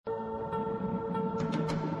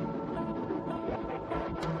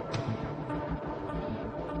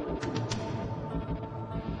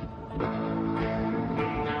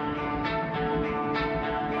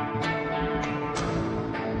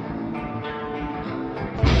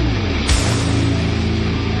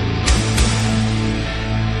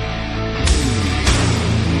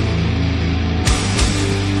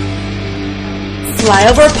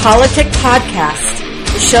Flyover Politic Podcast,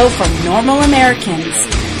 the show for normal Americans.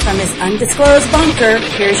 From his undisclosed bunker,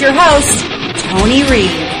 here's your host, Tony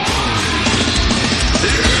Reed.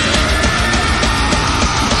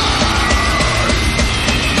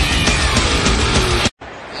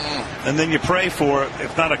 And then you pray for,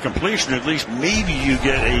 if not a completion, at least maybe you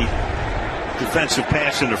get a defensive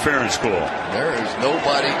pass interference call. There is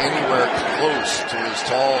nobody anywhere close to as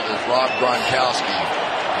tall as Rob Gronkowski.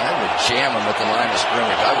 I would jam him at the line of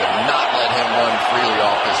scrimmage. I would not let him run freely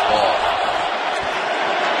off this ball.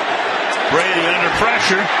 Brady under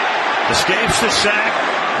pressure, escapes the sack,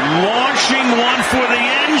 launching one for the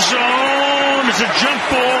end zone. It's a jump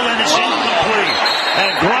ball and it's incomplete.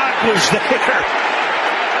 And Gronk was there.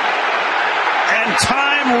 And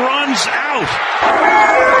time runs out.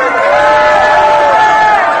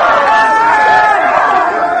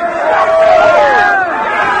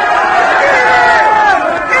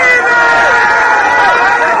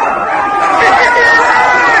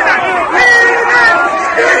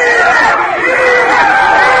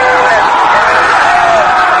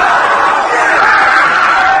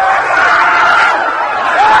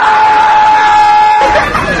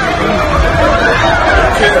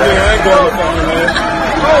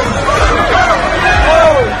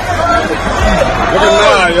 Look at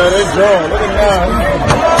now, yo, they draw. Look at now.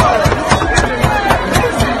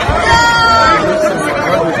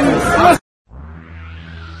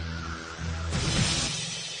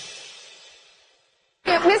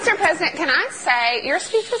 Mr. President, can I say your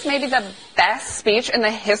speech was maybe the best speech in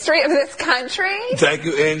the history of this country? Thank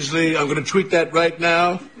you, Ainsley. I'm going to tweet that right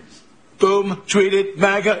now. Boom, tweet it,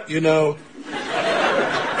 MAGA. You know,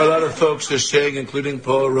 a lot of folks are saying, including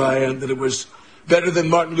Paul Ryan, that it was better than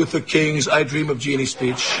Martin Luther King's I Dream of Jeannie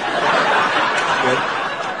speech.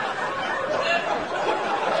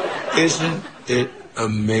 Isn't it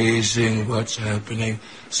amazing what's happening?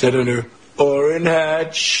 Senator Orrin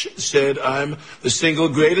Hatch said, I'm the single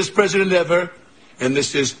greatest president ever, and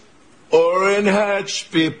this is Orrin Hatch,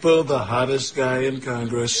 people, the hottest guy in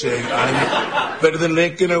Congress, saying I'm better than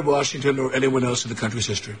Lincoln or Washington or anyone else in the country's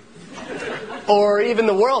history. Or even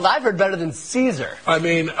the world. I've heard better than Caesar. I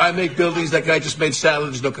mean, I make buildings. That guy just made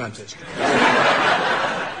salads. No contest.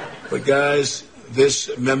 But guys, this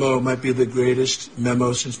memo might be the greatest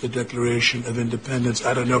memo since the Declaration of Independence.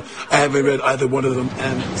 I don't know. I haven't read either one of them.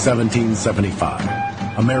 And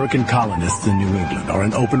 1775. American colonists in New England are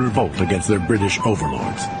in open revolt against their British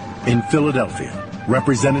overlords. In Philadelphia,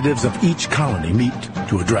 representatives of each colony meet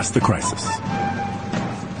to address the crisis.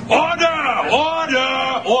 Order!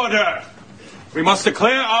 Order! Order! We must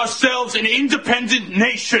declare ourselves an independent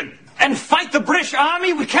nation. And fight the British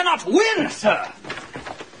Army? We cannot win, sir.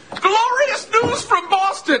 Glorious news from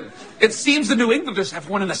Boston! It seems the New Englanders have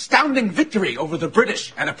won an astounding victory over the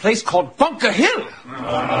British at a place called Bunker Hill.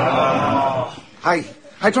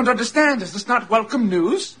 I don't understand. Is this not welcome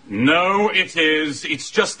news? No, it is. It's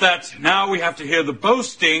just that now we have to hear the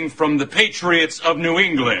boasting from the patriots of New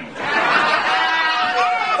England.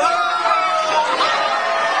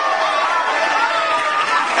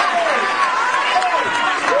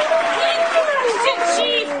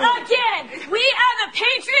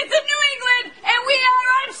 Patriots of New England, and we are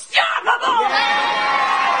unstoppable!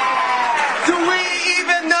 Do we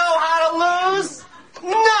even know how to lose?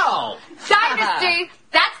 No! Dynasty!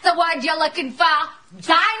 That's the word you're looking for.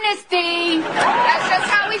 Dynasty! That's just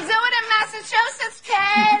how we do it in Massachusetts,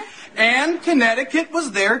 kid. And Connecticut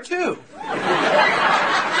was there, too.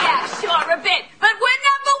 Yeah, sure, a bit. But we're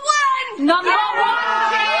number one! Number one,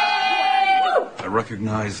 kid! I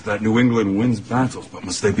recognize that New England wins battles, but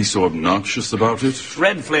must they be so obnoxious about it?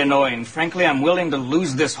 Dreadfully annoying. Frankly, I'm willing to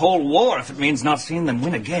lose this whole war if it means not seeing them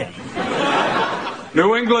win again.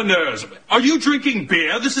 New Englanders, are you drinking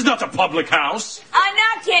beer? This is not a public house. I'm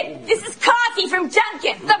not, kid. This is coffee from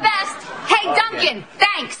Dunkin'. The best. Hey, Dunkin',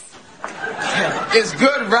 thanks. It's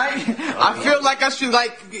good, right? I feel like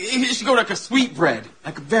it should go like a sweet bread.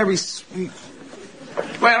 Like a very sweet.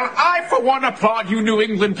 Well, I, for one, applaud you New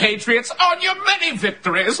England Patriots on your many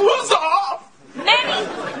victories. Huzzah!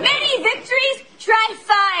 Many victories? Try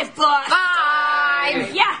 5, boss.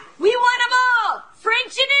 5? Yeah, we won them all.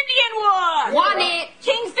 French and Indian War. Won it.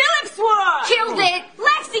 King Philip's War. Killed it.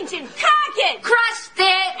 Lexington, Concord. Crushed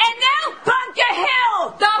it. And now Bunker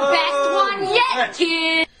Hill. The best one yet,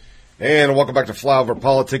 kid. And welcome back to Flyover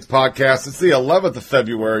Politics Podcast. It's the 11th of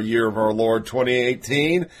February, year of our Lord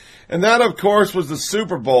 2018. And that, of course, was the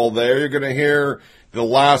Super Bowl there. You're going to hear the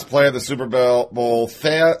last play of the Super Bowl.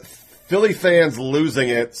 Philly fans losing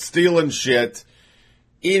it, stealing shit,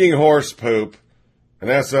 eating horse poop,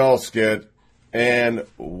 an SL skit, and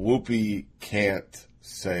Whoopi can't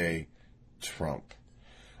say Trump.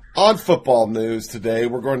 On football news today,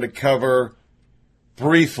 we're going to cover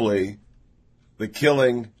briefly the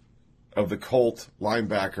killing of the Colt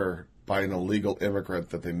linebacker by an illegal immigrant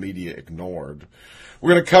that the media ignored.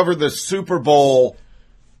 We're going to cover the Super Bowl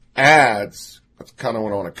ads. That's kind of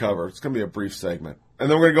what I want to cover. It's going to be a brief segment. And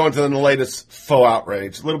then we're going to go into the latest faux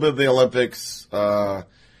outrage, a little bit of the Olympics, and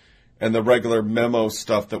the regular memo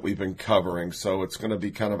stuff that we've been covering. So it's going to be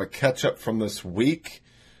kind of a catch-up from this week.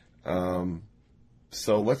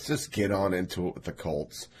 So let's just get on into it with the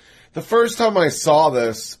Colts. The first time I saw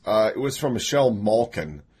this, it was from Michelle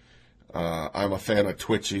Malkin. I'm a fan of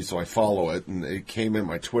Twitchy, so I follow it, and it came in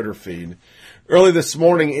my Twitter feed. Early this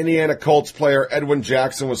morning, Indiana Colts player Edwin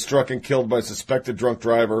Jackson was struck and killed by a suspected drunk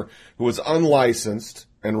driver who was unlicensed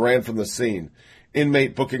and ran from the scene.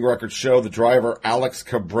 Inmate booking records show the driver, Alex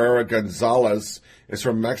Cabrera Gonzalez, is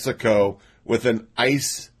from Mexico with an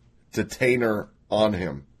ICE detainer on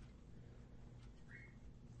him.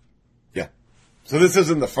 Yeah. So this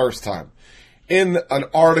isn't the first time. In an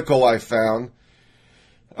article I found,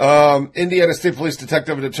 Indiana State Police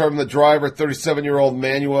detective determined the driver, 37-year-old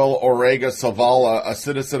Manuel Orrego Zavala, a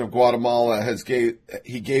citizen of Guatemala,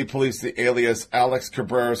 he gave police the alias Alex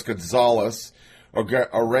Cabreras Gonzalez.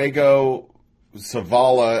 Orrego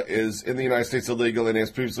Zavala is in the United States illegally and has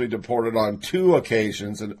previously deported on 2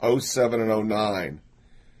 occasions in 2007 and 2009.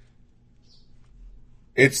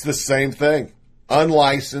 It's the same thing.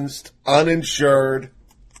 Unlicensed, uninsured.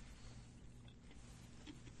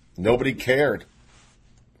 Nobody cared.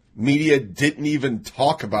 Media didn't even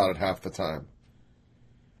talk about it half the time.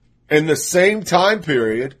 In the same time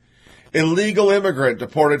period, illegal immigrant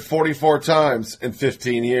deported 44 times in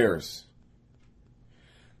 15 years.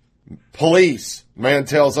 Police, man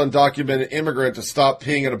tells undocumented immigrant to stop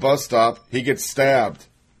peeing at a bus stop. He gets stabbed.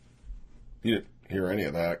 You didn't hear any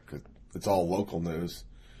of that because it's all local news.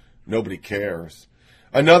 Nobody cares.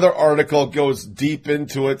 Another article goes deep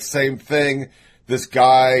into it. Same thing. This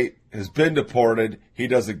guy has been deported. He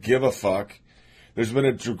doesn't give a fuck. There's been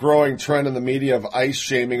a growing trend in the media of ICE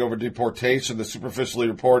shaming over deportation. They superficially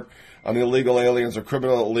report on illegal aliens or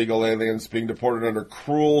criminal illegal aliens being deported under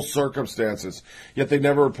cruel circumstances. Yet they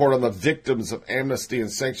never report on the victims of amnesty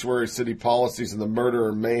and sanctuary city policies and the murder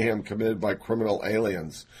and mayhem committed by criminal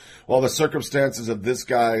aliens. While the circumstances of this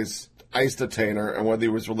guy's ICE detainer and whether he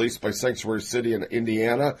was released by Sanctuary City in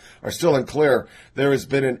Indiana are still unclear, there has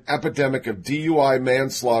been an epidemic of DUI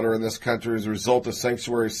manslaughter in this country as a result of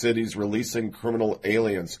Sanctuary Cities releasing criminal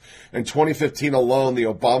aliens. In 2015 alone, the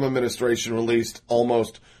Obama administration released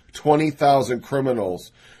almost 20,000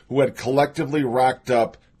 criminals who had collectively racked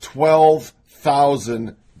up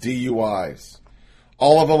 12,000 DUIs.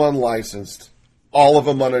 All of them unlicensed, all of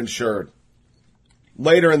them uninsured.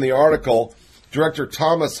 Later in the article, Director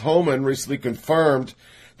Thomas Homan recently confirmed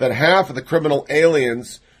that half of the criminal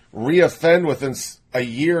aliens reoffend within a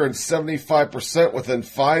year and 75% within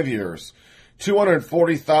 5 years.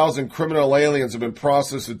 240,000 criminal aliens have been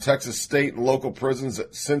processed in Texas state and local prisons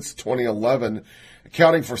since 2011,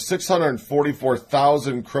 accounting for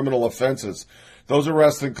 644,000 criminal offenses. Those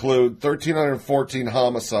arrests include 1,314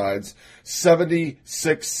 homicides,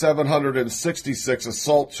 76,766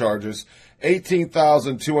 assault charges,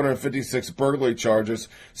 18,256 burglary charges,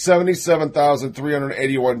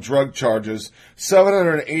 77,381 drug charges,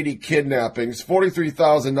 780 kidnappings,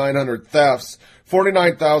 43,900 thefts,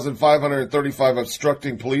 49,535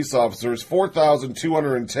 obstructing police officers,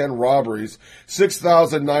 4,210 robberies,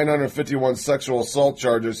 6,951 sexual assault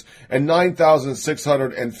charges, and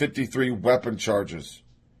 9,653 weapon charges.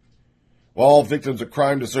 While all victims of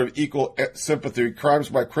crime deserve equal sympathy, crimes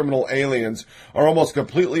by criminal aliens are almost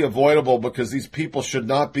completely avoidable because these people should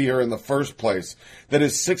not be here in the first place. That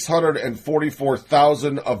is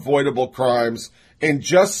 644,000 avoidable crimes in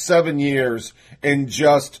just 7 years in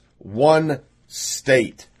just one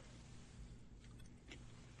state.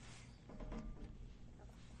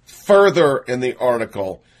 Further in the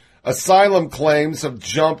article, asylum claims have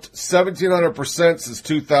jumped 1,700% since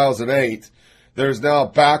 2008. There's now a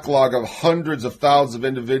backlog of hundreds of thousands of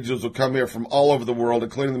individuals who come here from all over the world,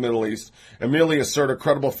 including the Middle East, and merely assert a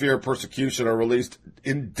credible fear of persecution are released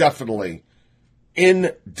indefinitely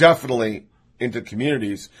into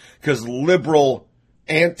communities because liberal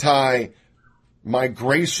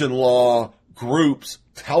anti-migration law groups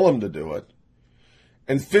tell them to do it.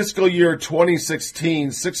 In fiscal year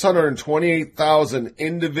 2016, 628,000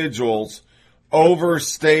 individuals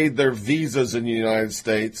overstayed their visas in the United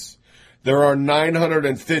States. There are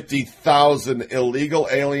 950,000 illegal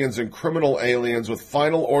aliens and criminal aliens with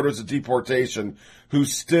final orders of deportation who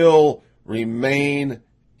still remain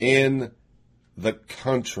in the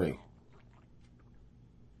country.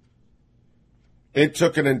 It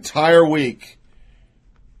took an entire week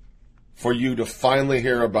for you to finally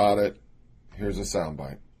hear about it. Here's a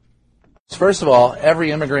soundbite. First of all,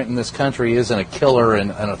 every immigrant in this country isn't a killer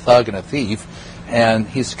and a thug and a thief, and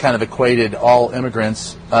he's kind of equated all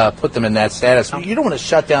immigrants, put them in that status. You don't want to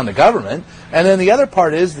shut down the government. And then the other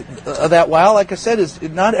part is that, while, like I said, is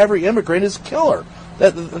not every immigrant is a killer.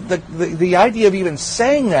 The idea of even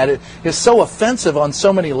saying that is so offensive on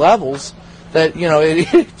so many levels that,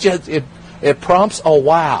 it prompts a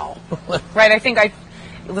wow. Right,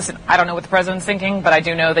 Listen, I don't know what the president's thinking, but I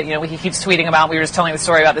do know that, he keeps tweeting about, we were just telling the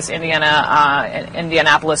story about this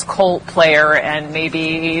Indianapolis Colt player, and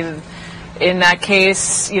maybe in that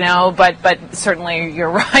case, but certainly you're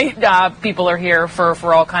right. People are here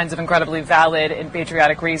for all kinds of incredibly valid and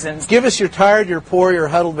patriotic reasons. Give us your tired, your poor, your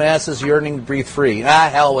huddled masses yearning to breathe free.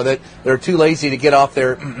 Hell with it. They're too lazy to get off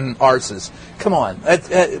their arses. Come on.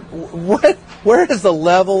 Where has the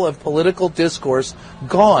level of political discourse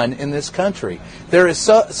gone in this country? There is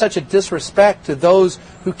such a disrespect to those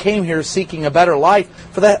who came here seeking a better life.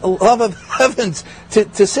 For the love of heavens,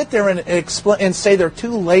 to sit there and explain and say they're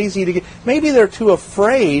too lazy to get. Maybe they're too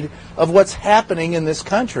afraid of what's happening in this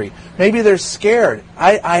country. Maybe they're scared.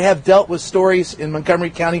 I have dealt with stories in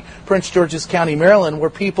Montgomery County, Prince George's County, Maryland,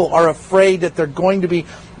 where people are afraid that they're going to be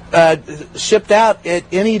shipped out at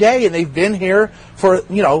any day, and they've been here for,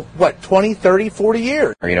 20, 30, 40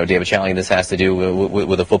 years. David Chalian, this has to do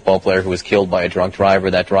with a football player who was killed by a drunk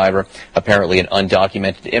driver. That driver, apparently an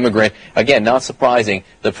undocumented immigrant. Again, not surprising,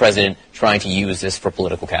 the president trying to use this for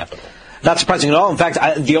political capital. Not surprising at all. In fact,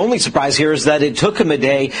 the only surprise here is that it took him a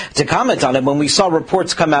day to comment on it. When we saw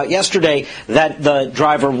reports come out yesterday that the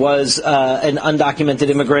driver was an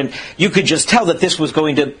undocumented immigrant, you could just tell that this was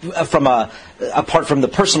going to, apart from the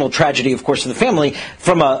personal tragedy, of course, of the family,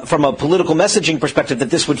 from a political messaging perspective,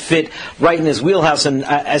 that this would fit right in his wheelhouse. And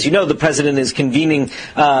as you know, the president is convening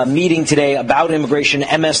a meeting today about immigration,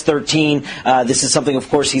 MS-13. This is something, of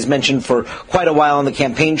course, he's mentioned for quite a while on the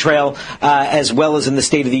campaign trail, as well as in the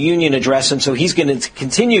State of the Union address. And so he's going to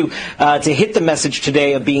continue to hit the message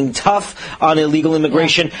today of being tough on illegal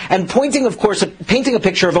immigration and painting a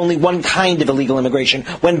picture of only one kind of illegal immigration.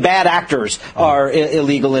 When bad actors are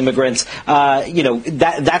illegal immigrants,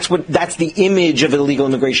 that's the image of illegal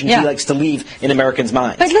immigration he likes to leave in Americans'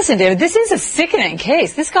 minds. But listen, David, this is a sickening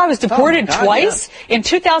case. This guy was deported twice in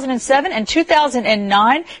 2007 and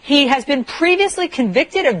 2009. He has been previously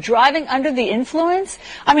convicted of driving under the influence.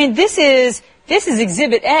 I mean, this is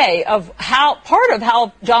Exhibit A of part of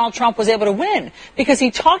how Donald Trump was able to win, because he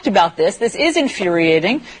talked about this. This is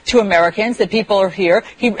infuriating to Americans that people are here.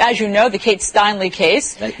 As you know, the Kate Steinle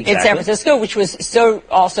case in San Francisco, which was so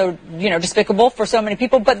also, despicable for so many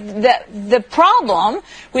people. But the problem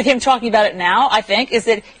with him talking about it now, I think, is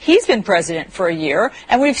that he's been president for a year,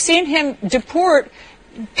 and we've seen him deport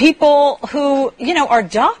people who, are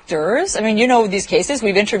doctors. I mean, these cases.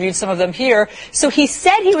 We've interviewed some of them here. So he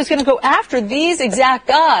said he was going to go after these exact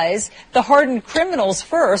guys, the hardened criminals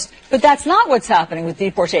first, but that's not what's happening with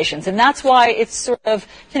deportations. And that's why it's sort of,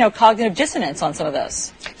 cognitive dissonance on some of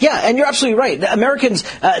this. Yeah, and you're absolutely right. Americans,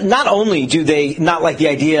 not only do they not like the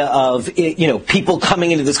idea of, people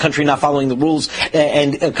coming into this country not following the rules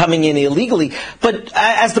and coming in illegally, but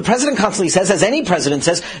as the president constantly says, as any president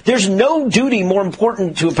says, there's no duty more important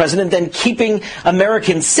to a president than keeping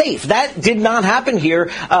Americans safe. That did not happen here,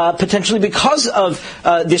 potentially because of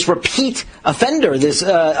this repeat offender,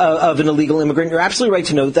 of an illegal immigrant. You're absolutely right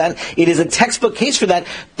to note that. It is a textbook case for that.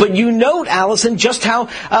 But you note, Allison, just how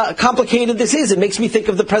complicated this is. It makes me think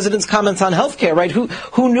of the president's comments on health care, right? Who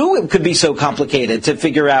knew it could be so complicated to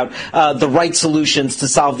figure out the right solutions to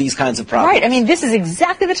solve these kinds of problems? Right. I mean, this is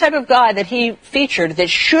exactly the type of guy that he featured that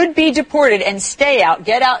should be deported and stay out,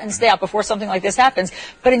 get out and stay out before something like this happens.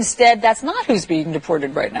 But instead, that's not who's being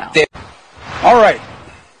deported right now. All right.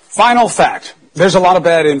 Final fact. There's a lot of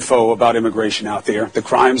bad info about immigration out there. The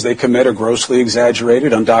crimes they commit are grossly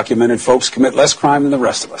exaggerated. Undocumented folks commit less crime than the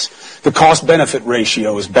rest of us. The cost-benefit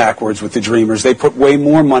ratio is backwards with the dreamers. They put way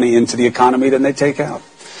more money into the economy than they take out.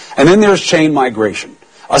 And then there's chain migration.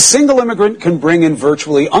 A single immigrant can bring in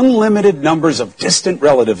virtually unlimited numbers of distant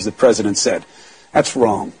relatives, the president said. That's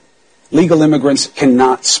wrong. Legal immigrants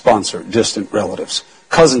cannot sponsor distant relatives.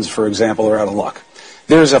 Cousins, for example, are out of luck.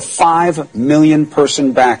 There's a 5 million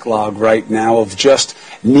person backlog right now of just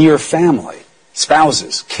near family,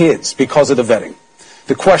 spouses, kids, because of the vetting.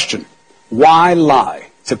 The question, why lie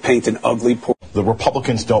to paint an ugly portrait? the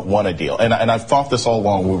Republicans don't want a deal. And I've thought this all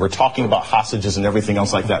along. We were talking about hostages and everything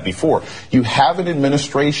else like that before. You have an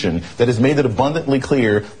administration that has made it abundantly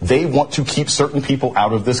clear they want to keep certain people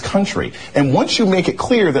out of this country. And once you make it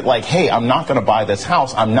clear that, like, hey, I'm not going to buy this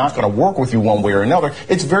house, I'm not going to work with you one way or another,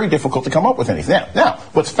 it's very difficult to come up with anything. Now,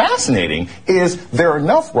 what's fascinating is there are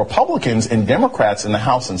enough Republicans and Democrats in the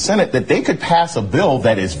House and Senate that they could pass a bill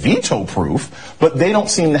that is veto-proof, but they don't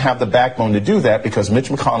seem to have the backbone to do that because Mitch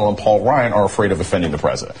McConnell and Paul Ryan are afraid of offending the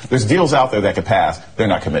president. There's deals out there that could pass. They're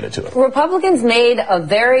not committed to it. Republicans made a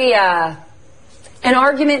very an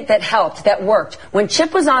argument that helped, that worked. When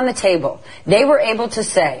Chip was on the table, they were able to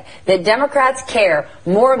say that Democrats care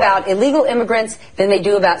more about illegal immigrants than they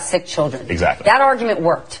do about sick children. Exactly. That argument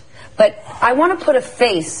worked. But I want to put a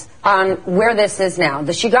face on where this is now.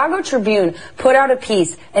 The Chicago Tribune put out a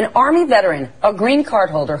piece, an Army veteran, a green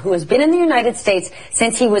card holder who has been in the United States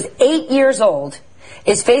since he was 8 years old,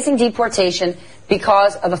 is facing deportation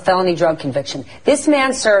because of a felony drug conviction. This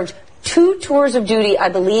man served 2 tours of duty, I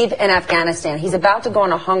believe, in Afghanistan. He's about to go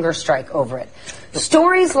on a hunger strike over it.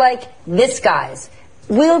 Stories like this guy's,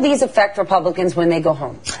 will these affect Republicans when they go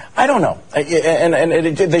home? I don't know. And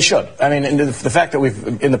they should. I mean, and the fact that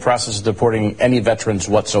we've in the process of deporting any veterans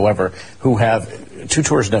whatsoever who have 2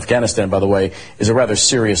 tours in Afghanistan, by the way, is a rather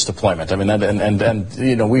serious deployment. I mean, and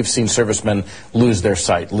you know, we've seen servicemen lose their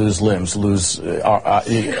sight, lose limbs, lose a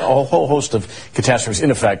whole host of catastrophes, in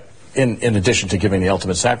effect, in addition to giving the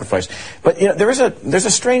ultimate sacrifice. But you know, there's a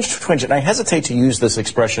strange twinge, and I hesitate to use this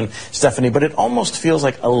expression, Stephanie, but it almost feels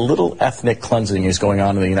like a little ethnic cleansing is going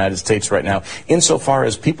on in the United States right now, insofar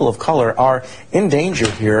as people of color are in danger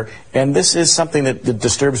here, and this is something that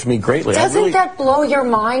disturbs me greatly. Doesn't that blow your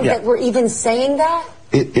mind that we're even saying that?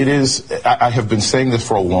 It is, I have been saying this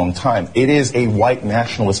for a long time, it is a white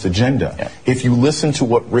nationalist agenda. Yeah. If you listen to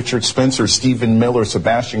what Richard Spencer, Stephen Miller,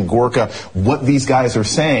 Sebastian Gorka, what these guys are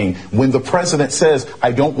saying, when the president says,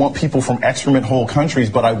 I don't want people from excrement hole countries,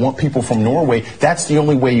 but I want people from Norway, that's the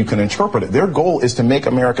only way you can interpret it. Their goal is to make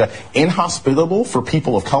America inhospitable for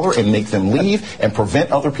people of color and make them leave and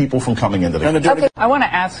prevent other people from coming into the country. Okay. I want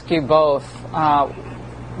to ask you both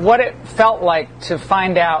what it felt like to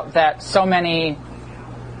find out that so many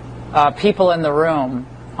people in the room,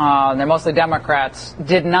 they're mostly Democrats,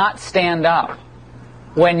 did not stand up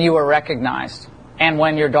when you were recognized and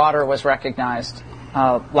when your daughter was recognized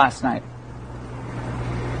last night.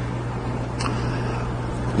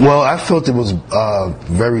 Well, I felt it was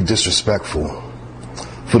very disrespectful.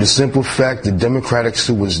 For the simple fact, the Democrats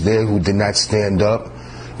who was there who did not stand up,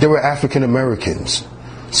 they were African Americans.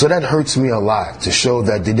 So that hurts me a lot, to show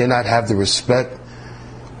that they did not have the respect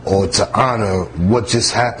or to honor what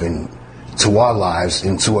just happened to our lives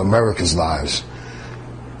and to America's lives.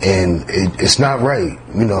 And it's not right.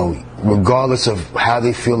 You know, regardless of how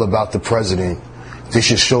they feel about the president, they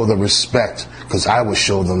should show the respect, because I would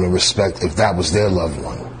show them the respect if that was their loved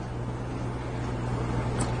one.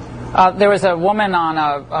 There was a woman on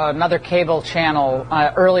another cable channel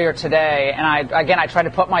earlier today, and I tried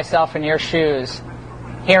to put myself in your shoes,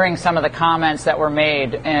 hearing some of the comments that were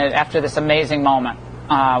made after this amazing moment.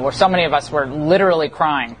 Where so many of us were literally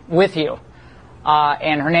crying with you.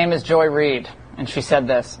 And her name is Joy Reid, and she said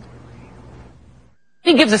this.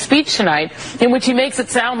 He gives a speech tonight in which he makes it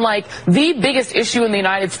sound like the biggest issue in the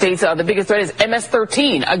United States, the biggest threat is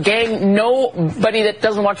MS-13, a gang nobody that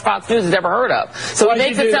doesn't watch Fox News has ever heard of. So he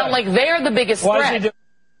makes it sound like they're the biggest threat.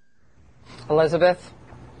 Elizabeth,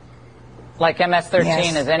 like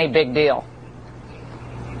MS-13 is any big deal.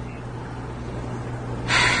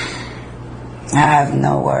 I have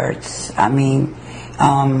no words. I mean,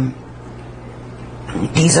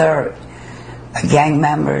 these are gang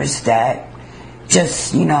members that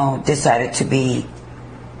just, you know, decided to be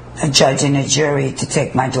a judge and a jury to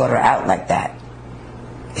take my daughter out like that.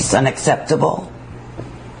 It's unacceptable.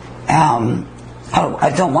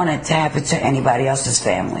 I don't want it to happen to anybody else's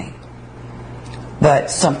family. But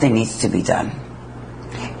something needs to be done.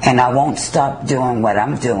 And I won't stop doing what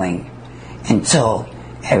I'm doing until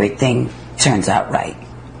everything turns out right.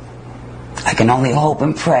 I can only hope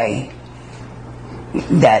and pray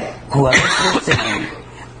that whoever's listening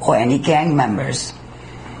or any gang members,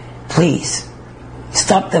 please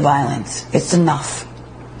stop the violence. It's enough.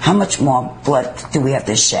 How much more blood do we have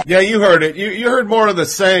to shed? Yeah, you heard it. You heard more of the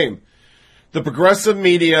same. The progressive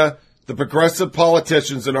media, the progressive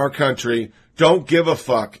politicians in our country don't give a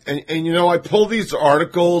fuck. And you know, I pull these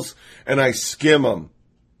articles and I skim them.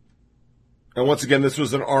 And once again, this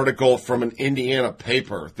was an article from an Indiana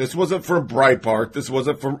paper. This wasn't from Breitbart. This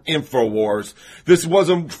wasn't from InfoWars. This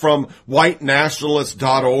wasn't from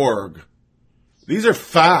whitenationalist.org. These are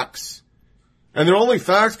facts. And they're only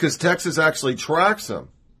facts because Texas actually tracks them.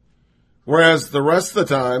 Whereas the rest of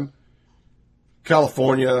the time,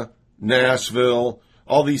 California, Nashville,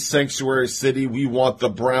 all these sanctuary city, we want the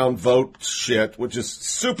brown vote shit, which is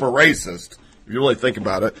super racist, if you really think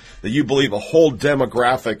about it, that you believe a whole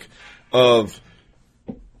demographic of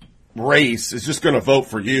race is just going to vote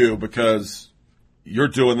for you because you're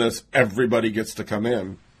doing this, everybody gets to come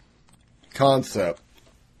in. Concept.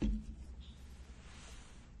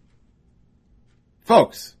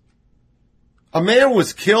 Folks, a man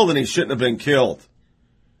was killed and he shouldn't have been killed.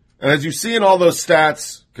 And as you see in all those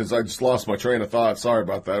stats, because I just lost my train of thought, sorry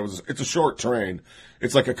about that. It's a short train.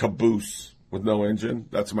 It's like a caboose with no engine.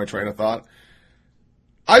 That's my train of thought.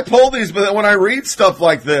 I pull these, but when I read stuff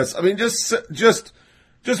like this, I mean, just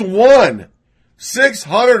one.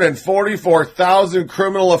 644,000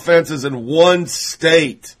 criminal offenses in one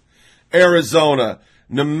state. Arizona,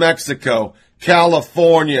 New Mexico,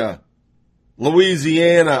 California,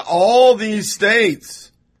 Louisiana, all these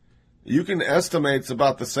states. You can estimate it's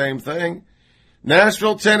about the same thing.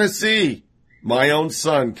 Nashville, Tennessee. My own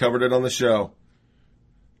son covered it on the show.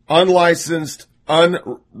 Unlicensed,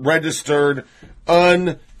 unregistered,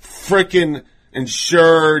 unfrickin'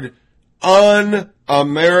 insured,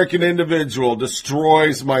 un-American individual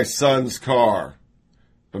destroys my son's car.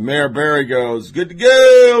 But Mayor Barry goes, good to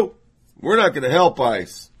go. We're not going to help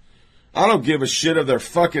ICE. I don't give a shit if they're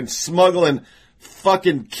fucking smuggling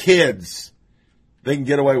fucking kids. They can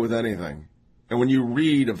get away with anything. And when you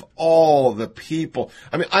read of all the people,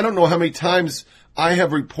 I mean, I don't know how many times I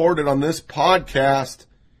have reported on this podcast,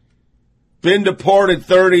 been deported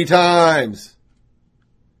 30 times.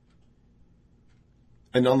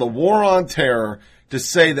 And on the war on terror, to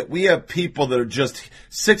say that we have people that are just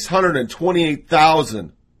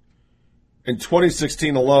 628,000 in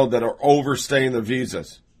 2016 alone that are overstaying their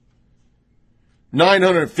visas.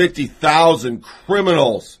 950,000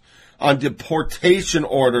 criminals on deportation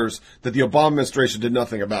orders that the Obama administration did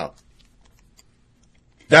nothing about.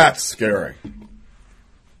 That's scary.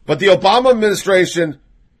 But the Obama administration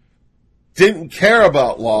didn't care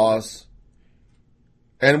about laws.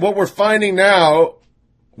 And what we're finding now,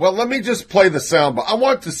 well, let me just play the sound, but I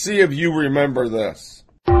want to see if you remember this.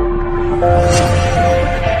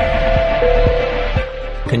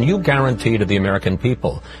 Can you guarantee to the American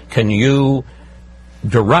people, can you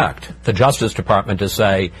direct the Justice Department to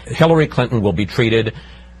say Hillary Clinton will be treated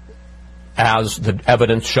as the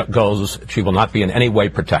evidence goes, she will not be in any way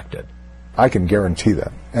protected? I can guarantee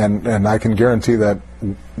that. And I can guarantee that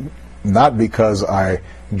not because I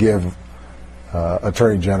give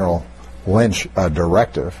Attorney General Lynch a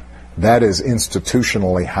directive. That is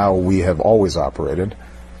institutionally how we have always operated.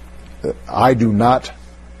 I do not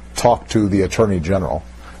talk to the Attorney General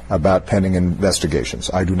about pending investigations.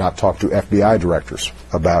 I do not talk to FBI directors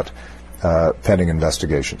about pending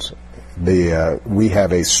investigations. We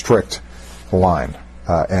have a strict line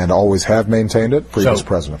and always have maintained it, previous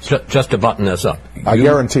presidents. Just to button this up. I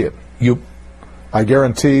guarantee it. I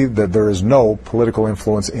guarantee that there is no political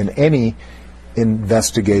influence in any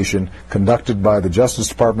investigation conducted by the Justice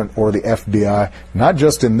Department or the FBI, not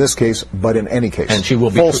just in this case, but in any case. And she will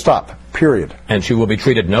be full stop, period. And she will be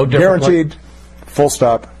treated no differently? Guaranteed, full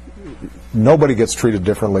stop. Nobody gets treated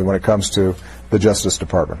differently when it comes to the Justice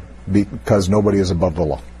Department because nobody is above the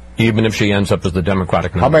law. Even if she ends up as the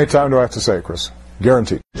Democratic nominee? How many times do I have to say it, Chris?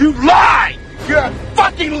 Guaranteed. You lie! You're a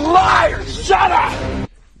fucking liar! Shut up!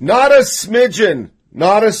 Not a smidgen.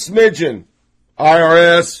 Not a smidgen.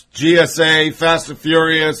 IRS, GSA, Fast and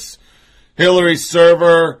Furious, Hillary's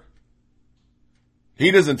server. He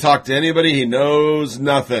doesn't talk to anybody. He knows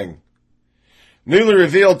nothing. Newly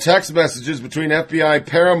revealed text messages between FBI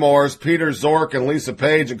paramours Peter Zork and Lisa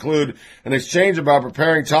Page include an exchange about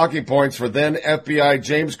preparing talking points for then FBI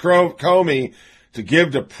James Comey to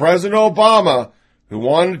give to President Obama, who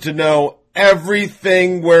wanted to know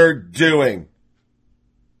everything we're doing.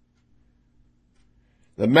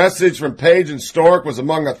 The message from Page and Stork was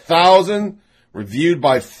among 1,000 reviewed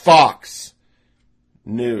by Fox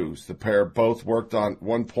News. The pair both worked on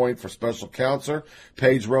one point for special counsel.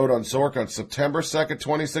 Page wrote on Zork on September 2nd,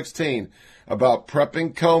 2016 about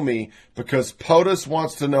prepping Comey because POTUS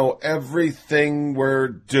wants to know everything we're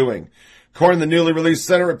doing. According to the newly released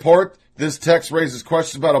Senate report, this text raises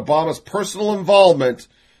questions about Obama's personal involvement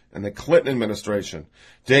in the Clinton administration.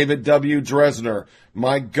 David W. Dresner,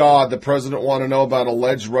 my God, the president want to know about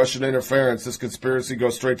alleged Russian interference. This conspiracy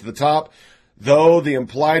goes straight to the top. Though the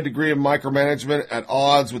implied degree of micromanagement at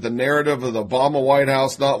odds with the narrative of the Obama White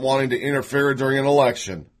House not wanting to interfere during an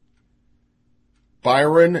election.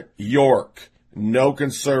 Byron York, no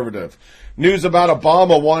conservative. News about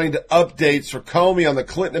Obama wanting to updates for Comey on the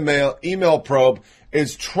Clinton email probe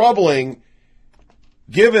is troubling,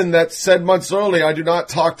 given that said months earlier, I do not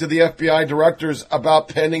talk to the FBI directors about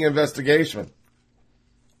pending investigation.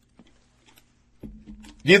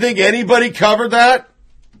 Do you think anybody covered that?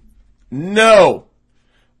 No.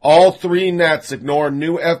 All three nets ignore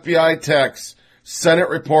new FBI texts, Senate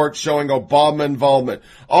report showing Obama involvement.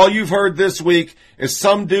 All you've heard this week is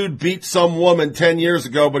some dude beat some woman 10 years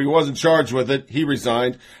ago, but he wasn't charged with it. He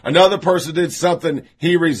resigned. Another person did something.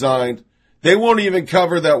 He resigned. They won't even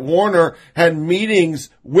cover that Warner had meetings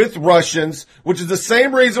with Russians, which is the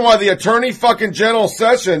same reason why the Attorney fucking General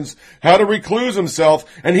Sessions had to recluse himself,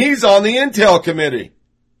 and he's on the Intel Committee.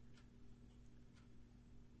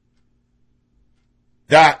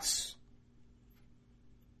 That's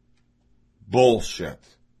bullshit.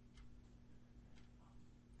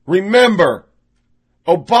 Remember,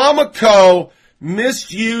 Obama Co.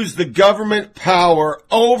 misused the government power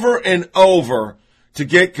over and over to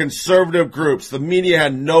get conservative groups. The media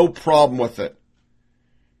had no problem with it.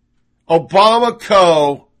 Obama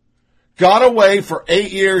Co. got away for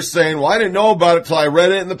 8 years saying, well, I didn't know about it till I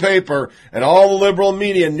read it in the paper, and all the liberal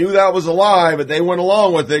media knew that was a lie, but they went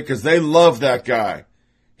along with it because they love that guy.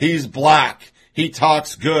 He's black. He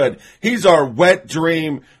talks good. He's our wet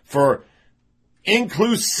dream for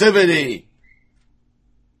inclusivity.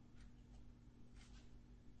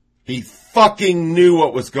 He fucking knew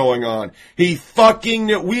what was going on. He fucking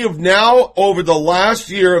knew. We have now, over the last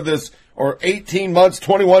year of this, or 18 months,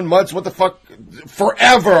 21 months, what the fuck,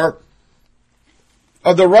 forever,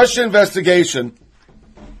 of the Russia investigation,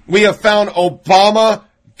 we have found Obama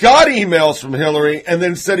got emails from Hillary and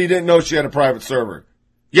then said he didn't know she had a private server.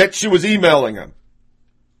 Yet she was emailing him.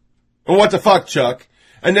 And what the fuck, Chuck?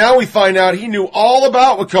 And now we find out he knew all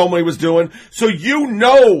about what Comey was doing. So you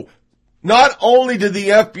know, not only did the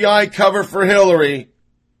FBI cover for Hillary,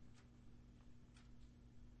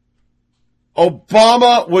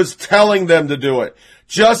 Obama was telling them to do it.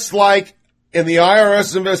 Just like in the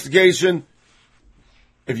IRS investigation,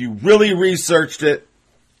 if you really researched it,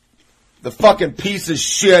 the fucking piece of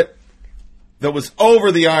shit that was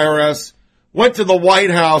over the IRS went to the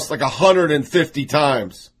White House like 150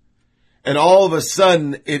 times. And all of a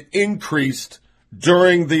sudden, it increased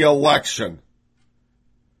during the election.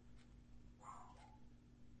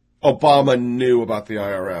 Obama knew about the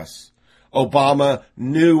IRS. Obama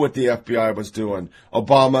knew what the FBI was doing.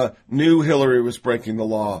 Obama knew Hillary was breaking the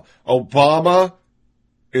law. Obama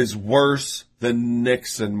is worse than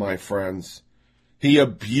Nixon, my friends. He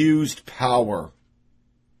abused power.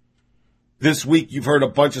 This week, you've heard a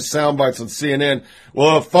bunch of sound bites on CNN.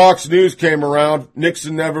 Well, if Fox News came around,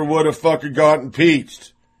 Nixon never would have fucking got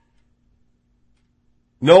impeached.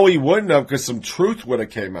 No, he wouldn't have, because some truth would have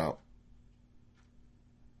came out.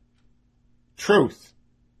 Truth.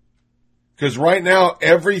 Because right now,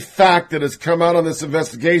 every fact that has come out on this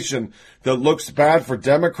investigation that looks bad for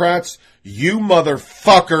Democrats, you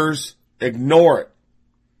motherfuckers ignore it.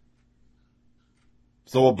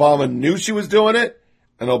 So Obama knew she was doing it.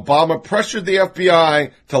 And Obama pressured the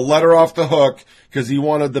FBI to let her off the hook because he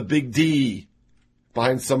wanted the big D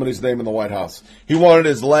behind somebody's name in the White House. He wanted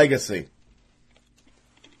his legacy.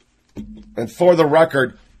 And for the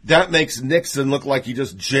record, that makes Nixon look like he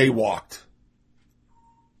just jaywalked.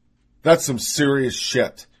 That's some serious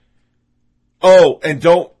shit. Oh, and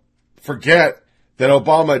don't forget that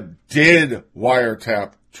Obama did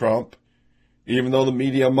wiretap Trump. Even though the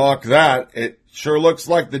media mocked that, it sure looks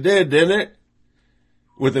like they did, didn't it?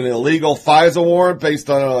 With an illegal FISA warrant based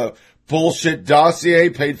on a bullshit dossier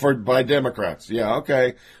paid for by Democrats. Yeah,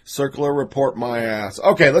 okay. Circular report my ass.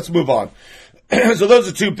 Okay, let's move on. So those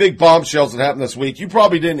are two big bombshells that happened this week. You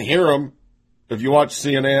probably didn't hear them if you watch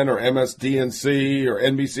CNN or MSDNC or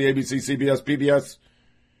NBC, ABC, CBS, PBS.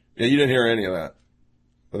 Yeah, you didn't hear any of that.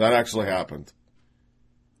 But that actually happened.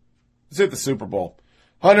 Let's hit the Super Bowl.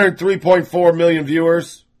 103.4 million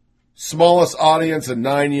viewers. Smallest audience in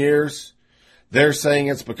 9 years. They're saying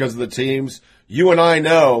it's because of the teams. You and I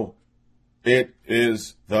know it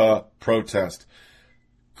is the protest.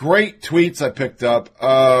 Great tweets I picked up.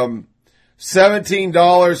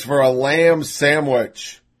 $17 for a lamb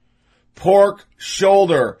sandwich. Pork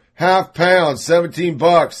shoulder, half pound,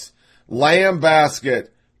 $17. Lamb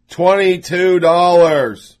basket,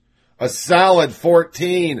 $22. A salad,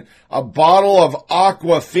 $14. A bottle of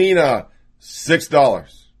Aquafina,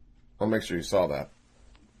 $6. I'll make sure you saw that.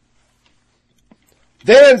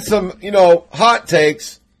 Then some, hot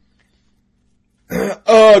takes.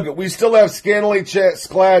 Ugh, we still have scantily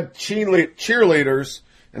clad cheerleaders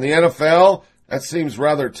in the NFL. That seems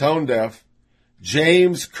rather tone deaf.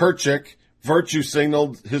 James Kirchick, virtue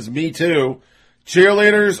signaled his Me Too.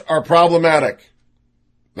 Cheerleaders are problematic.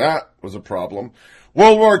 That was a problem.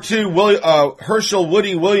 World War II, Herschel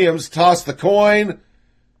Woody Williams tossed the coin.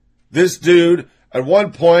 This dude, at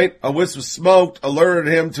one point, a wisp of smoke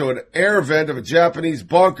alerted him to an air vent of a Japanese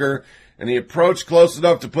bunker, and he approached close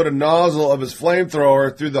enough to put a nozzle of his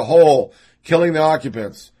flamethrower through the hole, killing the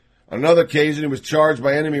occupants. On another occasion, he was charged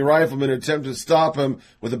by enemy riflemen who attempted to stop him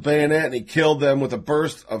with a bayonet, and he killed them with a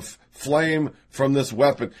burst of flame from this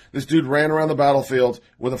weapon. This dude ran around the battlefield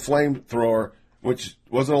with a flamethrower, which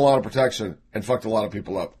wasn't a lot of protection, and fucked a lot of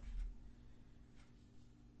people up.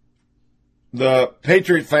 The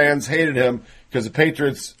Patriot fans hated him because the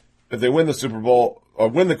Patriots, if they win the Super Bowl, or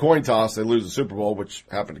win the coin toss, they lose the Super Bowl, which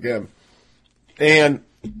happened again. And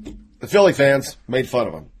the Philly fans made fun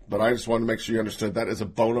of him. But I just wanted to make sure you understood that is a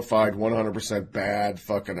bona fide 100% bad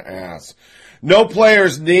fucking ass. No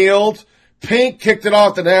players kneeled. Pink kicked it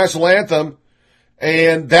off the national anthem,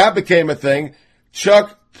 and that became a thing.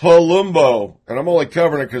 Chuck Palumbo, and I'm only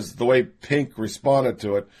covering it because the way Pink responded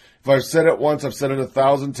to it. If I've said it once, I've said it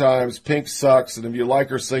 1,000 times. Pink sucks, and if you like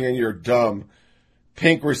her singing, you're dumb.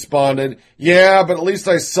 Pink responded, yeah, but at least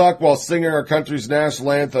I suck while singing our country's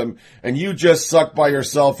national anthem, and you just suck by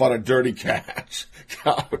yourself on a dirty couch.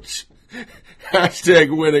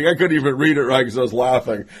 Hashtag winning. I couldn't even read it right because I was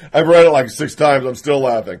laughing. I've read it like 6 times. I'm still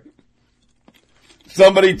laughing.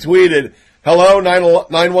 Somebody tweeted, hello,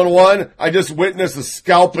 911. I just witnessed a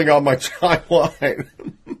scalping on my timeline.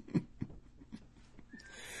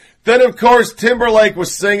 Then, of course, Timberlake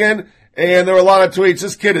was singing, and there were a lot of tweets.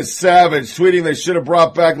 This kid is savage, tweeting they should have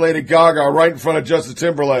brought back Lady Gaga right in front of Justin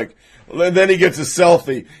Timberlake. And then he gets a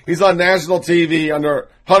selfie. He's on national TV under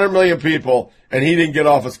 100 million people, and he didn't get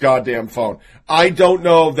off his goddamn phone. I don't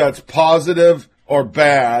know if that's positive or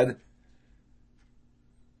bad,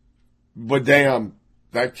 but damn,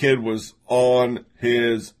 that kid was on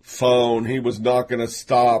his phone. He was not going to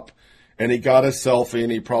stop, and he got a selfie,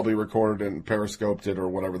 and he probably recorded it and periscoped it or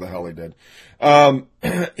whatever the hell he did.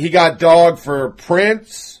 He got dogged for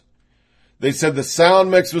Prince. They said the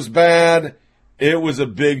sound mix was bad. It was a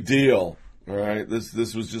big deal, all right?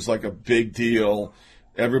 This was just like a big deal.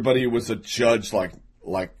 Everybody was a judge, like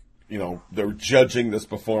you know, they were judging this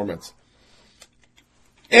performance.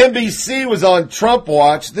 NBC was on Trump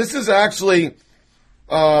watch. This is actually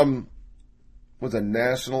was a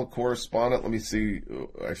national correspondent. Let me see.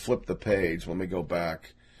 I flipped the page. Let me go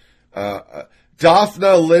back. Daphna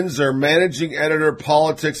Linzer, managing editor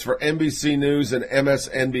politics for NBC News and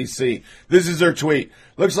MSNBC. This is her tweet.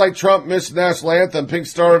 Looks like Trump missed the national anthem. Pink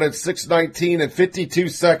started at 6:19 and 52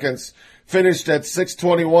 seconds, finished at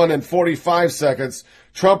 6:21 and 45 seconds.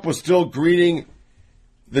 Trump was still greeting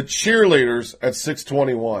the cheerleaders at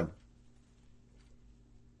 6:21.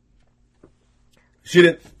 She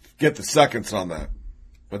didn't get the seconds on that.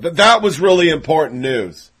 But that was really important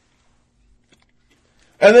news.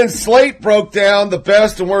 And then Slate broke down the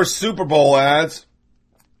best and worst Super Bowl ads.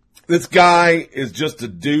 This guy is just a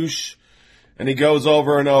douche, and he goes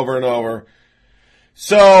over and over and over.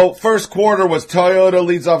 So, first quarter was Toyota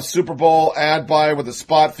leads off Super Bowl ad buy with a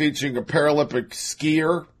spot featuring a Paralympic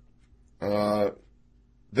skier.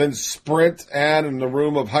 Then Sprint ad in the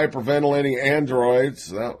room of hyperventilating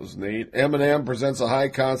androids. That was neat. M&M presents a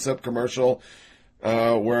high-concept commercial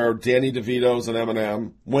where Danny DeVito's an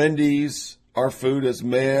M&M. Wendy's, our food is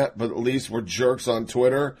meh, but at least we're jerks on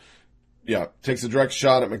Twitter. Yeah, takes a direct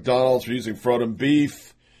shot at McDonald's for using frozen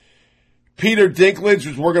beef. Peter Dinklage,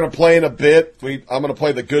 which we're going to play in a bit. I'm going to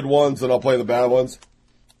play the good ones, and I'll play the bad ones.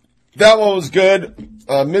 That one was good.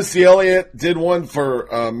 Missy Elliott did one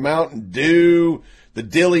for Mountain Dew. The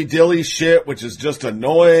Dilly Dilly shit, which is just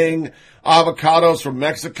annoying. Avocados from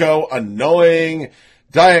Mexico, annoying.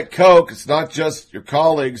 Diet Coke, it's not just your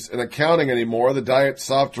colleagues in accounting anymore. The diet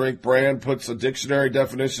soft drink brand puts a dictionary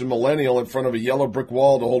definition millennial in front of a yellow brick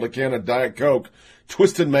wall to hold a can of Diet Coke.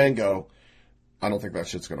 Twisted Mango. I don't think that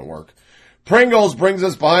shit's going to work. Pringles brings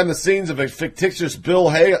us behind the scenes of a fictitious Bill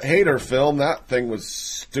Hader film. That thing was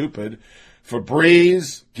stupid.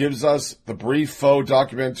 Febreze gives us the brief faux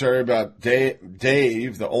documentary about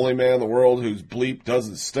Dave, the only man in the world whose bleep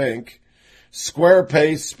doesn't stink.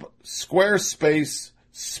 Squarespace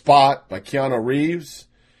Spot by Keanu Reeves.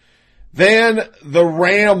 Then the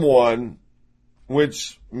Ram one,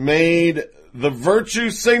 which made the virtue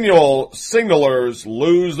signalers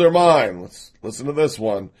lose their mind. Let's listen to this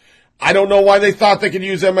one. I don't know why they thought they could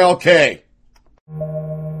use MLK.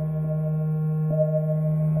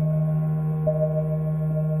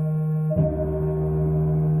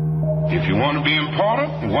 If you want to be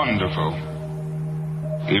important, wonderful.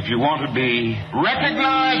 If you want to be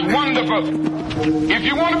recognized, wonderful. If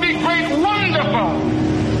you want to be great, wonderful.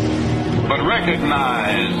 But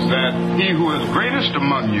recognize that he who is greatest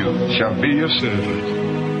among you shall be your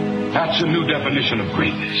servant. That's a new definition of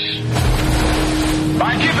greatness.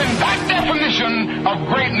 By giving that definition of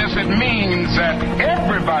greatness, it means that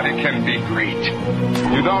everybody can be great.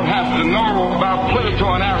 You don't have to know about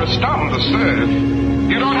Plato and Aristotle to serve.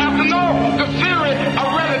 You don't have to know the theory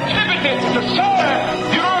of relativity to serve.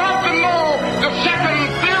 You don't have to know the second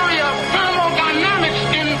theory of thermodynamics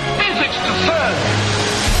in physics to serve.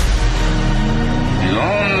 You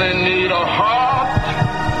only need a heart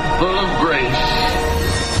full of grace.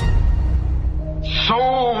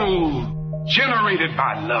 Soul generated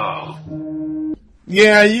by love.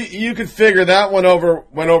 Yeah, you could figure that one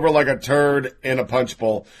went over like a turd in a punch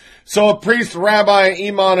bowl. So a priest, rabbi,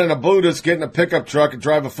 imam, and a Buddhist get in a pickup truck and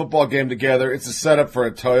drive a football game together. It's a setup for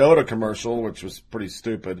a Toyota commercial, which was pretty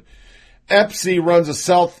stupid. Epsi runs a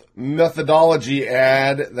self-methodology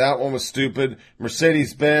ad. That one was stupid.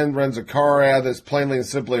 Mercedes-Benz runs a car ad that's plainly and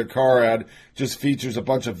simply a car ad. Just features a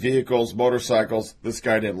bunch of vehicles, motorcycles. This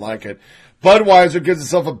guy didn't like it. Budweiser gives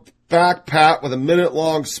itself a back pat with a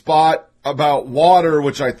minute-long spot about water,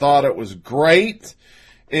 which I thought it was great.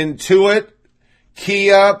 Intuit.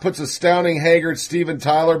 Kia puts astounding haggard Steven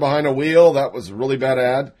Tyler behind a wheel. That was a really bad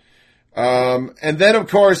ad. And then, of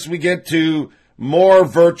course, we get to more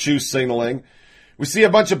virtue signaling. We see a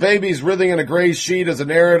bunch of babies writhing in a gray sheet as a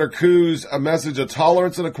narrator coos a message of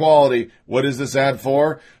tolerance and equality. What is this ad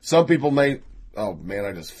for? Some people may... Oh, man,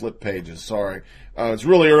 I just flipped pages. Sorry. It's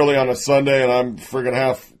really early on a Sunday, and I'm friggin'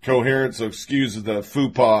 half coherent, so excuse the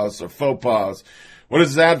faux pas. What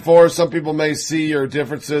is this ad for? Some people may see your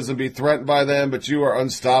differences and be threatened by them, but you are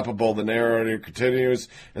unstoppable. The narrator continues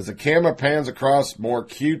as the camera pans across more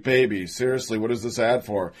cute babies. Seriously, what is this ad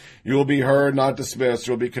for? You will be heard, not dismissed.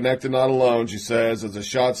 You will be connected, not alone, she says, as the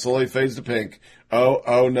shot slowly fades to pink.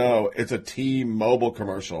 Oh no, it's a T-Mobile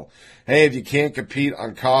commercial. Hey, if you can't compete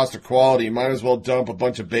on cost or quality, you might as well dump a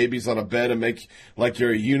bunch of babies on a bed and make like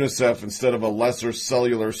you're a UNICEF instead of a lesser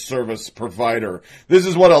cellular service provider. This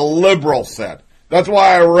is what a liberal said. That's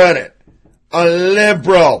why I read it. A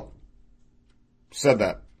liberal said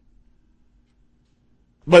that.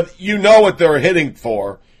 But you know what they're hitting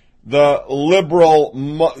for. The liberal,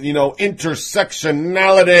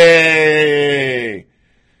 intersectionality.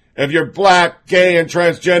 If you're black, gay, and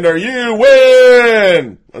transgender, you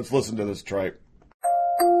win! Let's listen to this tripe.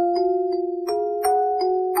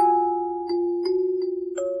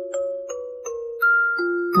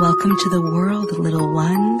 Welcome to the world, little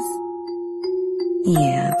ones.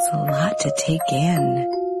 Yeah, it's a lot to take in.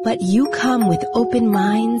 But you come with open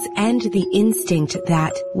minds and the instinct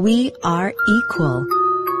that we are equal.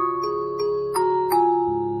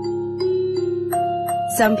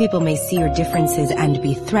 Some people may see your differences and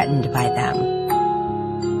be threatened by them.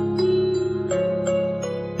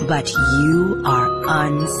 But you are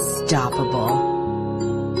unstoppable.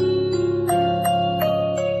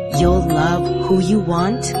 You'll love who you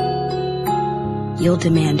want. You'll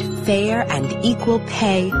demand fair and equal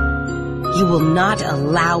pay. You will not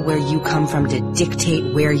allow where you come from to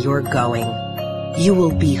dictate where you're going. You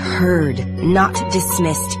will be heard, not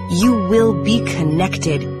dismissed. You will be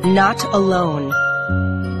connected, not alone.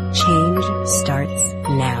 Change starts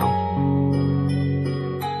now.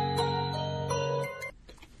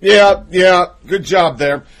 Yeah, good job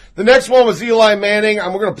there. The next one was Eli Manning.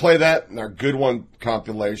 We're going to play that in our Good One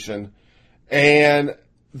compilation. And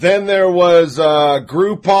then there was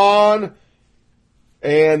Groupon.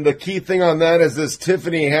 And the key thing on that is this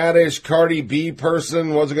Tiffany Haddish, Cardi B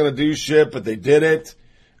person wasn't going to do shit, but they did it.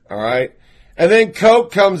 All right. And then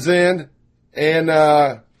Coke comes in, and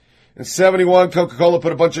in 71, Coca-Cola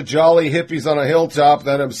put a bunch of jolly hippies on a hilltop,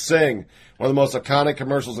 let them sing. One of the most iconic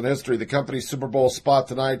commercials in history. The company's Super Bowl spot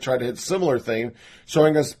tonight tried to hit a similar theme,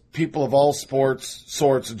 showing us people of all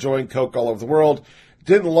sorts enjoying Coke all over the world.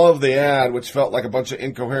 Didn't love the ad, which felt like a bunch of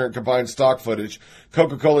incoherent combined stock footage.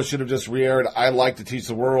 Coca-Cola should have just re-aired I Like to Teach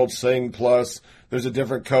the World, Sing Plus. There's a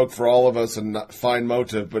different Coke for all of us and fine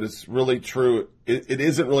motive, but it's really true. It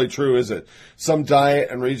isn't really true, is it? Some diet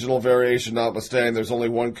and regional variation notwithstanding, there's only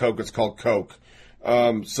one Coke. It's called Coke.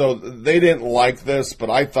 So they didn't like this, but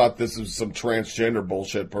I thought this was some transgender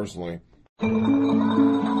bullshit personally.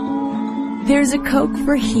 There's a Coke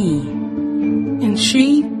for he, and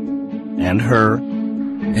she, and her,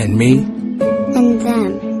 and me, and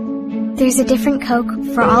them. There's a different Coke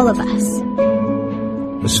for all of us.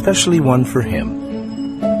 Especially one for him.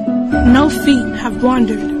 No feet have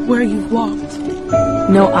wandered where you've walked.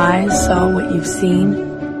 No eyes saw what you've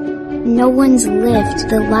seen. No one's lived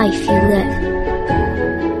the life you live.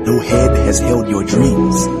 no head has held your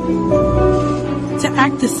dreams. To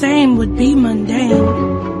act the same would be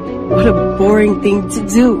mundane. What a boring thing to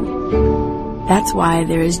do. That's why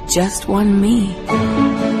there is just one me.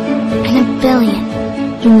 And a billion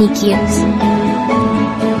unique yous.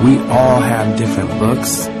 We all have different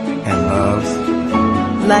looks and loves.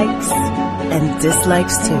 Likes and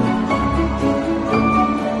dislikes too.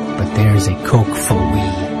 But there's a Coke for we.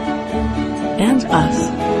 And us.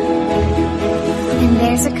 And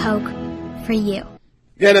there's a Coke for you.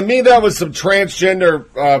 Yeah, to me that was some transgender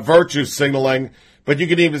virtue signaling, but you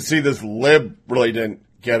can even see this lib really didn't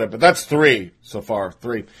get it. But that's 3 so far,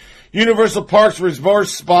 3. Universal Parks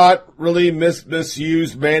reverse spot really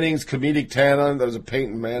misused Manning's comedic talent. There was a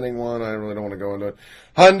Peyton Manning one. I really don't want to go into it.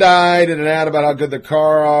 Hyundai did an ad about how good the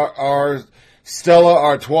car are. Stella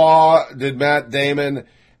Artois did Matt Damon.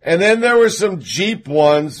 And then there were some Jeep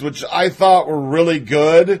ones, which I thought were really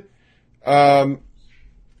good,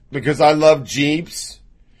 because I love Jeeps.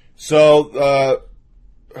 So,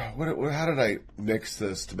 how did I mix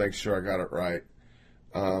this to make sure I got it right?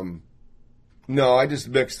 No, I just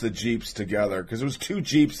mixed the Jeeps together because there was 2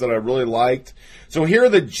 Jeeps that I really liked. So here are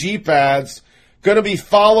the Jeep ads, going to be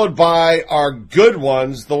followed by our good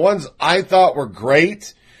ones, the ones I thought were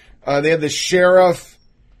great. They had the sheriff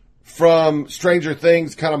from Stranger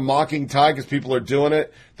Things kind of mocking Ty because people are doing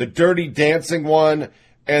it, the Dirty Dancing one,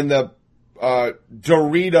 and the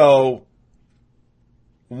Dorito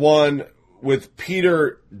one with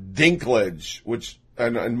Peter Dinklage,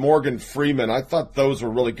 and Morgan Freeman. I thought those were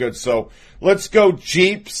really good. So let's go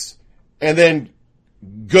Jeeps and then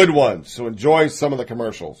good ones. So enjoy some of the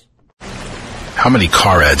commercials. How many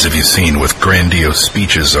car ads have you seen with grandiose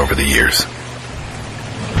speeches over the years?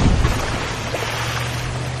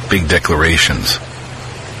 Big declarations,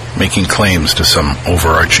 making claims to some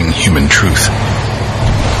overarching human truth.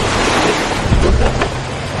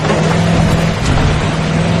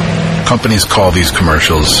 Companies call these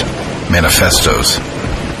commercials manifestos.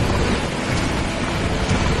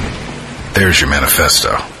 There's your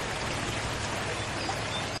manifesto.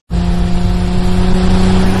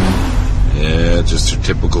 Yeah, just your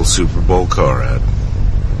typical Super Bowl car ad.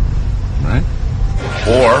 Right?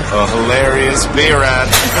 Or a hilarious beer ad.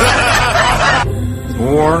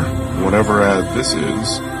 Or whatever ad this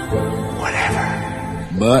is.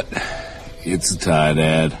 Whatever. But it's a Tide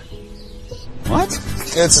ad. What?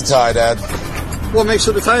 It's a Tide ad. What makes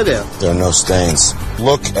it a Tide ad? There are no stains.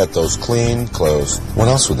 Look at those clean clothes. What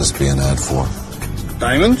else would this be an ad for?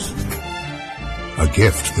 Diamonds? A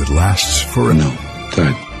gift that lasts forever. No,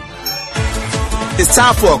 Tide. It's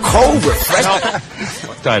time for a cold, refreshing.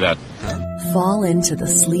 Tide ad. Fall into the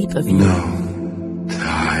sleep of No.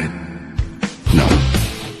 Tide. No.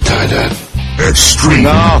 Tide ad. Extreme.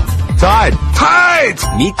 No. Tide. Tide!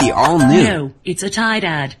 Meet the all-new. No, it's a Tide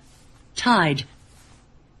ad. Tide.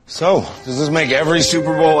 So, does this make every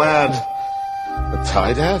Super Bowl ad a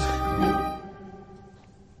Tide ad?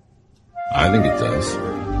 I think it does.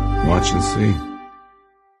 Watch and see.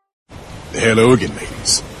 Hello again,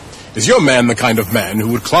 ladies. Is your man the kind of man who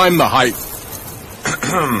would climb the height...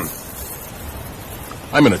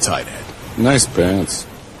 I'm in a Tide ad. Nice pants.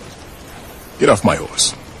 Get off my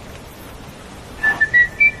horse.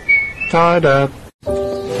 Tide ad.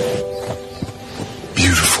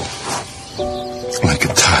 Beautiful. Like a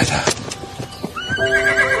Tide ad.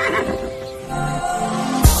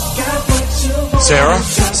 Sarah?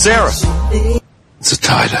 Sarah! It's a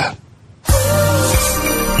Tide ad.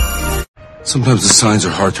 Sometimes the signs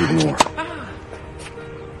are hard to ignore.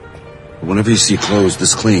 But whenever you see clothes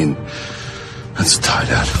this clean, that's a Tide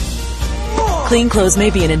ad. Clean clothes may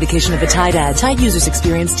be an indication of a Tide ad. Tide users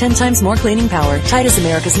experience 10 times more cleaning power. Tide is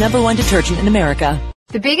America's #1 detergent in America.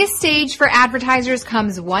 The biggest stage for advertisers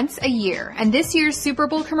comes once a year, and this year's Super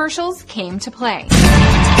Bowl commercials came to play.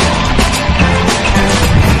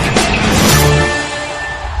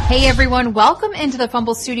 Hey everyone, welcome into the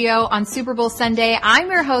Fumble Studio on Super Bowl Sunday.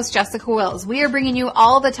 I'm your host, Jessica Wills. We are bringing you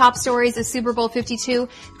all the top stories of Super Bowl 52.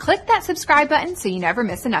 Click that subscribe button so you never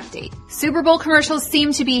miss an update. Super Bowl commercials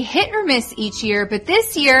seem to be hit or miss each year, but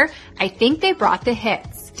this year, I think they brought the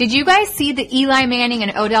hits. Did you guys see the Eli Manning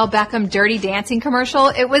and Odell Beckham Dirty Dancing commercial?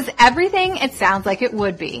 It was everything it sounds like it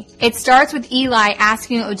would be. It starts with Eli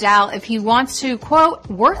asking Odell if he wants to, quote,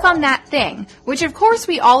 work on that thing, which of course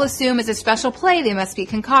we all assume is a special play they must be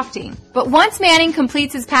concocting. But once Manning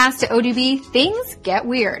completes his pass to ODB, things get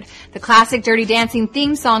weird. The classic Dirty Dancing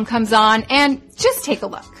theme song comes on, and just take a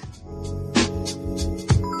look.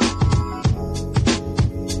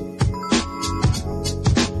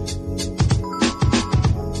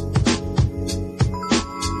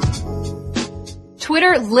 Twitter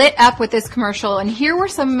Twitter lit up with this commercial, and here were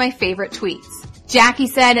some of my favorite tweets. Jackie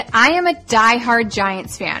said, I am a diehard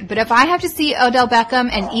Giants fan, but if I have to see Odell Beckham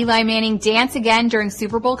and Eli Manning dance again during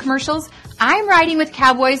Super Bowl commercials, I'm riding with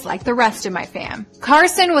Cowboys like the rest of my fam.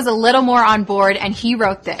 Carson was a little more on board, and he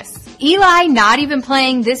wrote this. Eli not even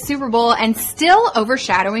playing this Super Bowl and still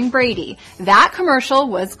overshadowing Brady. That commercial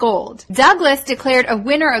was gold. Douglas declared a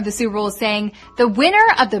winner of the Super Bowl, saying, the winner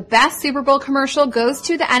of the best Super Bowl commercial goes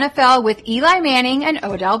to the NFL with Eli Manning and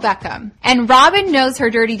Odell Beckham. And Robin knows her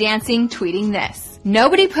dirty dancing, tweeting this.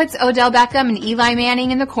 Nobody puts Odell Beckham and Eli Manning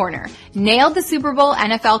in the corner. Nailed the Super Bowl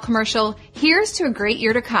NFL commercial. Here's to a great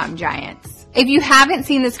year to come, Giants. If you haven't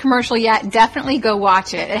seen this commercial yet, definitely go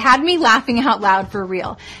watch it. It had me laughing out loud for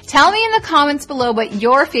real. Tell me in the comments below what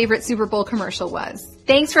your favorite Super Bowl commercial was.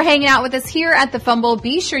 Thanks for hanging out with us here at The Fumble.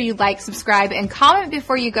 Be sure you like, subscribe, and comment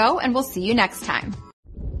before you go, and we'll see you next time.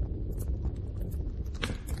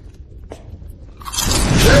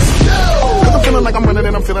 I'm feeling like I'm running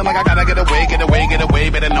and I'm feeling like I gotta get away.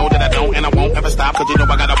 Better know that I don't and I won't ever stop, cause you know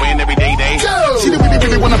I gotta win every day. See, they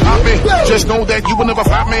really wanna pop me. Just know that you will never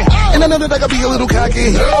flop me. And I know that I gotta be a little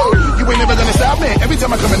cocky. You ain't never gonna stop me. Every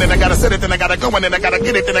time I come in, then I gotta set it, then I gotta go, and then I gotta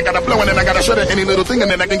get it, then I gotta blow, and then I gotta shut it. Any little thing,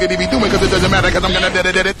 and then I can get it be doing, cause it doesn't matter, cause I'm gonna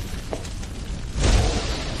did it.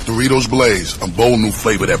 Doritos Blaze, a bold new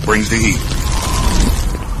flavor that brings the heat.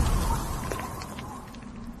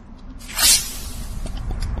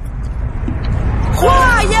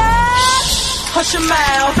 Hush your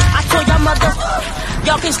mouth, I told y'all mother,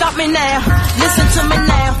 y'all can't stop me now. Listen to me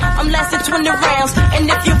now, I'm lasting 20 rounds. And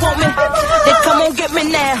if you want me, then come on get me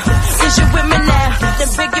now. Since you with me now, then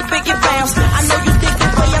biggie bounce. I know you dig the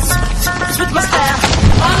way I switch my style.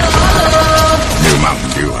 New Mountain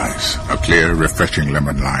Dew Ice, a clear, refreshing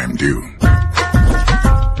lemon lime dew.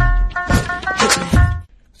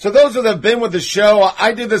 So those that have been with the show,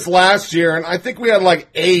 I did this last year, and I think we had like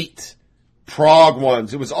 8 Prague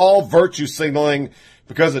ones. It was all virtue signaling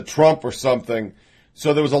because of Trump or something.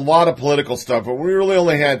 So there was a lot of political stuff, but we really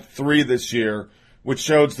only had 3 this year, which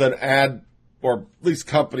shows that or at least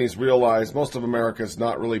companies realize most of America is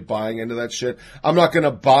not really buying into that shit. I'm not going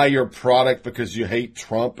to buy your product because you hate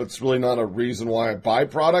Trump. It's really not a reason why I buy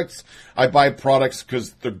products. I buy products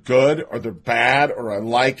because they're good or they're bad or I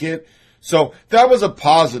like it. So that was a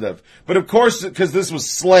positive. But of course, because this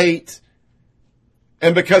was Slate,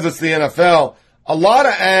 and because it's the NFL, a lot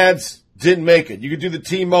of ads didn't make it. You could do the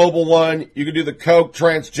T-Mobile one. You could do the Coke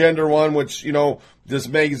transgender one, which, you know, this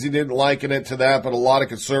magazine didn't liken it to that, but a lot of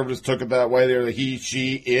conservatives took it that way. They're the he,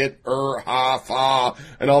 she, it, ha, fa,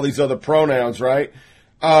 and all these other pronouns, right?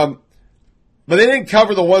 But they didn't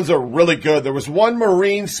cover the ones that were really good. There was one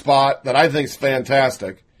Marine spot that I think is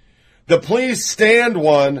fantastic. The Please Stand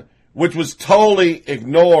one, which was totally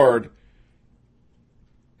ignored.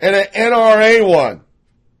 And an NRA one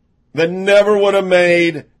that never would have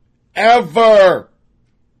made, ever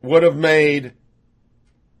would have made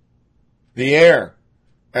the air.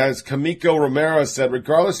 As Kamiko Romero said,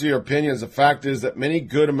 regardless of your opinions, the fact is that many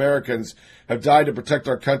good Americans have died to protect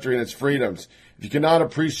our country and its freedoms. If you cannot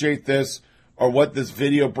appreciate this or what this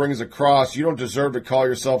video brings across, you don't deserve to call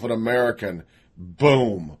yourself an American.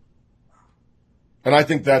 Boom. And I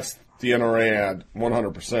think that's the NRA ad,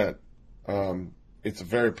 100%. It's a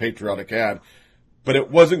very patriotic ad. But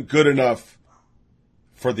it wasn't good enough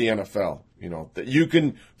for the NFL. You know, that you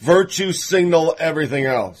can virtue signal everything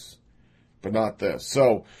else, but not this.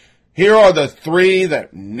 So here are the 3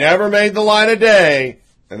 that never made the light of day,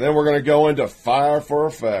 and then we're going to go into fire for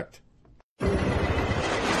effect.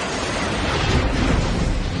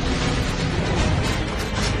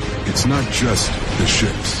 It's not just the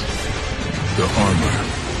ships, the armor,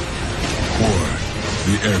 or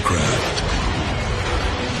the aircraft.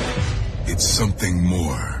 It's something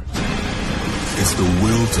more. It's the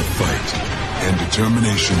will to fight and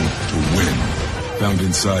determination to win, found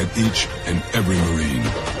inside each and every Marine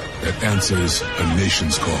that answers a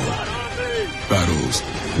nation's call. Battles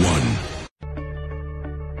won.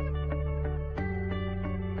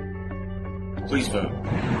 Please vote.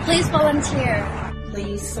 Please volunteer.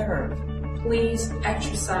 Please serve. Please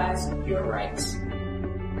exercise your rights.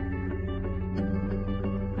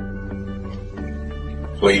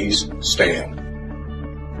 Please stand.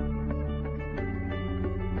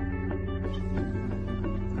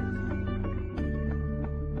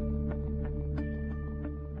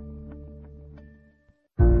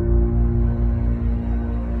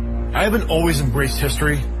 I haven't always embraced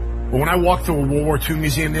history, but when I walked through a World War II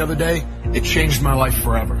museum the other day, it changed my life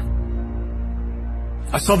forever.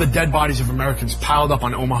 I saw the dead bodies of Americans piled up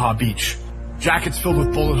on Omaha Beach, jackets filled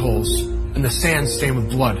with bullet holes, and the sand stained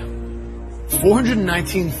with blood.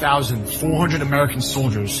 419,400 American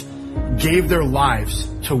soldiers gave their lives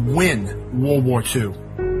to win World War II.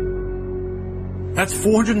 That's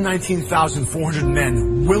 419,400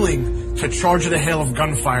 men willing to charge at a hail of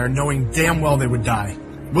gunfire knowing damn well they would die.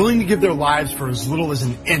 Willing to give their lives for as little as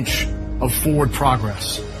an inch of forward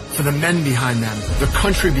progress. For the men behind them, the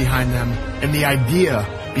country behind them, and the idea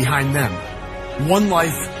behind them. One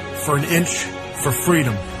life for an inch for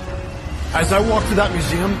freedom. As I walked through that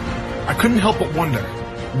museum, I couldn't help but wonder,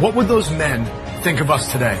 what would those men think of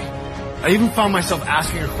us today? I even found myself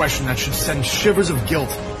asking a question that should send shivers of guilt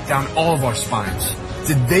down all of our spines.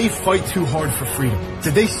 Did they fight too hard for freedom?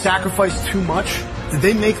 Did they sacrifice too much? Did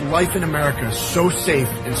they make life in America so safe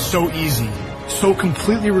and so easy, so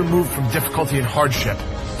completely removed from difficulty and hardship,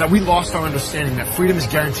 that we lost our understanding that freedom is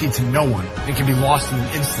guaranteed to no one and can be lost in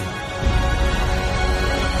an instant?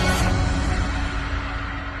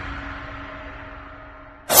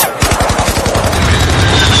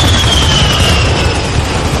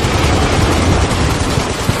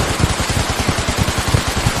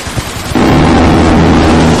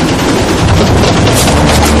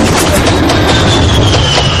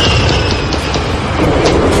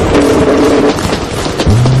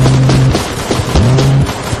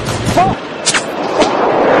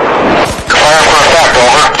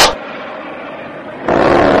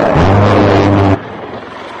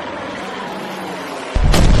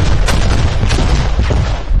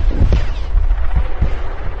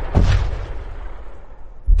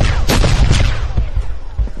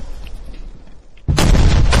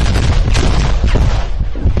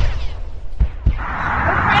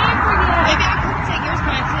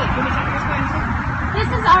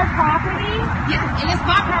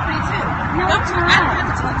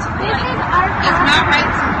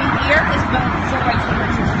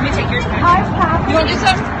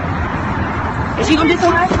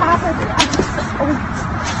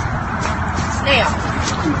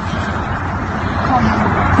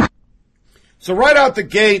 So right out the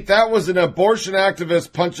gate, that was an abortion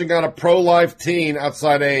activist punching out a pro-life teen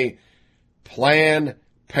outside a Planned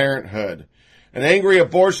Parenthood. An angry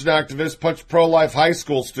abortion activist punched pro-life high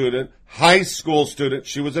school student,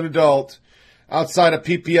 she was an adult, outside a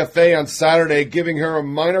PPFA on Saturday, giving her a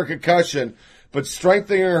minor concussion, but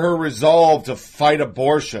strengthening her resolve to fight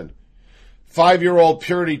abortion. 5-year-old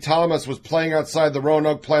Purity Thomas was playing outside the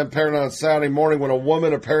Roanoke Planned Parenthood on Saturday morning when a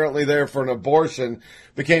woman apparently there for an abortion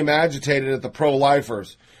became agitated at the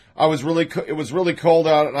pro-lifers. It was really cold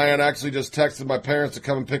out, and I had actually just texted my parents to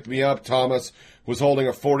come and pick me up. Thomas was holding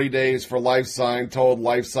a 40 Days for Life sign, told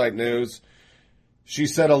LifeSite News. She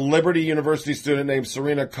said a Liberty University student named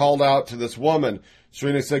Serena called out to this woman.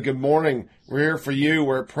 Serena said, "Good morning. We're here for you.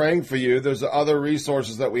 We're praying for you. There's other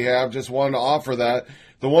resources that we have. Just wanted to offer that."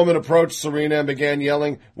 The woman approached Serena and began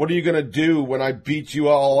yelling, "What are you going to do when I beat you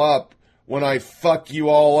all up? When I fuck you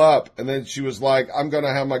all up?" And then she was like, "I'm going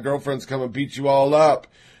to have my girlfriends come and beat you all up."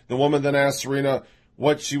 The woman then asked Serena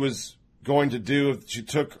what she was going to do if she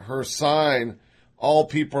took her sign, "All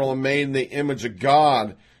people are made in the image of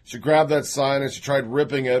God." She grabbed that sign and she tried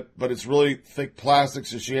ripping it, but it's really thick plastic,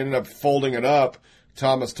 so she ended up folding it up,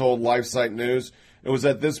 Thomas told LifeSite News. It was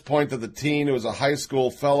at this point that the teen, who was a high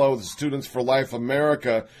school fellow with Students for Life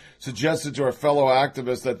America, suggested to her fellow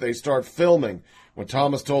activists that they start filming. When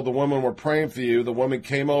Thomas told the woman, "We're praying for you," the woman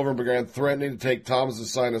came over and began threatening to take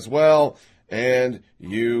Thomas's sign as well, and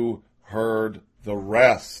you heard the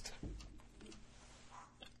rest.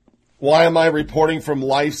 Why am I reporting from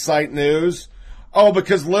LifeSite News? Oh,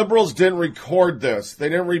 because liberals didn't record this. They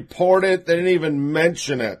didn't report it. They didn't even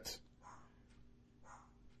mention it.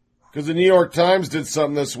 Because the New York Times did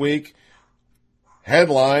something this week.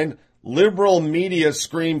 Headline, liberal media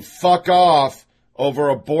scream fuck off over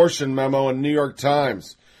abortion memo in New York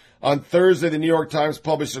Times. On Thursday, the New York Times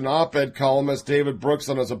published an op-ed columnist David Brooks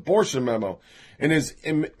on his abortion memo. In his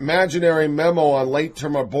imaginary memo on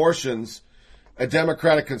late-term abortions, a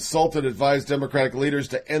Democratic consultant advised Democratic leaders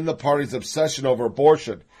to end the party's obsession over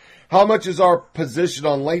abortion. "How much is our position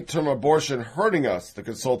on late-term abortion hurting us?" the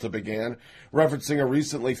consultant began, referencing a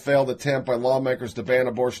recently failed attempt by lawmakers to ban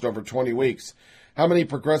abortion over 20 weeks. "How many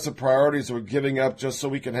progressive priorities are we giving up just so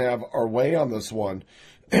we can have our way on this one?"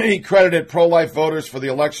 He credited pro-life voters for the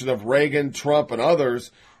election of Reagan, Trump, and others,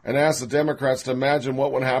 and asked the Democrats to imagine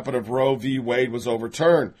what would happen if Roe v. Wade was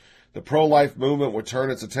overturned. The pro-life movement would turn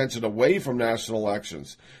its attention away from national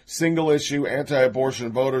elections. Single-issue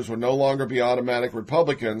anti-abortion voters would no longer be automatic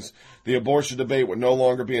Republicans. The abortion debate would no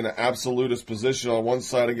longer be an absolutist position on one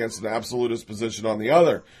side against an absolutist position on the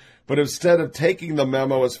other. But instead of taking the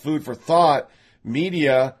memo as food for thought,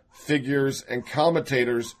 media, figures, and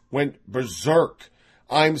commentators went berserk.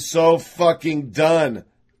 I'm so fucking done,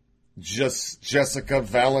 Jessica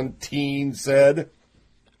Valentine said.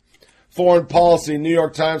 Foreign policy, New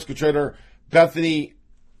York Times contributor Bethany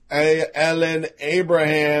Ellen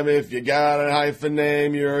Abraham. If you got a hyphen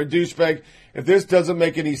name, you're a douchebag. If this doesn't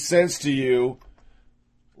make any sense to you,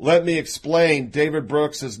 let me explain. David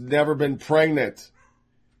Brooks has never been pregnant.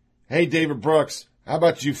 Hey, David Brooks, how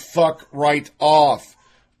about you fuck right off?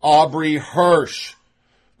 Aubrey Hirsch,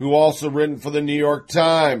 who also written for the New York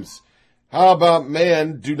Times. How about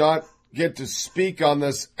men do not get to speak on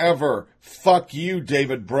this ever? Fuck you,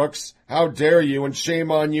 David Brooks. How dare you, and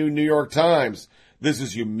shame on you, New York Times. This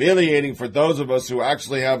is humiliating for those of us who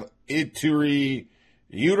actually have uteri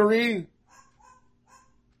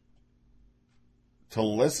to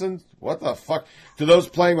listen? What the fuck? To those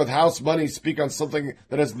playing with house money, speak on something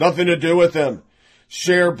that has nothing to do with them.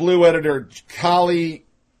 Share Blue editor Kali,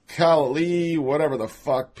 whatever the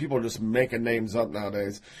fuck. People are just making names up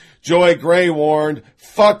nowadays. Joy Gray warned,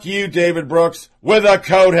 fuck you, David Brooks, with a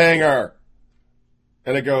coat hanger.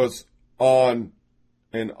 And it goes on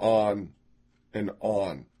and on and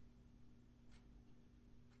on.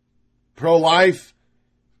 Pro-life,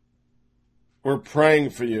 we're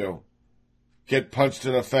praying for you. Get punched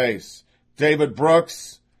in the face. David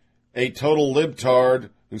Brooks, a total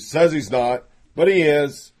libtard who says he's not, but he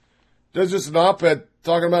is, does just an op-ed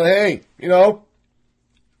talking about, hey, you know,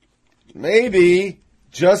 maybe,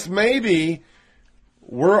 just maybe,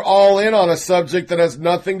 we're all in on a subject that has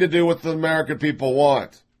nothing to do with what the American people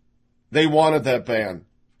want. They wanted that ban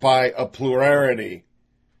by a plurality.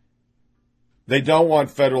 They don't want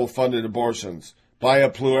federal funded abortions by a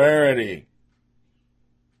plurality.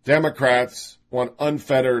 Democrats want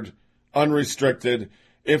unfettered, unrestricted,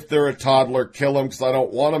 if they're a toddler, kill them because I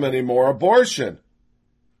don't want them anymore, abortion.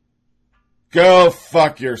 Go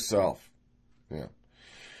fuck yourself. Yeah.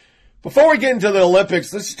 Before we get into the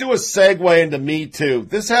Olympics, let's do a segue into Me Too.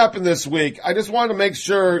 This happened this week. I just wanted to make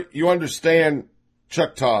sure you understand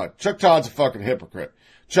Chuck Todd. Chuck Todd's a fucking hypocrite.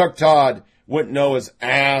 Chuck Todd wouldn't know his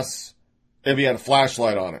ass if he had a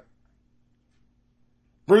flashlight on it.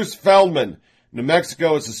 Bruce Feldman, New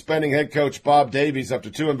Mexico is suspending head coach Bob Davies after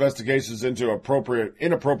 2 investigations into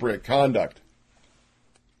inappropriate conduct.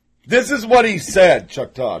 This is what he said,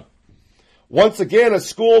 Chuck Todd. Once again, a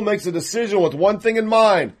school makes a decision with one thing in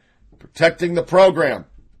mind, protecting the program.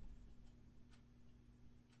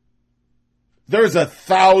 There's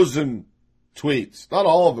 1,000 tweets. Not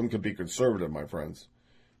all of them could be conservative, my friends.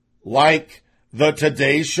 Like the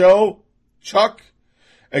Today Show, Chuck.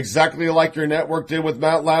 Exactly like your network did with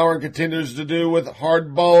Matt Lauer and continues to do with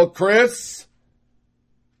Hardball Chris.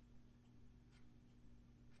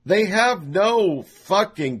 They have no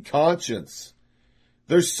fucking conscience.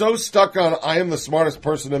 They're so stuck on, I am the smartest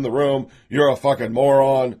person in the room, you're a fucking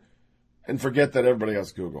moron, and forget that everybody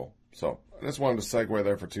has Google. So I just wanted to segue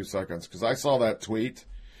there for 2 seconds because I saw that tweet.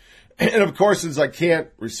 And of course, since I can't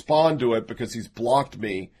respond to it because he's blocked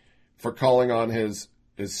me for calling on his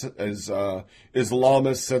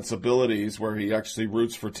Islamist sensibilities where he actually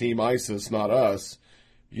roots for Team ISIS, not us.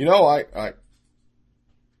 You know, I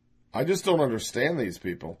just don't understand these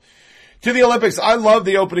people. To the Olympics, I love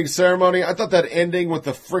the opening ceremony. I thought that ending with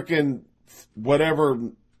the frickin'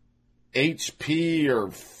 whatever HP or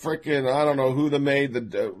frickin' I don't know who they made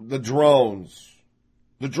the drones.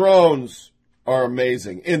 The drones are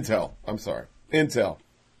amazing. Intel.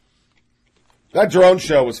 That drone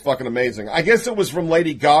show was fucking amazing. I guess it was from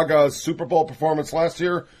Lady Gaga's Super Bowl performance last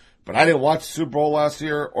year, but I didn't watch the Super Bowl last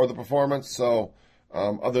year or the performance, so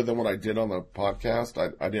other than what I did on the podcast,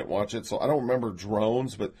 I didn't watch it. So I don't remember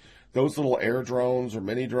drones, but those little air drones or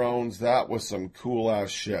mini drones, that was some cool-ass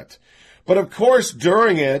shit. But of course,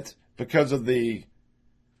 during it, because of the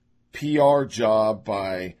PR job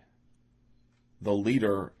by the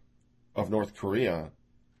leader of North Korea,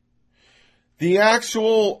 the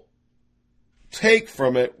actual take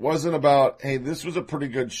from it wasn't about, hey, this was a pretty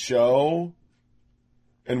good show,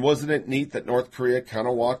 and wasn't it neat that North Korea kind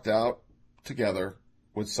of walked out together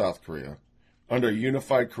with South Korea under a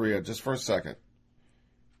unified Korea just for a second.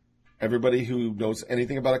 Everybody who knows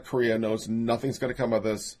anything about a Korea knows nothing's going to come of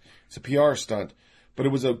this. It's a PR stunt, but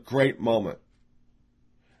it was a great moment.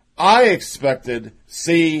 I expected,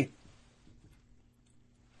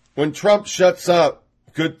 when Trump shuts up,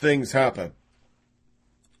 good things happen.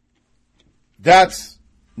 That's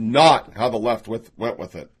not how the left went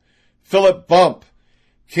with it. Philip Bump,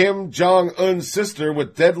 Kim Jong-un's sister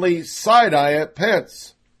with deadly side-eye at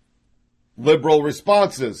Pence. Liberal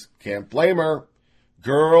responses, can't blame her.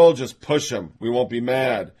 Girl, just push him. We won't be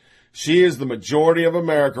mad. She is the majority of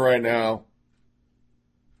America right now.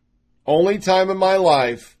 Only time in my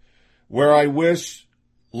life where I wish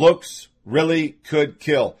Looks really could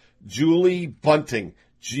kill. Julie Bunting.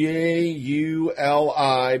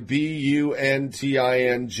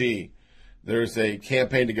 Julibunting. There's a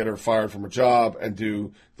campaign to get her fired from her job and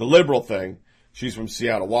do the liberal thing. She's from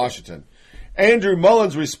Seattle, Washington. Andrew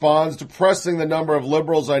Mullins responds, depressing the number of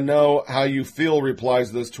liberals I know how you feel, replies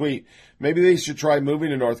to this tweet. Maybe they should try moving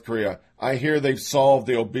to North Korea. I hear they've solved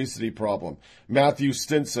the obesity problem. Matthew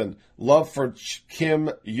Stinson, love for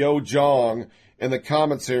Kim Yo-jong in the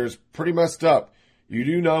comments here is pretty messed up. You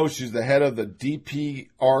do know she's the head of the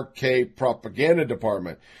DPRK propaganda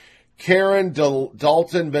department. Karen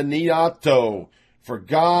Dalton Benito, for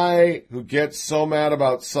guy who gets so mad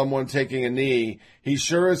about someone taking a knee, he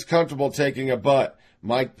sure is comfortable taking a butt.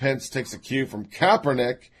 Mike Pence takes a cue from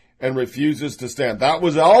Kaepernick and refuses to stand. That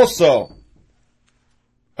was also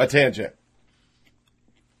a tangent.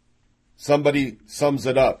 Somebody sums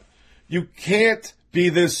it up. You can't be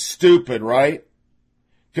this stupid, right?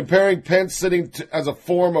 Comparing Pence sitting as a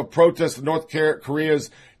form of protest to North Korea's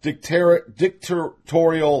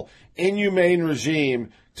dictatorial, inhumane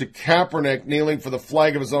regime to Kaepernick kneeling for the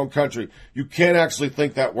flag of his own country. You can't actually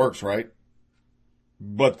think that works, right?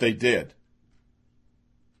 But they did.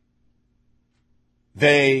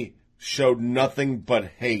 They showed nothing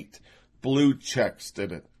but hate. Blue checks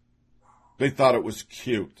did it. They thought it was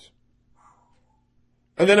cute.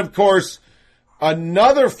 And then, of course,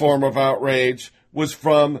 another form of outrage was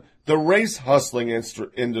from the race hustling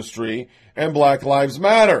industry and Black Lives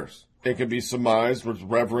Matters. It can be surmised with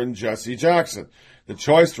Reverend Jesse Jackson. The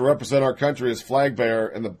choice to represent our country as flag bearer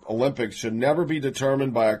in the Olympics should never be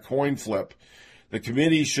determined by a coin flip. The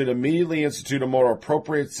committee should immediately institute a more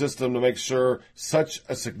appropriate system to make sure such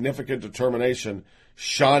a significant determination.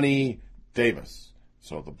 Shawnee Davis.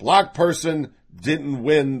 So the black person didn't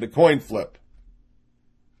win the coin flip.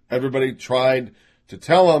 Everybody tried to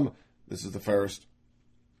tell him this is the fairest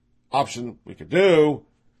option we could do.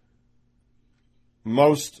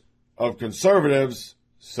 Most of conservatives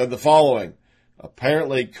said the following.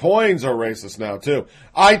 Apparently, coins are racist now, too.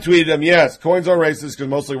 I tweeted him, yes, coins are racist because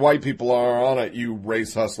mostly white people are on it, you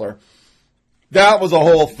race hustler. That was a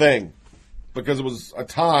whole thing. Because it was a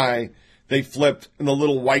tie, they flipped, and the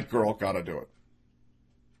little white girl got to do it.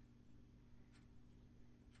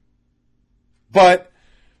 But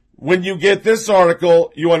when you get this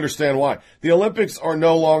article, you understand why. The Olympics are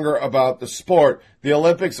no longer about the sport. The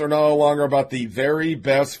Olympics are no longer about the very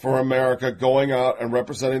best for America going out and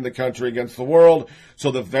representing the country against the world.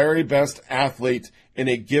 So the very best athlete in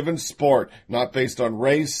a given sport, not based on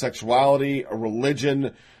race, sexuality, or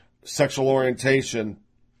religion, sexual orientation,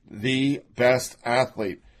 the best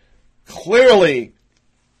athlete. Clearly,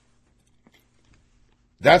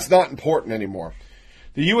 that's not important anymore.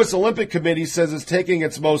 The U.S. Olympic Committee says it's taking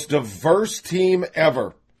its most diverse team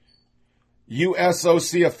ever.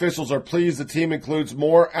 USOC officials are pleased the team includes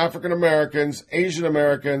more African Americans, Asian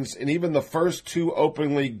Americans, and even the first two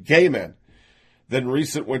openly gay men than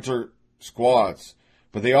recent winter squads.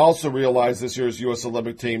 But they also realize this year's U.S.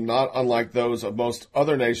 Olympic team, not unlike those of most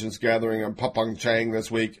other nations gathering in Pyeongchang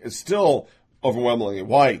this week, is still overwhelmingly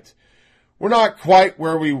white. We're not quite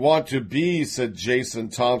where we want to be, said Jason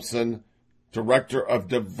Thompson, Director of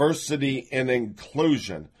Diversity and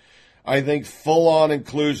Inclusion. I think full-on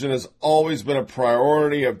inclusion has always been a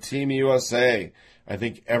priority of Team USA. I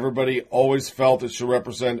think everybody always felt it should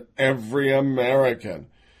represent every American.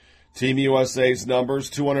 Team USA's numbers,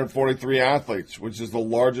 243 athletes, which is the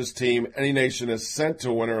largest team any nation has sent to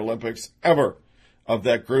a Winter Olympics ever. Of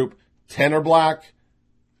that group, 10 are black,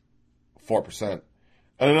 4%.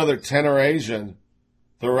 And another 10 are Asian.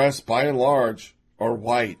 The rest, by and large, are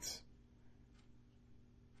white.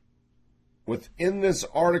 Within this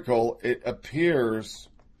article, it appears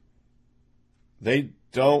they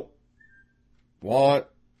don't want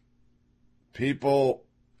people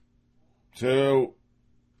to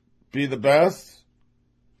be the best.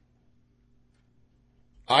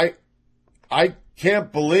 I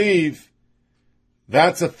can't believe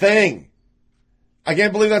that's a thing. I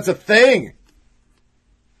can't believe that's a thing.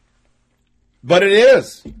 But it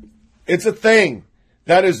is. It's a thing.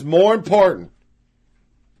 That is more important.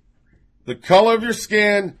 The color of your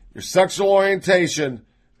skin, your sexual orientation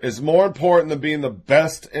is more important than being the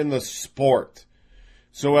best in the sport.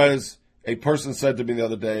 So as a person said to me the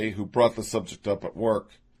other day who brought the subject up at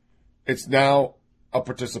work, it's now a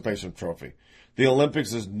participation trophy. The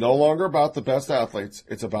Olympics is no longer about the best athletes.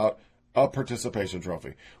 It's about a participation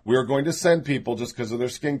trophy. We are going to send people just because of their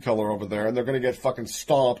skin color over there, and they're going to get fucking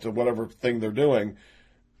stomped at whatever thing they're doing,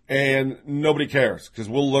 and nobody cares because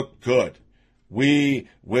we'll look good. We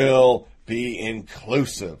will be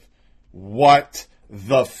inclusive. What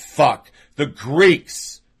the fuck? The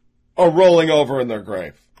Greeks are rolling over in their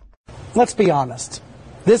grave. Let's be honest.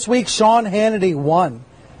 This week, Sean Hannity won,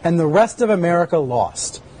 and the rest of America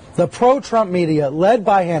lost. The pro-Trump media, led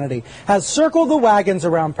by Hannity, has circled the wagons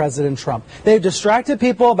around President Trump. They've distracted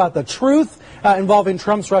people about the truth involving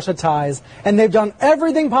Trump's Russia ties, and they've done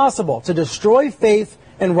everything possible to destroy faith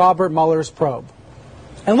in Robert Mueller's probe.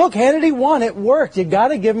 And look, Hannity won. It worked. You got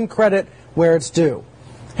to give him credit where it's due.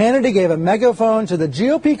 Hannity gave a megaphone to the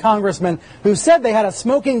GOP congressman who said they had a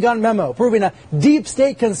smoking gun memo proving a deep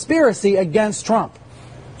state conspiracy against Trump.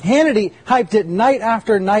 Hannity hyped it night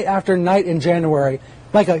after night after night in January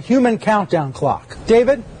like a human countdown clock.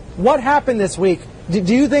 David, what happened this week? Do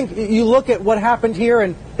you think you look at what happened here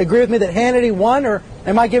and agree with me that Hannity won, or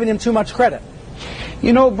am I giving him too much credit?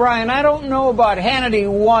 You know, Brian, I don't know about Hannity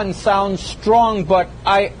won sounds strong, but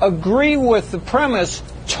I agree with the premise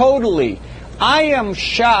totally. I am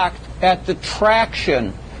shocked at the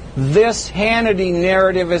traction this Hannity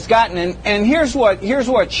narrative has gotten. And here's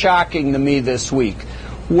what's shocking to me this week.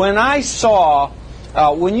 When I saw,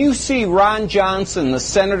 when you see Ron Johnson, the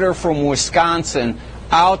senator from Wisconsin,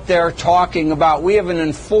 out there talking about we have an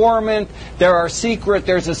informant, there's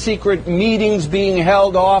a secret meetings being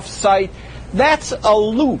held off-site, that's a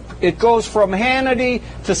loop. It goes from Hannity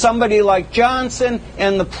to somebody like Johnson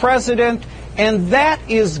and the president, and that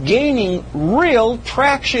is gaining real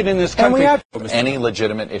traction in this country. Any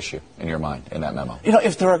legitimate issue in your mind in that memo? You know,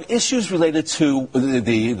 if there are issues related to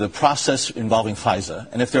the process involving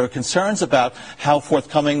FISA, and if there are concerns about how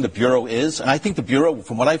forthcoming the Bureau is, and I think the Bureau,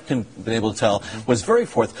 from what I've been able to tell, was very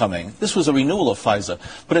forthcoming. This was a renewal of FISA.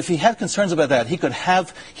 But if he had concerns about that, he could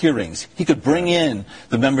have hearings. He could bring in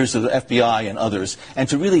the members of the FBI and others, and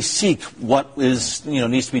to really seek what is,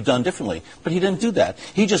 needs to be done differently. But he didn't do that.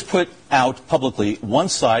 He just put out publicly one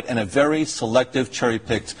side and a very selective,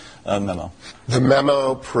 cherry-picked memo. The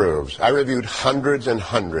memo proves, I reviewed hundreds and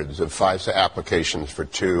hundreds of FISA applications for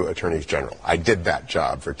 2 attorneys general. I did that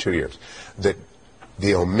job for 2 years. That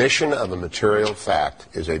the omission of a material fact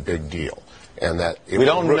is a big deal. And that we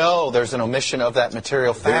don't know there's an omission of that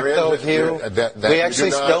material fact, though, Hugh. We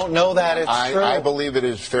actually don't know that it's true. I believe it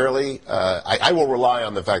is fairly, I will rely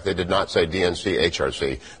on the fact they did not say DNC,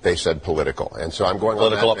 HRC. They said political. And so I'm going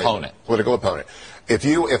political on that opponent. Political opponent.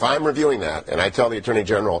 If I'm reviewing that, and I tell the Attorney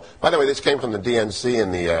General, by the way, this came from the DNC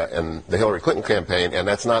and the Hillary Clinton campaign, and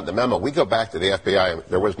that's not the memo. We go back to the FBI.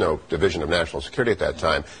 There was no Division of National Security at that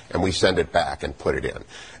time, and we send it back and put it in.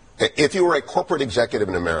 If you were a corporate executive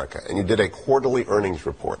in America and you did a quarterly earnings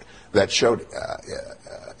report that showed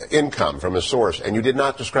income from a source and you did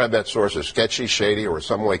not describe that source as sketchy, shady, or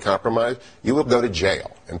some way compromised, you will go to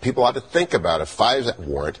jail. And people ought to think about a FISA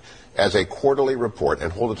warrant as a quarterly report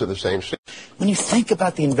and hold it to the same standard. When you think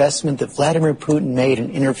about the investment that Vladimir Putin made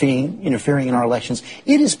in interfering in our elections,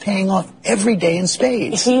 it is paying off every day in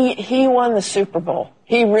spades. He won the Super Bowl.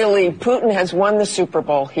 Putin has won the Super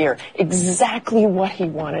Bowl here. Exactly what he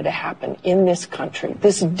wanted to happen in this country,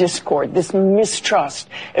 this discord, this mistrust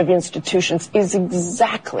of institutions is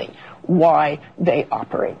exactly why they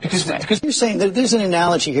operate. Because you're saying that there's an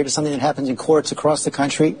analogy here to something that happens in courts across the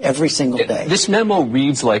country every single day. This memo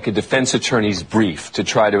reads like a defense attorney's brief to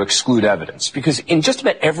try to exclude evidence, because in just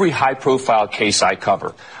about every high-profile case I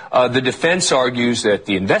cover, the defense argues that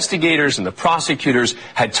the investigators and the prosecutors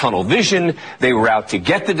had tunnel vision. They were out to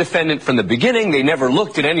get the defendant from the beginning. They never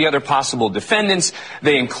looked at any other possible defendants.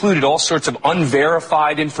 They included all sorts of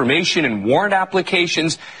unverified information in warrant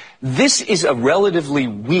applications. This is a relatively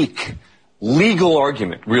weak legal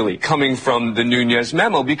argument, really, coming from the Nunes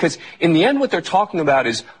memo, because in the end what they're talking about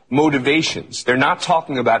is motivations. They're not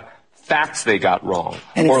talking about facts they got wrong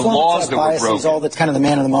or laws that were broken. Is all that's kind of the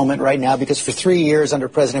man of the moment right now, because for 3 years under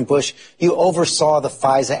President Bush, you oversaw the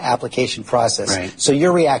FISA application process. Right. So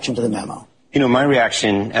your reaction to the memo? My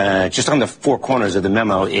reaction, just on the 4 corners of the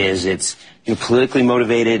memo, is it's politically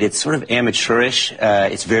motivated. It's sort of amateurish.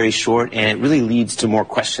 It's very short, and it really leads to more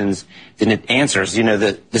questions than it answers.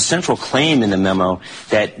 The central claim in the memo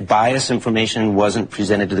that biased information wasn't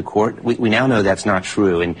presented to the court, we now know that's not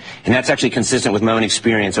true, and that's actually consistent with my own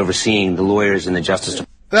experience overseeing the lawyers in the Justice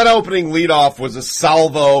Department. That opening leadoff was a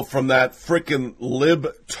salvo from that frickin'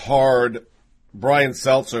 libtard Brian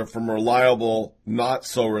Seltzer from reliable, not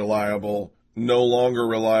so reliable, no longer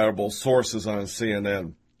reliable sources on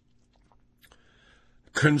CNN.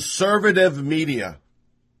 Conservative media,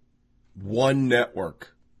 one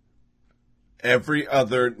network. Every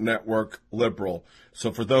other network liberal.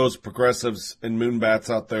 So for those progressives and moonbats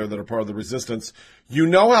out there that are part of the resistance, you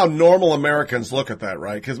know how normal Americans look at that,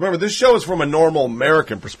 right? Because remember, this show is from a normal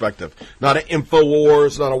American perspective. Not an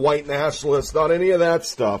InfoWars, not a white nationalist, not any of that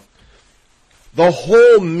stuff. The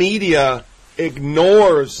whole media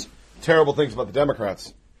ignores terrible things about the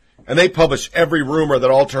Democrats. And they publish every rumor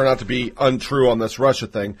that all turn out to be untrue on this Russia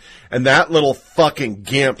thing. And that little fucking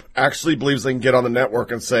gimp actually believes they can get on the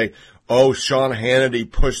network and say, oh, Sean Hannity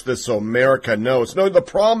pushed this so America knows. No, the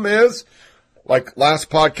problem is, like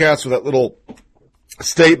last podcast with that little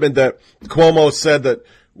statement that Cuomo said that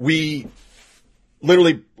we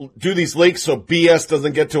literally do these leaks so BS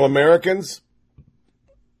doesn't get to Americans.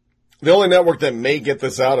 The only network that may get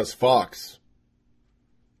this out is Fox.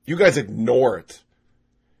 You guys ignore it.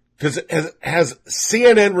 Because has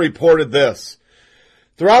CNN reported this?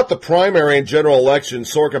 Throughout the primary and general election,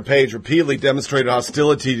 Sork and Page repeatedly demonstrated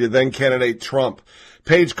hostility to then-candidate Trump.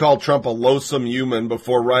 Page called Trump a loathsome human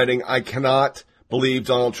before writing, I cannot believe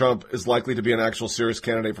Donald Trump is likely to be an actual serious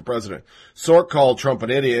candidate for president. Sork called Trump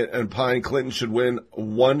an idiot and opined Clinton should win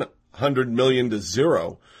 100 million to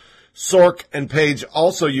 0. Sork and Page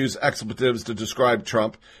also used expletives to describe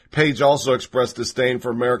Trump. Page also expressed disdain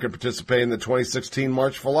for American participating in the 2016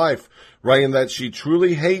 March for Life, writing that she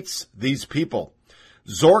truly hates these people.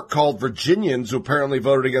 Zork called Virginians who apparently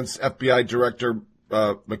voted against FBI Director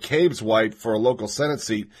McCabe's wife for a local Senate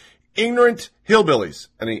seat ignorant hillbillies.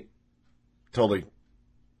 And he totally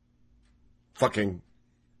fucking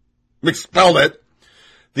misspelled it.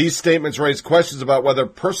 These statements raise questions about whether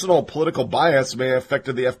personal political bias may have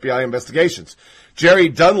affected the FBI investigations. Jerry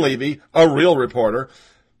Dunleavy, a real reporter,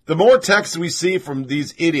 the more texts we see from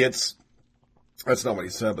these idiots, that's not what he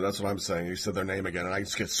said, but that's what I'm saying. He said their name again, and I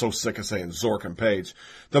just get so sick of saying Zork and Page.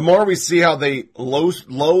 The more we see how they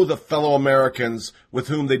loathe the fellow Americans with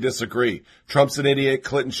whom they disagree. Trump's an idiot,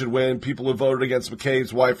 Clinton should win, people who voted against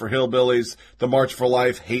McCabe's wife are hillbillies, the March for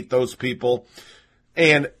Life hate those people.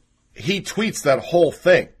 And he tweets that whole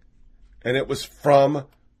thing, and it was from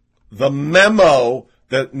the memo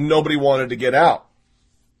that nobody wanted to get out.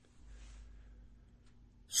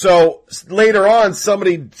 So later on,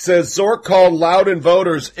 somebody says Zork called Loudoun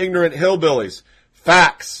voters ignorant hillbillies.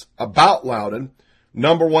 Facts about Loudoun.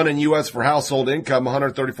 Number one in U.S. for household income,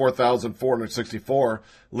 $134,464.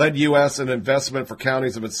 Led U.S. in investment for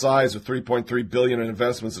counties of its size with $3.3 billion in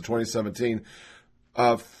investments in 2017.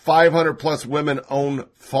 500 plus women own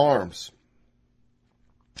farms.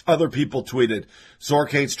 Other people tweeted, Zork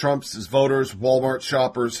hates Trump's voters, Walmart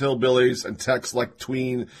shoppers, hillbillies, and texts like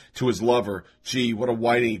tween to his lover. Gee, what a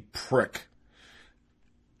whiny prick.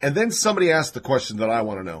 And then somebody asked the question that I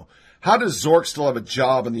want to know. How does Zork still have a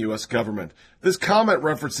job in the U.S. government? This comment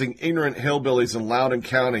referencing ignorant hillbillies in Loudoun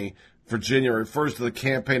County, Virginia, refers to the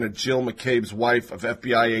campaign of Jill McCabe's wife of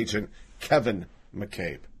FBI agent Kevin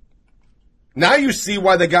McCabe. Now you see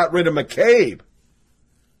why they got rid of McCabe.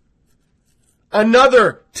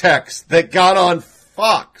 Another text that got on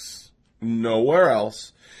Fox. Nowhere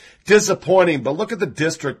else. Disappointing, but look at the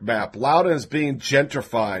district map. Loudoun is being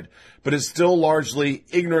gentrified, but is still largely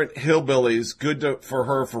ignorant hillbillies. Good for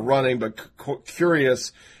her for running, but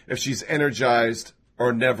curious if she's energized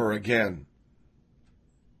or never again.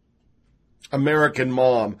 American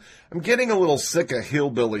Mom. I'm getting a little sick of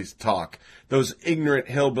hillbillies talk. Those ignorant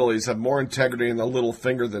hillbillies have more integrity in the little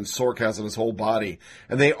finger than Sork has in his whole body.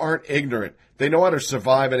 And they aren't ignorant. They know how to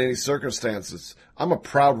survive in any circumstances. I'm a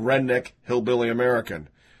proud redneck hillbilly American.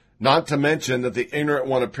 Not to mention that the ignorant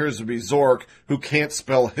one appears to be Zork, who can't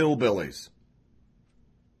spell hillbillies.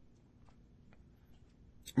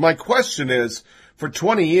 My question is, for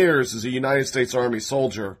 20 years as a United States Army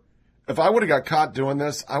soldier, if I would have got caught doing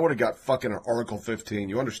this, I would have got fucking an Article 15.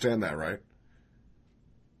 You understand that, right?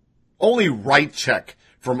 Only Right Check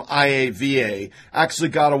from IAVA actually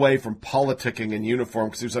got away from politicking in uniform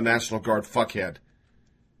because he was a National Guard fuckhead.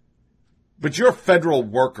 But you're a federal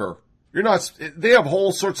worker. You're not. They have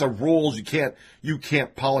whole sorts of rules. You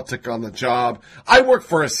can't politic on the job. I work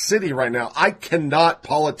for a city right now. I cannot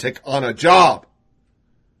politic on a job.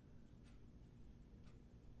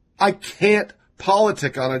 I can't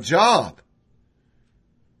politic on a job.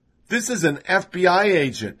 This is an FBI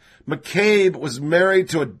agent. McCabe was married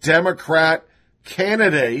to a Democrat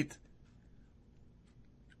candidate.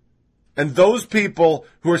 And those people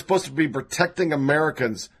who are supposed to be protecting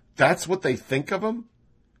Americans, that's what they think of him?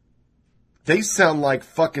 They sound like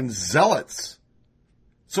fucking zealots.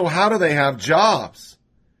 So how do they have jobs?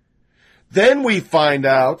 Then we find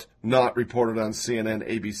out, not reported on CNN,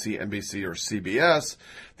 ABC, NBC, or CBS,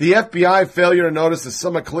 the FBI failure to notice that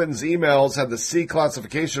some of Clinton's emails had the C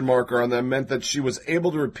classification marker on them meant that she was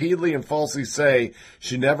able to repeatedly and falsely say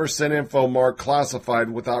she never sent info marked classified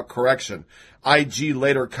without correction. IG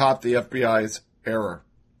later caught the FBI's error.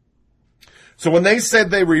 So when they said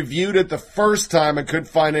they reviewed it the first time and couldn't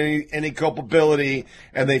find any culpability,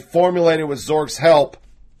 and they formulated with Zork's help,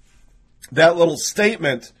 that little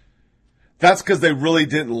statement That's because they really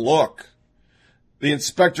didn't look. The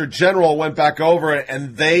Inspector General went back over it,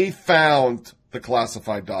 and they found the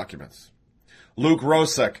classified documents. Luke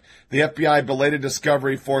Rosek, the FBI belated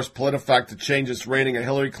discovery forced PolitiFact to change its rating of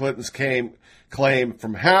Hillary Clinton's claim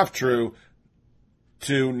from half-true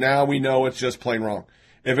to now we know it's just plain wrong.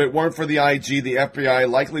 If it weren't for the IG, the FBI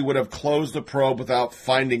likely would have closed the probe without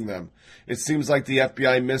finding them. It seems like the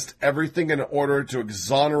FBI missed everything in order to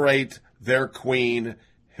exonerate their queen,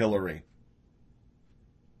 Hillary.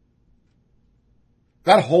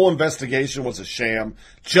 That whole investigation was a sham,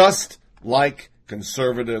 just like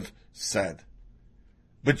Conservative said.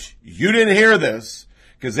 But you didn't hear this,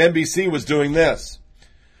 because NBC was doing this.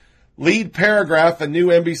 Lead paragraph, a new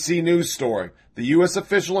NBC News story. The U.S.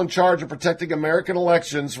 official in charge of protecting American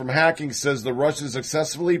elections from hacking says the Russians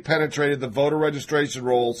successfully penetrated the voter registration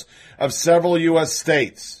rolls of several U.S.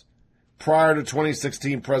 states prior to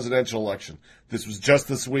 2016 presidential election. This was just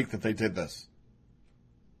this week that they did this.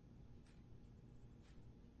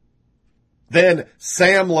 Then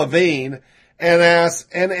Sam Levine,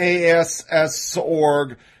 NASS.org,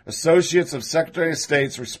 Associates of Secretary of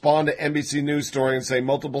States, respond to NBC News story and say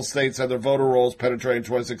multiple states had their voter rolls penetrated in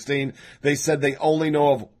 2016. They said they only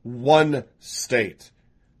know of one state.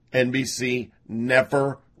 NBC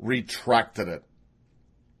never retracted it.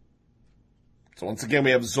 So once again,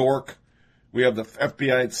 we have Zork. We have the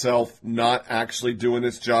FBI itself not actually doing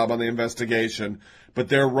its job on the investigation, but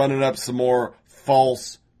they're running up some more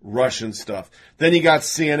false Russian stuff. Then you got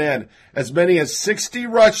CNN. As many as 60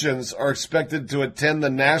 Russians are expected to attend the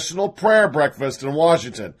National Prayer Breakfast in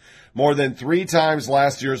Washington, more than 3 times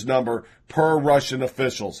last year's number per Russian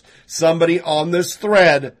officials. Somebody on this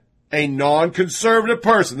thread, a non-conservative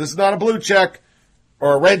person, this is not a blue check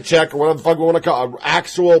or a red check or whatever the fuck we want to call it, an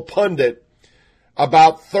actual pundit,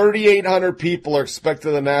 about 3,800 people are expected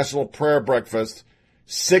to the National Prayer Breakfast.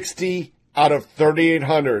 60 out of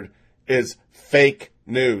 3,800 is fake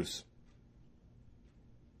news.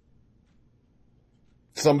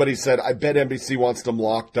 Somebody said, I bet NBC wants them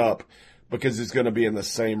locked up because he's going to be in the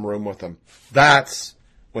same room with them. That's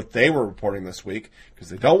what they were reporting this week, because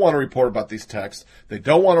they don't want to report about these texts. They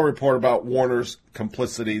don't want to report about Warner's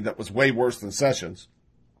complicity that was way worse than Sessions.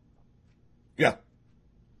 Yeah.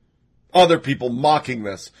 Other people mocking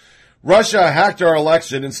this. Russia hacked our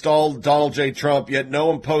election, installed Donald J. Trump, yet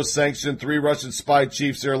no imposed sanction. 3 Russian spy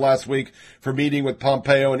chiefs here last week for meeting with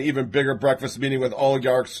Pompeo, and even bigger breakfast meeting with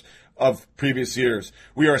oligarchs of previous years.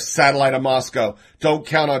 We are a satellite of Moscow. Don't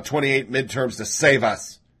count on 28 midterms to save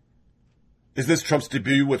us. Is this Trump's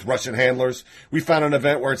debut with Russian handlers? We found an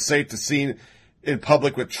event where it's safe to see in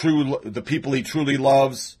public with the people he truly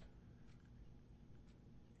loves.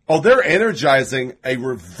 Oh, they're energizing a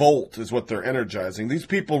revolt is what they're energizing. These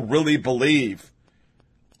people really believe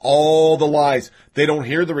all the lies. They don't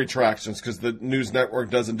hear the retractions because the news network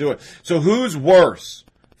doesn't do it. So who's worse?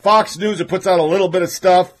 Fox News, that puts out a little bit of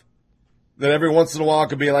stuff that every once in a while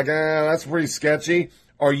could be like, that's pretty sketchy.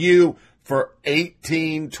 Or you, for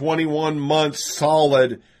 18, 21 months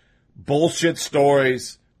solid, bullshit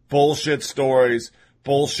stories, bullshit stories,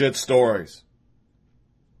 bullshit stories.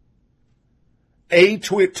 A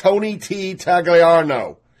tweet, Tony T.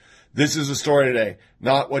 Tagliano. This is the story today.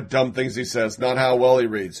 Not what dumb things he says, not how well he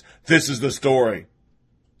reads. This is the story.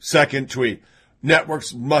 Second tweet.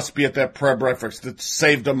 Networks must be at that prayer breakfast to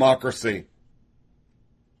save democracy.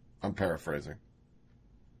 I'm paraphrasing.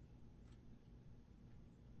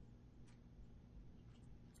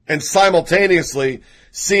 And simultaneously,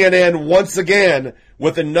 CNN once again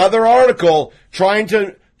with another article trying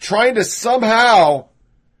to somehow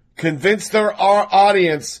convince their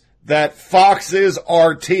audience that Fox is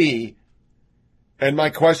RT. And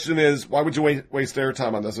my question is, why would you waste their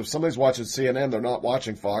time on this? If somebody's watching CNN, they're not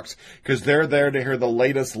watching Fox because they're there to hear the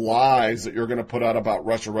latest lies that you're going to put out about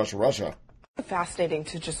Russia. Fascinating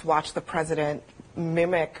to just watch the president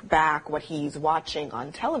mimic back what he's watching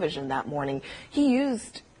on television that morning. He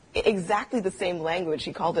used exactly the same language.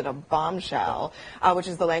 He called it a bombshell, which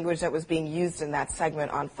is the language that was being used in that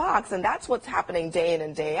segment on Fox. And that's what's happening day in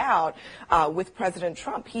and day out with President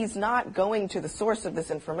Trump. He's not going to the source of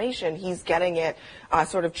this information. He's getting it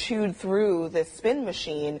sort of chewed through this spin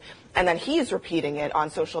machine. And then he's repeating it on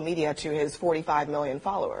social media to his 45 million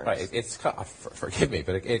followers. Right. Forgive me,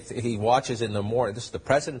 but he watches in the morning. This is the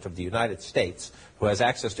President of the United States who has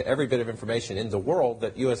access to every bit of information in the world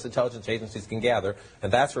that U.S. intelligence agencies can gather,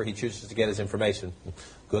 and that's where he chooses to get his information.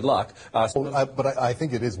 Good luck. But I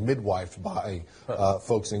think it is midwifed by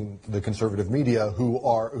folks in the conservative media who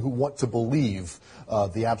want to believe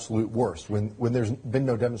the absolute worst when there's been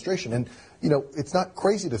no demonstration. And it's not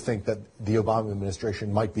crazy to think that the Obama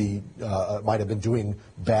administration might have been doing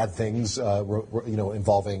bad things,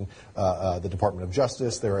 involving the Department of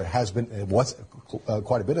Justice. There was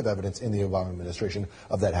quite a bit of evidence in the Obama administration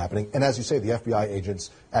of that happening. And as you say, the FBI agents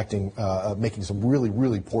making some really,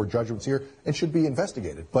 really poor judgments here and should be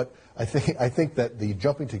investigated. But I think that the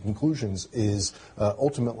jumping to conclusions is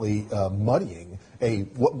ultimately muddying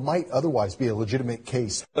what might otherwise be a legitimate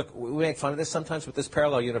case. Look, we make fun of this sometimes, but this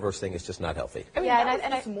parallel universe thing is just not healthy. I mean, that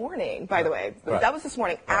was this morning, by the way. Right. That was this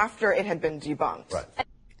morning after it had been debunked. Right.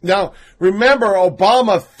 Now, remember,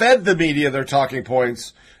 Obama fed the media their talking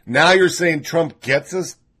points. Now you're saying Trump gets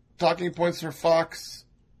his talking points for Fox?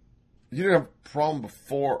 You didn't have a problem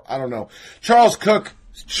before. I don't know.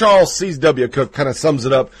 Charles C.W. Cook kind of sums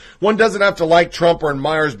it up. One doesn't have to like Trump or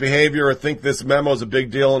admire his behavior or think this memo is a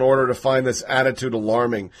big deal in order to find this attitude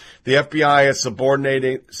alarming. The FBI is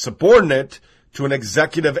subordinate to an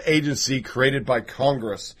executive agency created by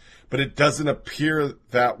Congress, but it doesn't appear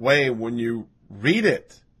that way when you read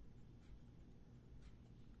it.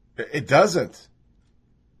 It doesn't.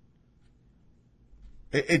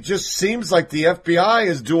 It just seems like the FBI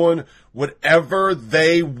is doing whatever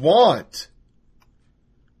they want.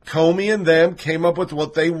 Comey and them came up with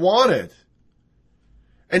what they wanted.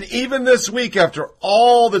 And even this week, after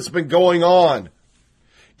all that's been going on,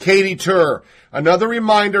 Katie Tur, another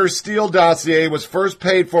reminder, Steele dossier was first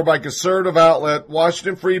paid for by conservative outlet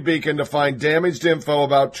Washington Free Beacon to find damaged info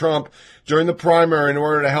about Trump during the primary in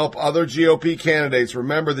order to help other GOP candidates.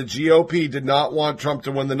 Remember, the GOP did not want Trump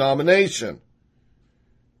to win the nomination.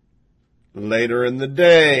 Later in the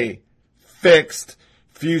day, fixed.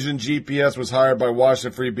 Fusion GPS was hired by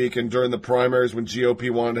Washington Free Beacon during the primaries when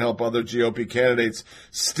GOP wanted to help other GOP candidates.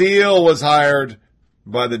 Steele was hired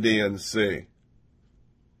by the DNC.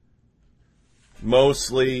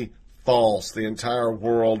 Mostly false. The entire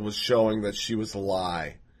world was showing that she was a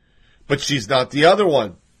lie. But she's not the other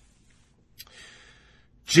one.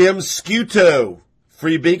 Jim Scuto.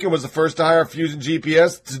 Free Beacon was the first to hire Fusion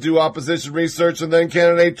GPS to do opposition research and then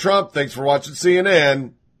candidate Trump. Thanks for watching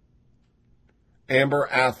CNN. Amber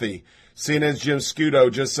Athey. CNN's Jim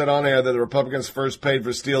Scuto just said on air that the Republicans first paid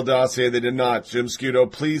for Steele dossier. They did not. Jim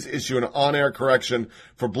Scuto, please issue an on-air correction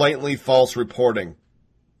for blatantly false reporting.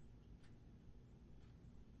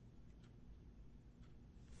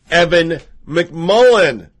 Evan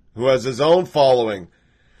McMullen, who has his own following.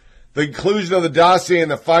 The inclusion of the dossier in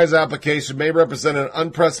the FISA application may represent an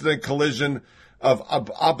unprecedented collision of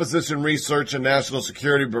opposition research and national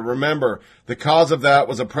security, but remember, the cause of that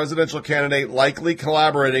was a presidential candidate likely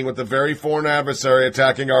collaborating with the very foreign adversary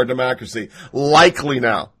attacking our democracy. Likely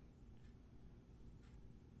now.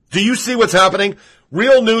 Do you see what's happening?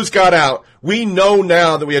 Real news got out. We know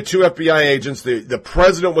now that we had 2 FBI agents. The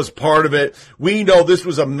president was part of it. We know this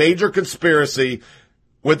was a major conspiracy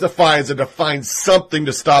with the FISA to find something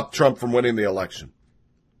to stop Trump from winning the election.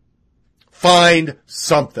 Find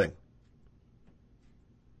something.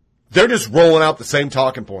 They're just rolling out the same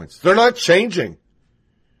talking points. They're not changing.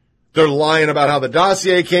 They're lying about how the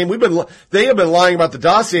dossier came. They have been lying about the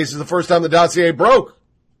dossier since the first time the dossier broke.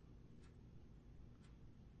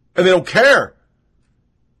 And they don't care.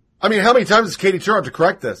 I mean, how many times does Katie Tur have to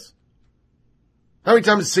correct this? How many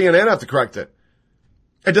times does CNN have to correct it?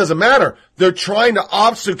 It doesn't matter. They're trying to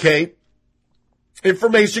obfuscate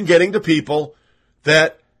information getting to people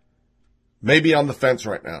that may be on the fence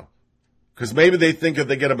right now. Because maybe they think if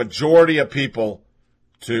they get a majority of people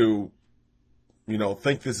to,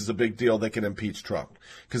 think this is a big deal, they can impeach Trump.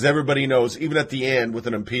 Because everybody knows, even at the end with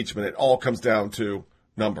an impeachment, it all comes down to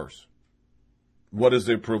numbers. What is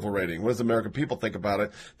the approval rating? What does the American people think about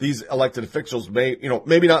it? These elected officials may,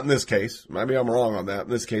 maybe not in this case. Maybe I'm wrong on that. In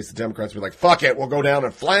this case, the Democrats will be like, fuck it, we'll go down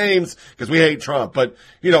in flames because we hate Trump. But,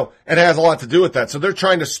 it has a lot to do with that. So they're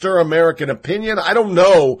trying to stir American opinion. I don't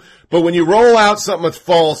know. But when you roll out something that's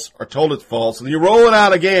false, or told it's false, and you roll it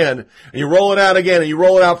out again, and you roll it out again, and you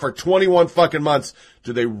roll it out for 21 fucking months,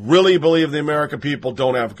 do they really believe the American people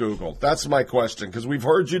don't have Google? That's my question. Because we've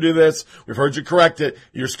heard you do this. We've heard you correct it.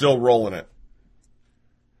 You're still rolling it.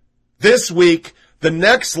 This week, the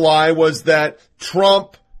next lie was that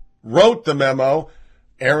Trump wrote the memo.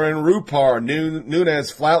 Aaron Rupar, Nunes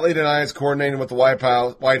flatly denies coordinating with the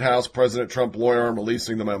White House President Trump lawyer on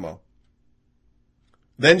releasing the memo.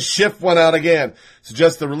 Then Schiff went out again,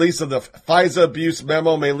 suggests the release of the FISA abuse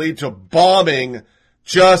memo may lead to bombing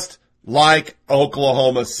just like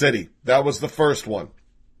Oklahoma City. That was the first one.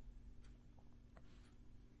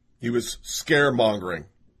 He was scaremongering.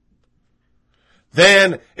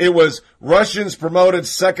 Then it was Russians promoted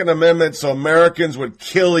Second Amendment so Americans would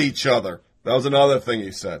kill each other. That was another thing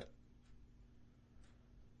he said.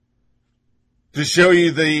 To show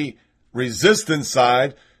you the resistance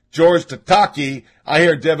side, George Tataki, I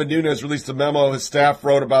hear Devin Nunes released a memo his staff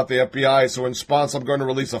wrote about the FBI, so in response I'm going to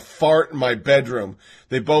release a fart in my bedroom.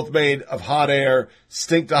 They both made of hot air,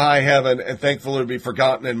 stink to high heaven, and thankfully to be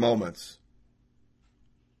forgotten in moments.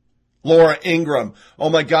 Laura Ingram, oh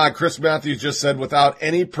my God, Chris Matthews just said without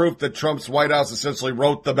any proof that Trump's White House essentially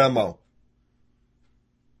wrote the memo.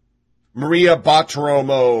 Maria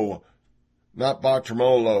Bartiromo, not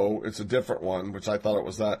Bartimolo, it's a different one, which I thought it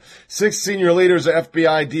was that. 6 senior leaders of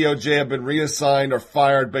FBI, DOJ have been reassigned or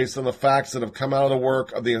fired based on the facts that have come out of the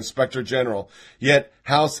work of the Inspector General. Yet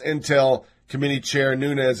House Intel Committee Chair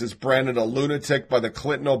Nunes is branded a lunatic by the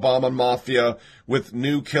Clinton-Obama mafia with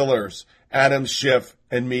new killers, Adam Schiff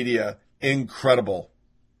and media. Incredible.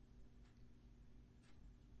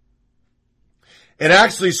 It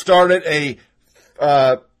actually started a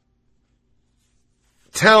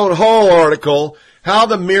town hall article, how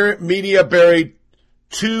the media buried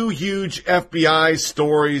 2 huge FBI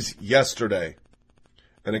stories yesterday.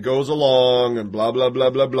 And it goes along and blah, blah, blah,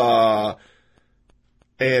 blah, blah.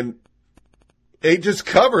 And it just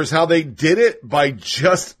covers how they did it by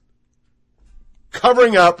just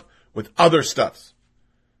covering up with other stuff.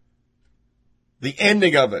 The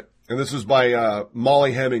ending of it, and this was by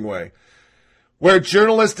Molly Hemingway. Where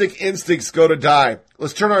journalistic instincts go to die.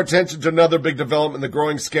 Let's turn our attention to another big development in the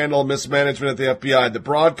growing scandal of mismanagement at the FBI. The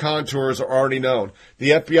broad contours are already known. The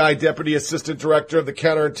FBI Deputy Assistant Director of the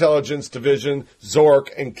Counterintelligence Division, Zork,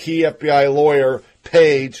 and key FBI lawyer,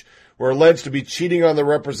 Page, were alleged to be cheating on their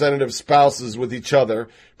representative spouses with each other,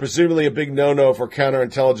 presumably a big no-no for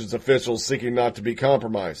counterintelligence officials seeking not to be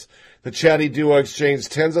compromised. The chatty duo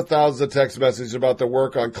exchanged tens of thousands of text messages about their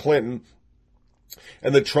work on Clinton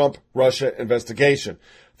and the Trump-Russia investigation.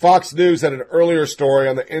 Fox News had an earlier story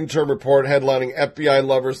on the interim report headlining FBI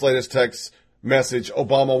lover's latest text message,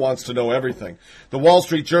 Obama wants to know everything. The Wall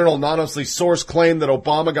Street Journal anonymously source claimed that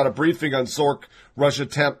Obama got a briefing on Zork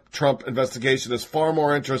Russia Trump investigation is far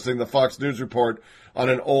more interesting than the Fox News report on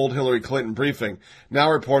an old Hillary Clinton briefing.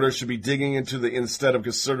 Now reporters should be digging into the instead of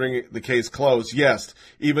considering the case closed. Yes,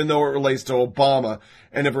 even though it relates to Obama.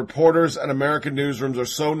 And if reporters at American newsrooms are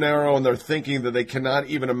so narrow in their thinking that they cannot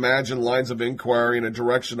even imagine lines of inquiry in a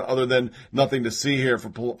direction other than nothing to see here for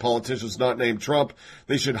politicians not named Trump,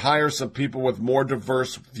 they should hire some people with more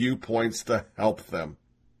diverse viewpoints to help them.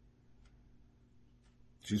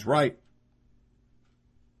 She's right.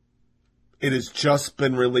 It has just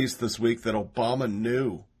been released this week that Obama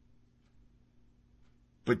knew.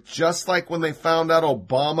 But just like when they found out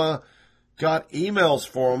Obama got emails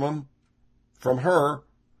from her,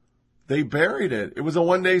 they buried it. It was a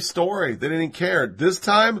one-day story. They didn't care. This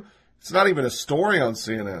time, it's not even a story on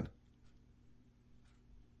CNN.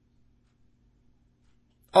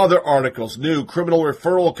 Other articles. New criminal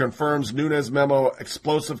referral confirms Nunes memo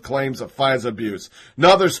explosive claims of FISA abuse.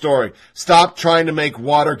 Another story. Stop trying to make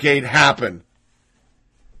Watergate happen.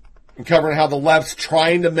 And covering how the left's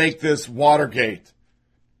trying to make this Watergate.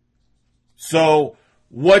 So,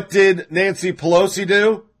 what did Nancy Pelosi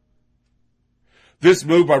do? This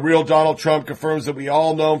move by real Donald Trump confirms that we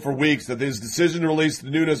all known for weeks that his decision to release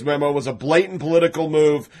the Nunes memo was a blatant political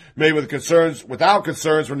move made without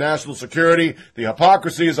concerns for national security. The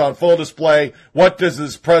hypocrisy is on full display. What does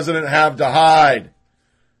this president have to hide?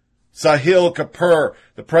 Sahil Kapoor,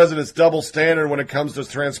 the president's double standard when it comes to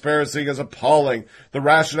transparency is appalling. The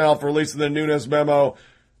rationale for releasing the Nunes memo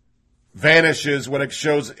vanishes when it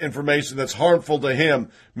shows information that's harmful to him.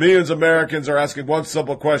 Millions of Americans are asking one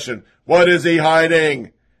simple question. What is he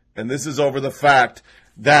hiding? And this is over the fact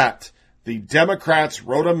that the Democrats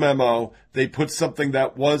wrote a memo. They put something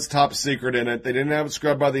that was top secret in it. They didn't have it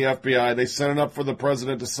scrubbed by the FBI. They sent it up for the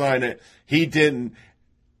president to sign it. He didn't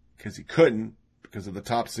because he couldn't because of the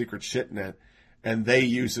top secret shit in it. And they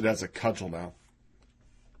use it as a cudgel now.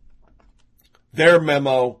 Their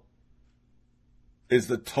memo is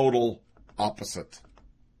the total opposite.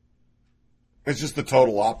 It's just the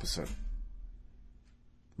total opposite.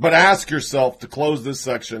 But ask yourself to close this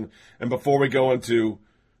section, and before we go into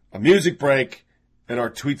a music break and our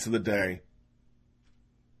tweets of the day,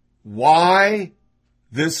 why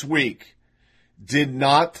this week did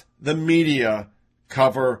not the media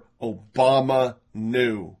cover Obama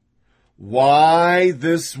knew? Why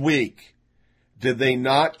this week did they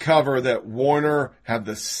not cover that Warner had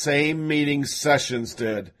the same meeting Sessions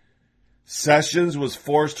did? Sessions was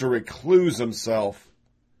forced to recluse himself.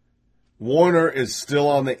 Warner is still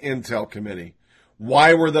on the Intel Committee.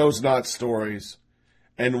 Why were those not stories?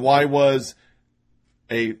 And why was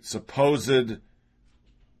a supposed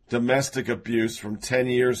domestic abuse from 10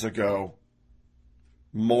 years ago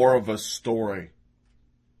more of a story?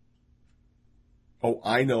 Oh,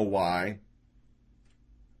 I know why.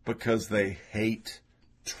 Because they hate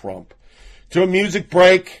Trump. To a music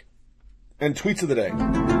break and tweets of the day.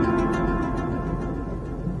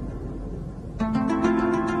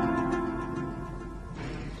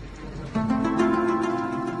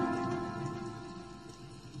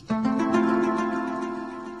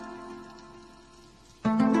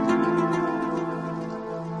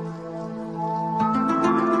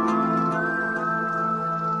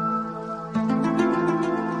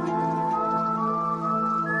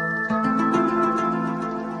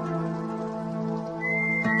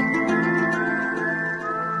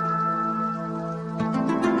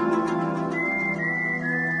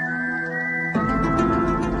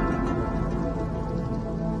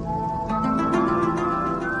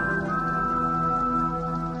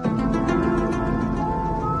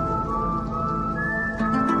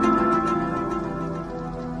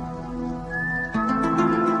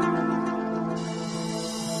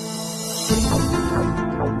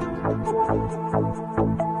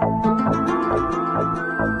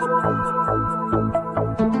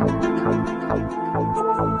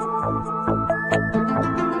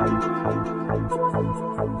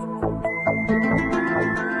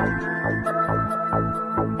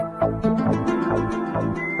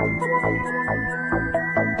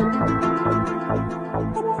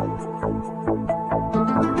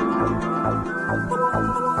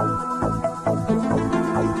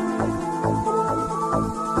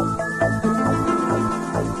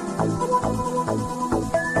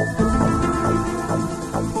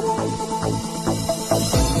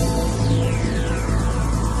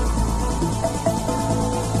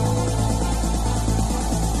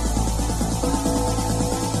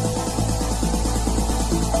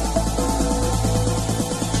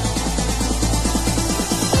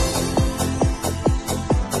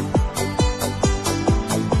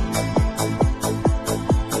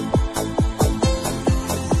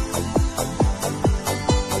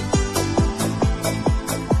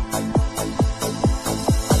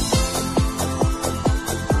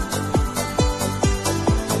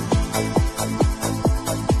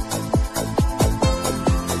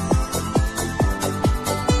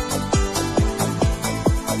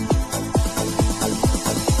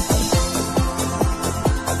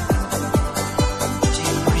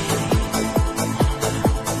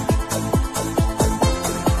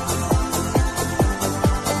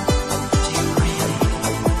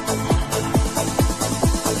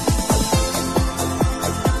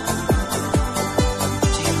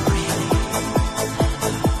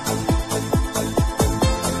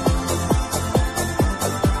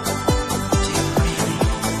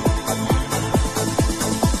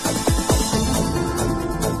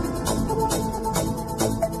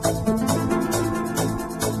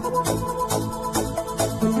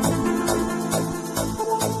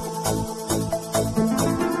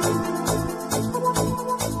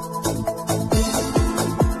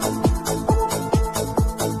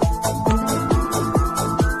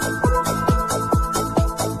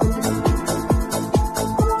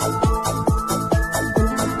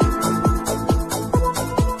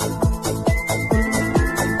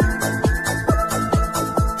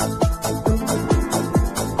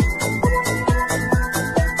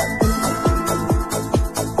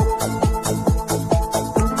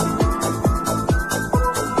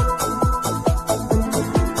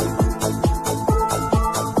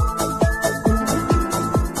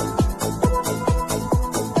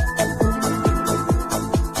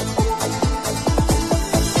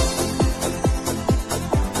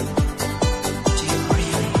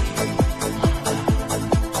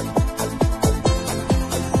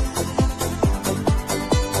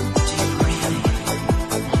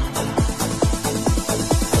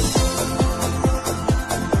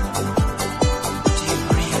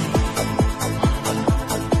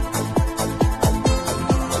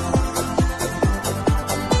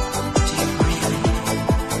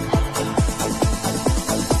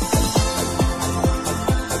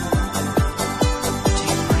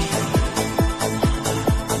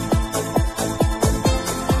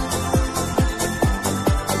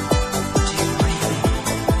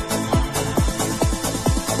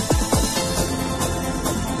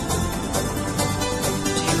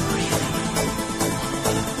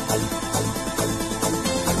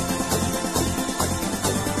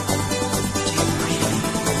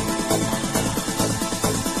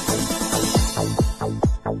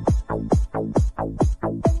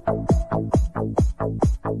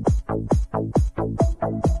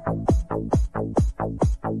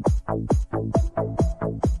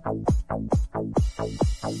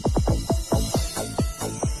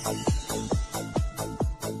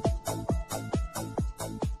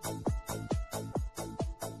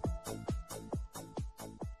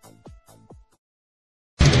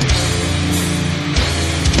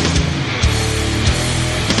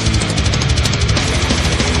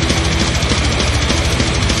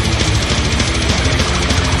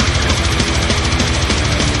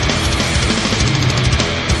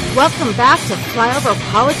 Welcome back to Flyover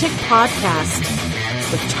Politics Podcast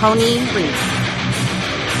with Tony Reese.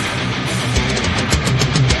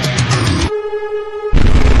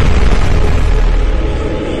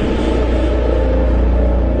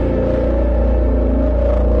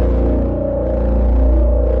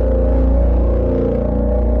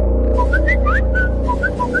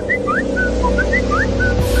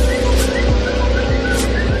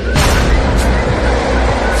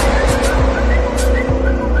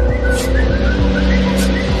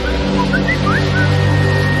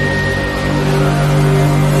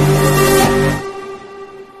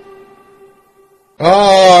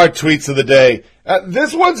 Tweets of the day.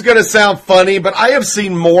 This one's going to sound funny, but I have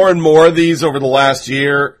seen more and more of these over the last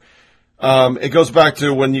year. It goes back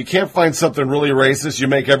to when you can't find something really racist, you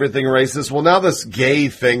make everything racist. Well, now this gay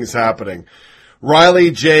thing's happening.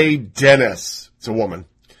 Riley J. Dennis. It's a woman.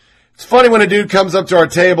 It's funny when a dude comes up to our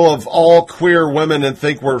table of all queer women and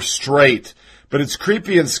think we're straight. But it's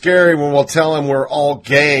creepy and scary when we'll tell him we're all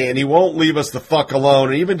gay and he won't leave us the fuck alone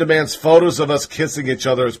and even demands photos of us kissing each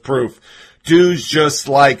other as proof. Dudes just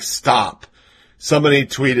like, stop. Somebody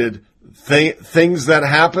tweeted, things that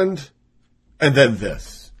happened, and then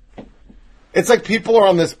this. It's like people are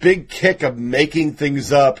on this big kick of making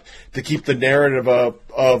things up to keep the narrative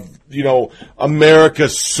of America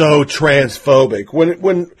so transphobic.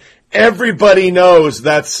 When everybody knows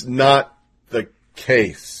that's not the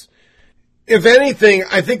case. If anything,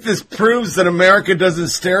 I think this proves that America doesn't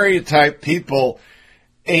stereotype people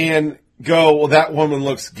and go, well, that woman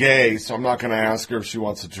looks gay, so I'm not going to ask her if she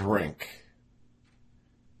wants a drink.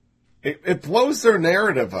 It blows their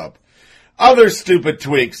narrative up. Other stupid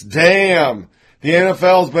tweaks. Damn, the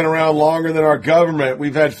NFL's been around longer than our government.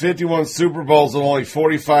 We've had 51 Super Bowls and only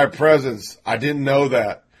 45 presidents. I didn't know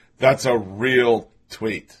that. That's a real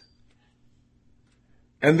tweet.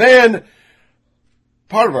 And then,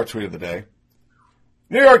 part of our tweet of the day,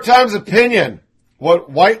 New York Times opinion.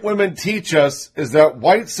 What white women teach us is that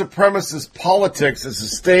white supremacist politics is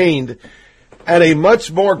sustained at a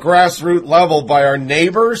much more grassroots level by our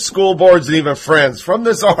neighbors, school boards, and even friends. From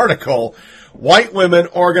this article, white women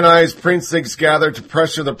organized precincts gathered to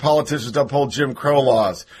pressure their politicians to uphold Jim Crow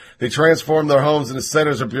laws. They transformed their homes into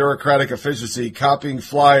centers of bureaucratic efficiency, copying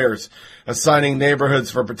flyers, assigning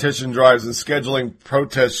neighborhoods for petition drives, and scheduling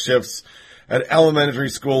protest shifts at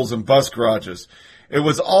elementary schools and bus garages. It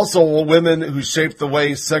was also women who shaped the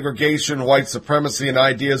way segregation, white supremacy, and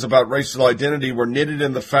ideas about racial identity were knitted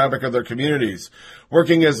in the fabric of their communities.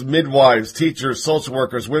 Working as midwives, teachers, social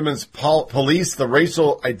workers, women police the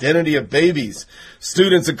racial identity of babies,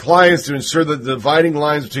 students, and clients to ensure that the dividing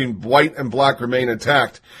lines between white and black remain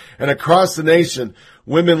intact. And across the nation,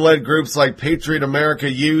 women-led groups like Patriot America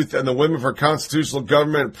Youth and the Women for Constitutional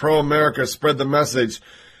Government and Pro-America spread the message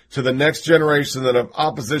to the next generation that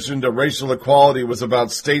opposition to racial equality was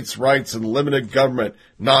about states' rights and limited government,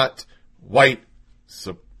 not white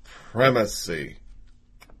supremacy.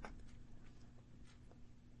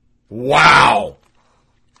 Wow.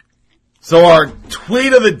 So our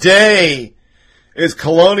tweet of the day is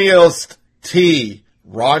Colonialist T,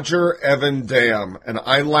 Roger Evan Dam, and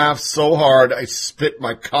I laughed so hard I spit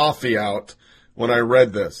my coffee out when I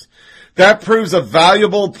read this. That proves a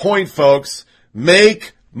valuable point, folks.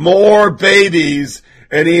 Make more babies,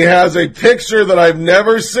 and he has a picture that I've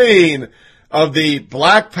never seen of the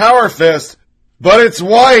Black Power Fist, but it's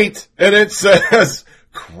white, and it says,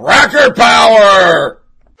 Cracker Power!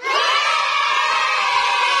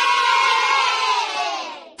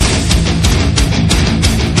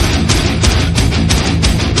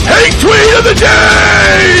 Hate tweet of the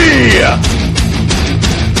day!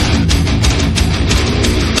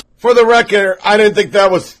 For the record, I didn't think that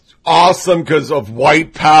was awesome because of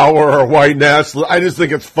white power or white nationalism. I just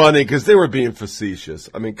think it's funny because they were being facetious.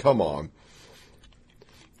 I mean, come on.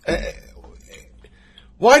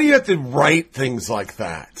 Why do you have to write things like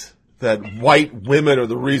that? That white women are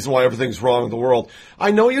the reason why everything's wrong in the world. I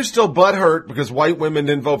know you're still butthurt because white women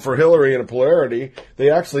didn't vote for Hillary in a polarity. They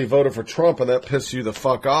actually voted for Trump, and that pissed you the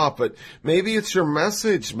fuck off. But maybe it's your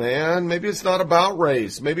message, man. Maybe it's not about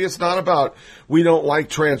race. Maybe it's not about we don't like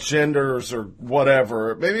transgenders or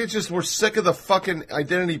whatever. Maybe it's just we're sick of the fucking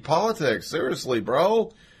identity politics. Seriously,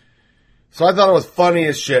 bro. So I thought it was funny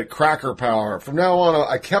as shit. Cracker Power. From now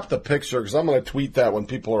on, I kept the picture because I'm going to tweet that when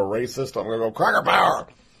people are racist. I'm going to go, Cracker Power.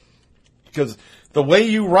 Because the way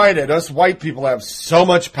you write it, us white people have so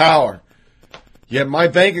much power. Yet my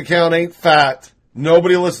bank account ain't fat.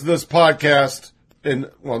 Nobody listens to this podcast.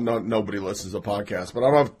 Nobody listens to the podcast, but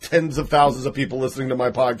I don't have tens of thousands of people listening to my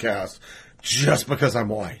podcast just because I'm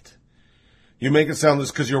white. You make it sound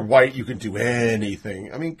just because you're white, you can do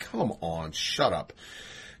anything. I mean, come on, shut up.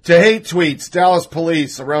 To hate tweets, Dallas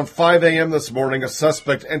police, around 5 a.m. this morning, a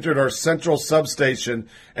suspect entered our central substation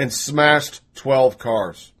and smashed 12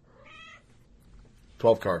 cars.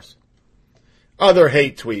 12 cars. Other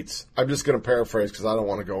hate tweets. I'm just going to paraphrase because I don't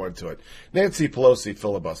want to go into it. Nancy Pelosi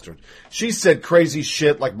filibustered. She said crazy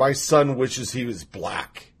shit like, my son wishes he was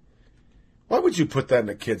black. Why would you put that in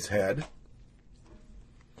a kid's head?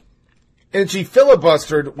 And she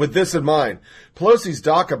filibustered with this in mind. Pelosi's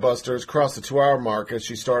DACA busters crossed the 2-hour mark as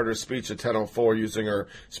she started her speech at 10:04 using her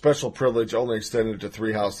special privilege only extended to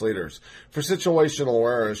 3 House leaders. For situational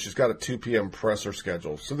awareness, she's got a 2 p.m. presser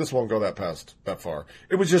schedule, so this won't go that far.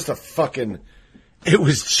 It was just a fucking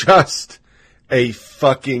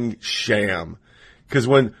sham. Because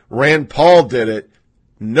when Rand Paul did it,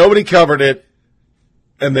 nobody covered it,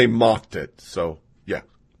 and they mocked it. So, yeah.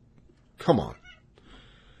 Come on.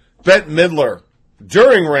 Bette Midler,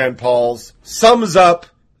 during Rand Paul's, sums up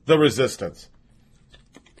the resistance.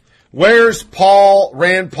 Where's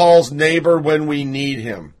Rand Paul's neighbor when we need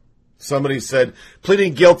him? Somebody said,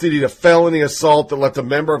 pleading guilty to felony assault that left a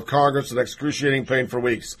member of Congress in excruciating pain for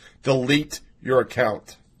weeks. Delete your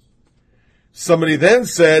account. Somebody then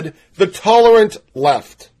said, the tolerant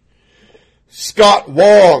left. Scott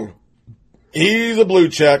Wong, he's a blue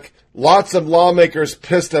check. Lots of lawmakers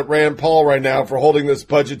pissed at Rand Paul right now for holding this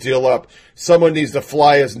budget deal up. Someone needs to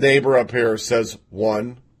fly his neighbor up here, says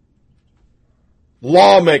one.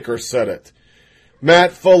 Lawmaker said it.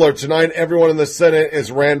 Matt Fuller, tonight everyone in the Senate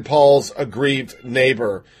is Rand Paul's aggrieved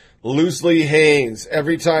neighbor. Loosely Haynes,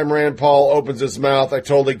 every time Rand Paul opens his mouth, I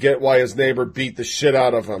totally get why his neighbor beat the shit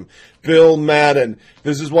out of him. Bill Madden,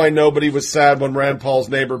 this is why nobody was sad when Rand Paul's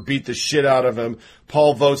neighbor beat the shit out of him.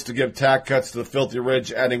 Paul votes to give tax cuts to the filthy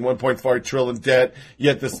rich, adding $1.5 trillion debt,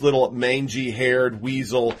 yet this little mangy-haired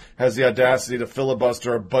weasel has the audacity to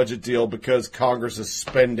filibuster a budget deal because Congress is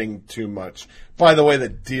spending too much. By the way, the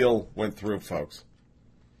deal went through, folks.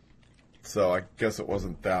 So I guess it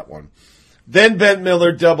wasn't that one. Then Bette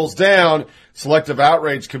Midler doubles down. Selective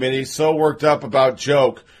Outrage Committee, so worked up about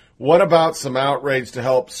joke. What about some outrage to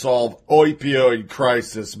help solve opioid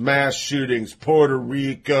crisis, mass shootings, Puerto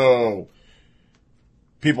Rico?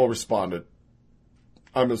 People responded.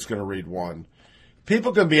 I'm just going to read one.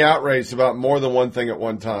 People can be outraged about more than one thing at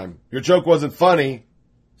one time. Your joke wasn't funny.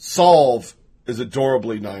 Solve is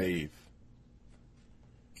adorably naive.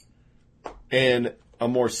 And a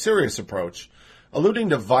more serious approach. Alluding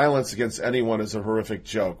to violence against anyone is a horrific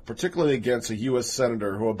joke, particularly against a U.S.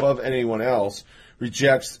 senator who, above anyone else,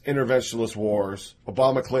 rejects interventionist wars,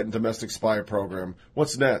 Obama-Clinton domestic spy program.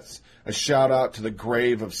 What's next? A shout-out to the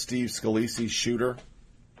grave of Steve Scalisi's shooter?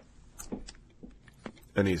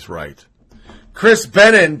 And he's right. Chris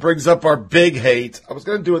Bennon brings up our big hate. I was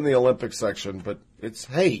going to do it in the Olympic section, but it's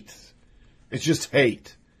hate. It's just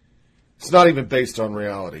hate. It's not even based on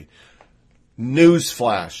reality.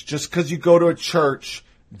 Newsflash, just because you go to a church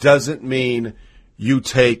doesn't mean you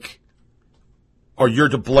take or you're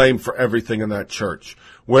to blame for everything in that church.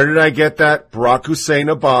 Where did I get that? Barack Hussein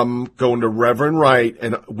Obama going to Reverend Wright,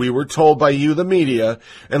 and we were told by you, the media,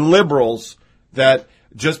 and liberals, that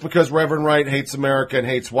just because Reverend Wright hates America and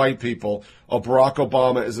hates white people, Barack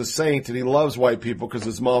Obama is a saint and he loves white people because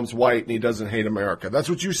his mom's white and he doesn't hate America. That's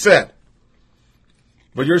what you said.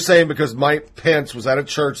 But you're saying because Mike Pence was at a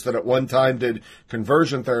church that at one time did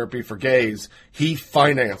conversion therapy for gays, he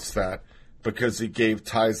financed that because he gave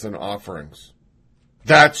tithes and offerings.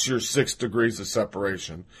 That's your 6 degrees of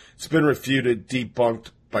separation. It's been refuted,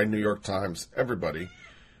 debunked by New York Times, everybody.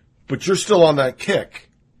 But you're still on that kick.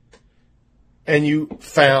 And you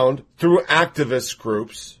found, through activist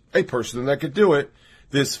groups, a person that could do it,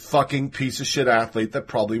 this fucking piece of shit athlete that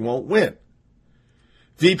probably won't win.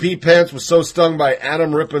 VP Pence was so stung by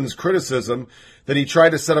Adam Rippon's criticism that he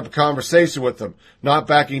tried to set up a conversation with him. Not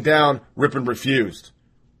backing down, Rippon refused.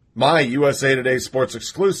 My USA Today Sports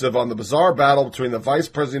exclusive on the bizarre battle between the Vice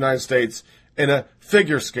President of the United States and a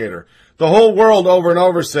figure skater. The whole world over and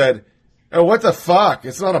over said, oh, what the fuck?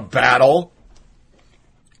 It's not a battle.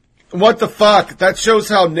 What the fuck? That shows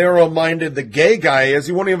how narrow-minded the gay guy is.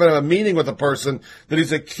 He won't even have a meeting with a person that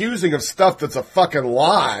he's accusing of stuff that's a fucking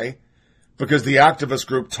lie. Because the activist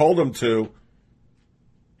group told him to,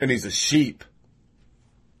 and he's a sheep.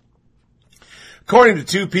 According to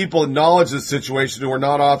 2 people in knowledge of the situation who were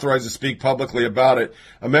not authorized to speak publicly about it,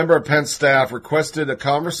 a member of Pence staff requested a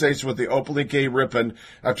conversation with the openly gay Rippon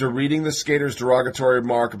after reading the skater's derogatory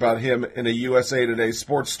remark about him in a USA Today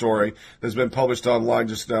sports story that's been published online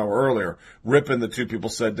just an hour earlier. Rippon, the 2 people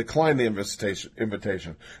said, declined the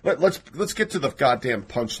invitation. Let's get to the goddamn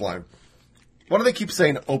punchline. Why do they keep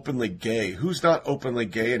saying openly gay? Who's not openly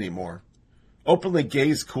gay anymore? Openly gay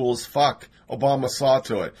is cool as fuck. Obama saw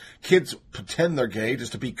to it. Kids pretend they're gay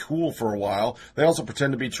just to be cool for a while. They also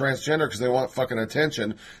pretend to be transgender because they want fucking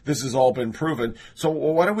attention. This has all been proven. So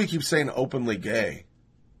why do we keep saying openly gay?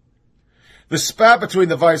 The spat between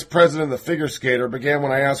the vice president and the figure skater began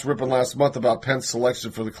when I asked Ripon last month about Pence's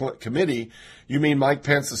selection for the committee. You mean Mike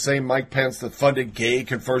Pence, the same Mike Pence that funded gay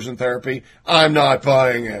conversion therapy? I'm not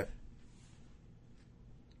buying it.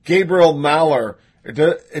 Gabriel Maller,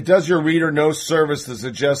 it does your reader no service to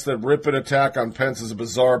suggest that Ripon attack on Pence is a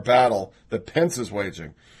bizarre battle that Pence is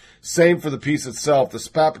waging. Same for the piece itself. The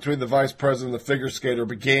spat between the vice president and the figure skater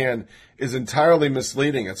began is entirely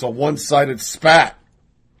misleading. It's a one-sided spat.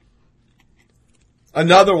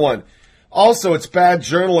 Another one. Also, it's bad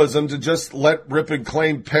journalism to just let Ripon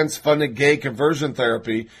claim Pence funded gay conversion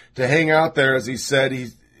therapy to hang out there as he said,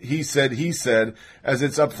 as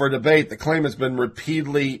it's up for debate. The claim has been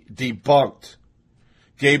repeatedly debunked.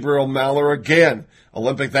 Gabriel Maller again.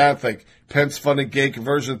 Olympic athlete. Pence funded gay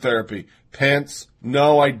conversion therapy. Pence,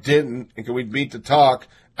 no, I didn't. And can we meet to talk?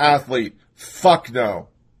 Athlete, fuck no.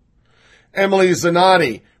 Emily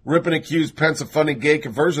Zanotti. Ripon accused Pence of funding gay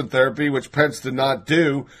conversion therapy, which Pence did not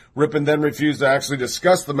do. Ripon then refused to actually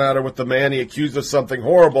discuss the matter with the man he accused of something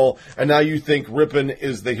horrible, and now you think Ripon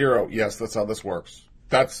is the hero. Yes, that's how this works.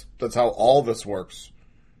 That's how all this works.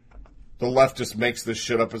 The left just makes this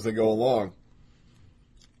shit up as they go along.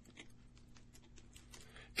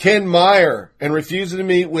 Ken Meyer, and refusing to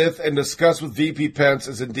meet with and discuss with VP Pence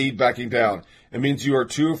is indeed backing down. It means you are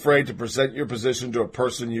too afraid to present your position to a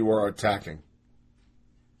person you are attacking.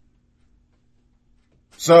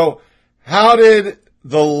 So, how did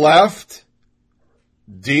the left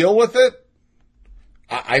deal with it?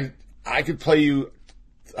 I could play you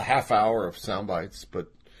a half hour of sound bites,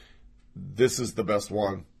 but this is the best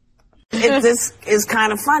one. This is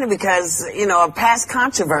kind of funny because, a past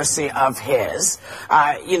controversy of his,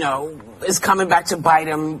 is coming back to bite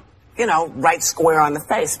him, right square on the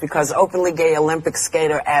face, because openly gay Olympic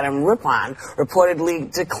skater Adam Rippon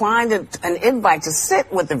reportedly declined an invite to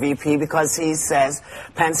sit with the VP because he says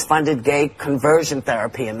Pence funded gay conversion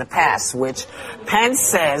therapy in the past, which Pence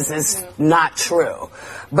says is not true.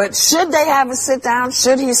 But should they have a sit down?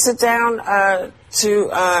 Should he sit down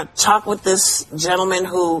to talk with this gentleman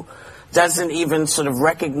who doesn't even sort of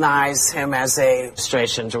recognize him as a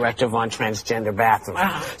administration directive on transgender bathrooms?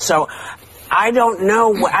 Wow. So I don't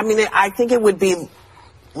know. I think it would be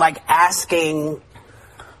like asking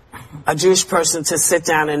a Jewish person to sit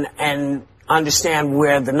down and understand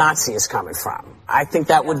where the Nazi is coming from. I think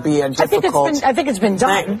that would be a difficult I think it's been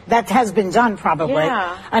done. thing. That has been done, probably.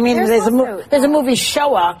 Yeah. I mean, there's a movie,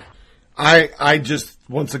 Shoah. I just,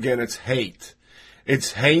 once again, it's hate.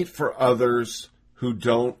 It's hate for others who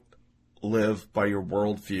don't live by your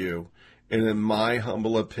worldview. And in my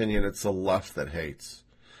humble opinion, it's the left that hates.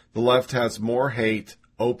 The left has more hate,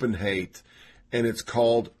 open hate, and it's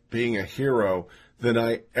called being a hero than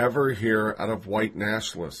I ever hear out of white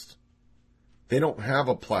nationalists. They don't have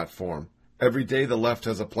a platform. Every day the left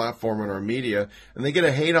has a platform in our media, and they get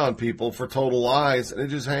to hate on people for total lies, and it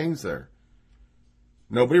just hangs there.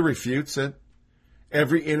 Nobody refutes it.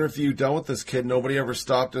 Every interview done with this kid, nobody ever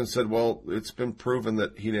stopped and said, well, it's been proven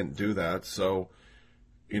that he didn't do that, so,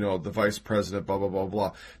 the vice president, blah, blah, blah,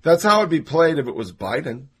 blah. That's how it'd be played if it was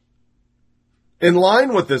Biden. In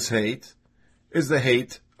line with this hate is the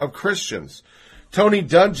hate of Christians. Tony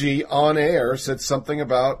Dungy on air said something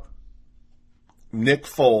about Nick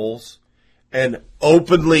Foles, an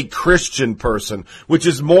openly Christian person, which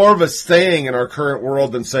is more of a saying in our current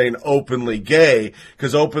world than saying openly gay,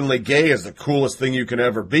 because openly gay is the coolest thing you can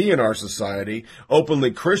ever be in our society. Openly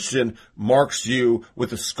Christian marks you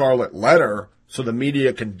with a scarlet letter so the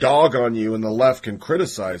media can dog on you and the left can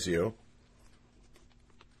criticize you.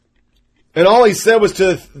 And all he said was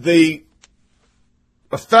to the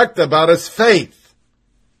effect about his faith.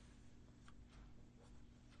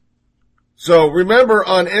 So remember,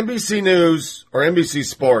 on NBC News or NBC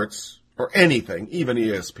Sports or anything, even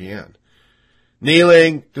ESPN,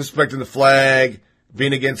 kneeling, disrespecting the flag,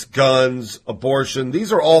 being against guns, abortion,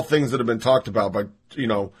 these are all things that have been talked about by,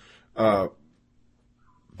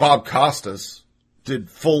 Bob Costas did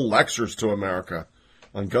full lectures to America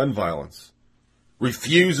on gun violence.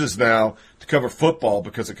 Refuses now to cover football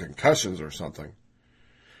because of concussions or something.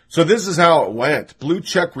 So this is how it went. Blue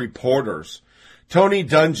check reporters. Tony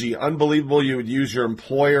Dungy, unbelievable you would use your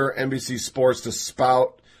employer, NBC Sports, to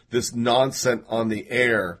spout this nonsense on the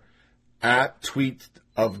air. At tweet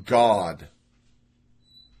of God.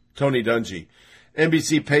 Tony Dungy.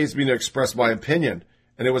 NBC pays me to express my opinion,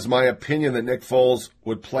 and it was my opinion that Nick Foles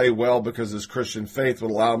would play well because his Christian faith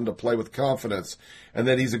would allow him to play with confidence, and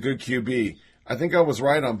that he's a good QB. I think I was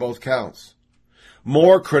right on both counts.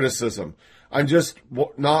 More criticism. I'm just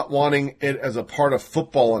not wanting it as a part of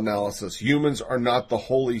football analysis. Humans are not the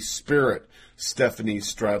Holy Spirit, Stephanie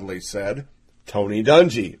Stradley said. Tony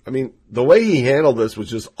Dungy. I mean, the way he handled this was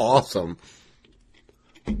just awesome.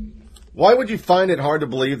 Why would you find it hard to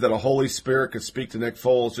believe that a Holy Spirit could speak to Nick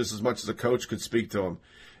Foles just as much as a coach could speak to him?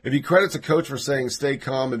 If he credits a coach for saying stay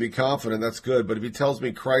calm and be confident, that's good. But if he tells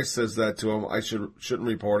me Christ says that to him, I shouldn't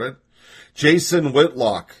report it. Jason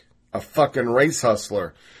Whitlock, a fucking race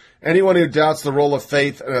hustler. Anyone who doubts the role of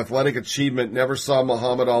faith and athletic achievement never saw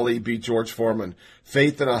Muhammad Ali beat George Foreman.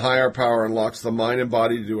 Faith in a higher power unlocks the mind and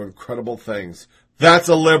body to do incredible things. That's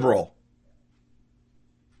a liberal.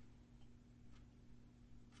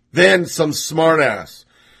 Then some smartass.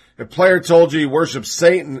 A player told you he worshipped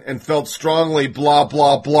Satan and felt strongly, blah,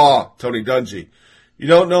 blah, blah, Tony Dungy. You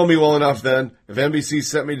don't know me well enough then. If NBC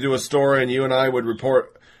sent me to do a story and you and I would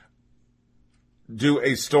do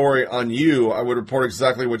a story on you, I would report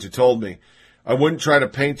exactly what you told me. I wouldn't try to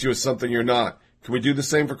paint you as something you're not. Can we do the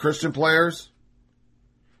same for Christian players?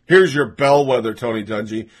 Here's your bellwether, Tony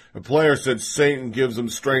Dungy. A player said Satan gives him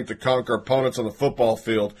strength to conquer opponents on the football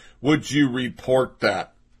field. Would you report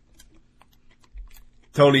that?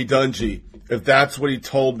 Tony Dungy, if that's what he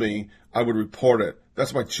told me, I would report it.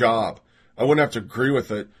 That's my job. I wouldn't have to agree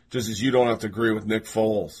with it, just as you don't have to agree with Nick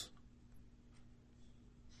Foles.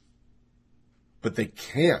 But they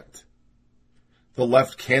can't. The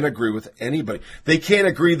left can't agree with anybody. They can't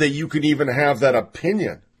agree that you can even have that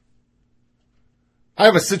opinion. I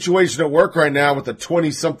have a situation at work right now with a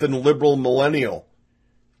 20-something liberal millennial.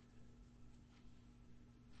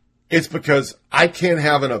 It's because I can't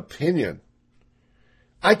have an opinion.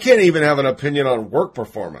 I can't even have an opinion on work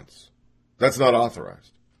performance. That's not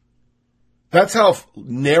authorized. That's how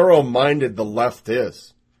narrow-minded the left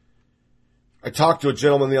is. I talked to a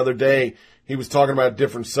gentleman the other day. He was talking about a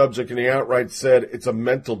different subject, and he outright said it's a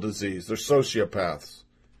mental disease. They're sociopaths.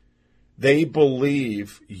 They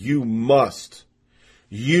believe you must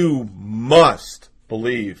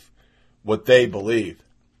believe what they believe.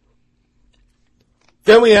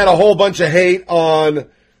 Then we had a whole bunch of hate on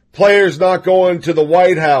players not going to the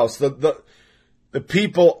White House. The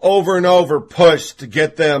people over and over pushed to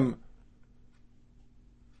get them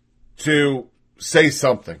to say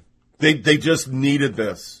something. They just needed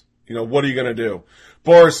this. You know, what are you going to do?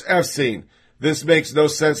 Boris Epstein, this makes no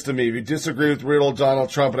sense to me. If you disagree with real old Donald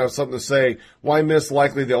Trump and have something to say, why miss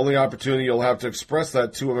likely the only opportunity you'll have to express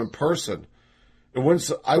that to him in person?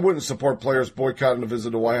 I wouldn't support players boycotting a visit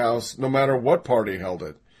to the White House, no matter what party held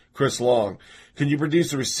it. Chris Long, can you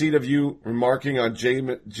produce a receipt of you remarking on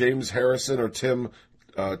James Harrison or Tim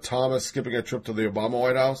Thomas skipping a trip to the Obama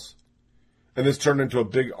White House? And this turned into a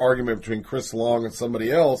big argument between Chris Long and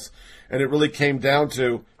somebody else, and it really came down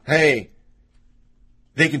to, hey,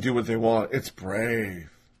 they can do what they want. It's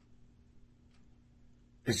brave.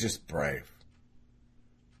 It's just brave.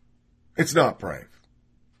 It's not brave.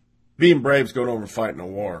 Being brave is going over and fighting a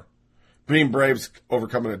war. Being brave is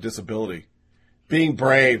overcoming a disability. Being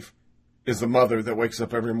brave is the mother that wakes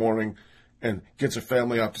up every morning and gets her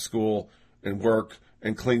family off to school and work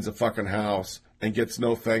and cleans the fucking house and gets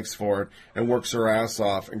no thanks for it and works her ass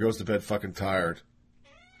off and goes to bed fucking tired.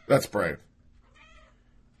 That's brave.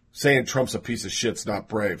 Saying Trump's a piece of shit's not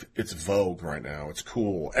brave. It's vogue right now. It's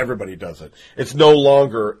cool. Everybody does it. It's no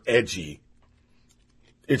longer edgy.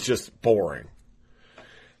 It's just boring.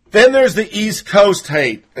 Then there's the East Coast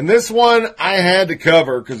hate. And this one I had to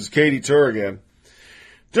cover because it's Katie Tur again.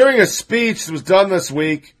 During a speech that was done this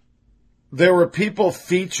week, there were people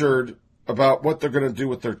featured about what they're going to do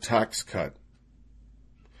with their tax cut.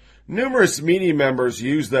 Numerous media members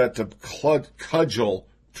use that to cudgel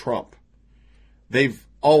Trump. They've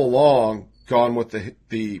all along gone with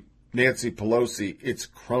the Nancy Pelosi, it's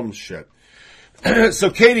crumb shit. So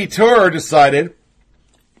Katie Tur decided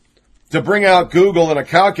to bring out Google and a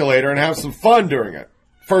calculator and have some fun doing it.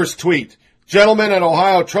 First tweet. Gentleman at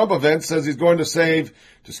Ohio Trump event says he's going to save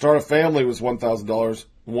to start a family with $1,000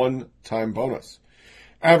 one-time bonus.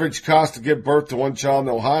 Average cost to give birth to one child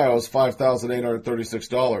in Ohio is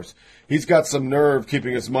 $5,836. He's got some nerve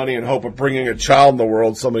keeping his money in hope of bringing a child in the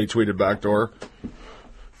world, somebody tweeted back to her.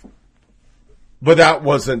 But that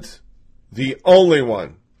wasn't the only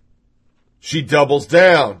one. She doubles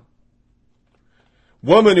down.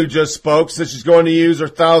 Woman who just spoke says she's going to use her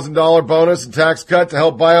 $1,000 bonus and tax cut to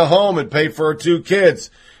help buy a home and pay for her 2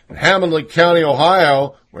 kids. In Hamilton County,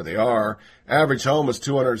 Ohio, where they are, average home is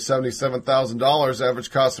 $277,000. Average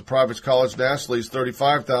cost of private college nationally is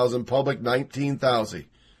 $35,000. Public, $19,000.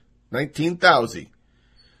 $19,000.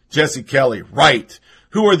 Jesse Kelly, right.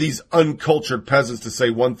 Who are these uncultured peasants to say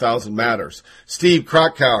 1,000 matters? Steve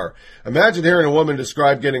Krakauer. Imagine hearing a woman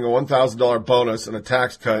describe getting a $1,000 bonus and a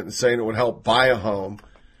tax cut and saying it would help buy a home,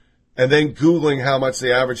 and then Googling how much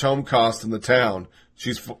the average home costs in the town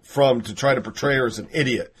she's from to try to portray her as an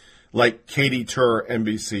idiot, like Katie Tur,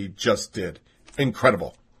 NBC, just did.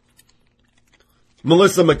 Incredible.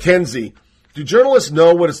 Melissa McKenzie. Do journalists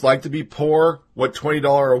know what it's like to be poor? What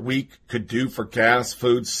 $20 a week could do for gas,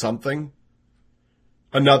 food, something?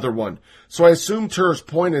 Another one. So I assume Tur's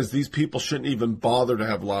point is these people shouldn't even bother to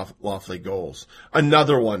have lofty goals.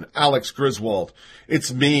 Another one. Alex Griswold.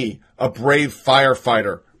 It's me, a brave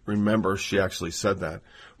firefighter. Remember, she actually said that.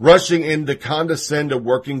 Rushing in to condescend to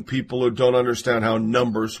working people who don't understand how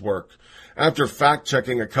numbers work. After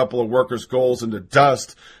fact-checking a couple of workers' goals into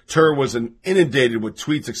dust, Tur was inundated with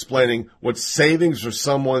tweets explaining what savings for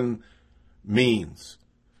someone means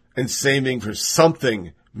and saving for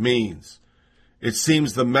something means. It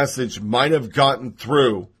seems the message might have gotten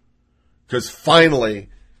through because finally,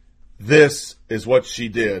 this is what she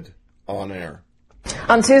did on air.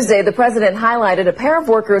 On Tuesday, the president highlighted a pair of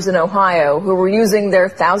workers in Ohio who were using their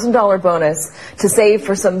 $1,000 bonus to save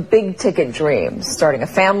for some big-ticket dreams, starting a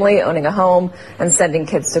family, owning a home, and sending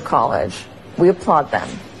kids to college. We applaud them.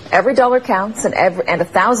 Every dollar counts, and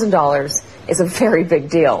 $1,000 is a very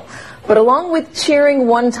big deal. But along with cheering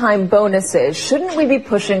one-time bonuses, shouldn't we be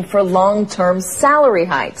pushing for long-term salary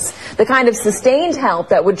hikes? The kind of sustained help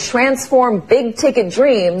that would transform big-ticket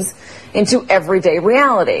dreams into everyday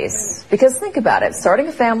realities. Because think about it, starting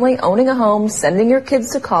a family, owning a home, sending your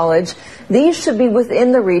kids to college, these should be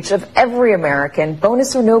within the reach of every American,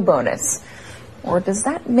 bonus or no bonus. Or does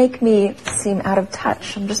that make me seem out of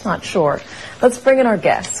touch? I'm just not sure. Let's bring in our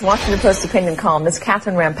guests. Washington Post opinion columnist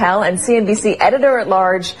Catherine Rampell and CNBC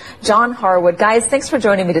editor-at-large John Harwood. Guys, thanks for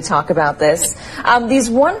joining me to talk about this. These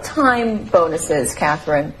one-time bonuses,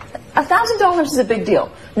 Catherine, $1,000 is a big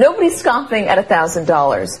deal. Nobody's scoffing at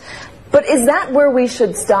 $1,000. But is that where we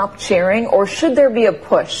should stop cheering, or should there be a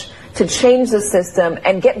push to change the system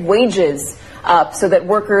and get wages up so that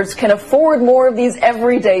workers can afford more of these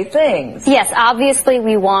everyday things? Yes, obviously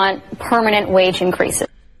we want permanent wage increases.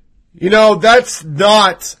 You know, that's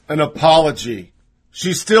not an apology.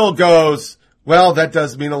 She still goes, well, that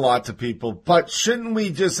does mean a lot to people, but shouldn't we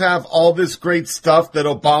just have all this great stuff that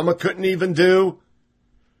Obama couldn't even do?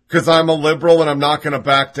 Because I'm a liberal and I'm not going to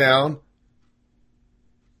back down.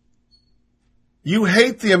 You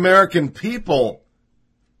hate the American people.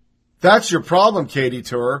 That's your problem, Katie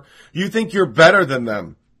Tur. You think you're better than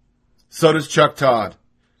them. So does Chuck Todd.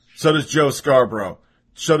 So does Joe Scarborough.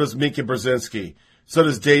 So does Mika Brzezinski. So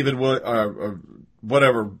does David, Williams,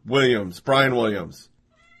 Brian Williams.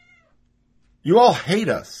 You all hate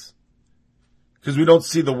us because we don't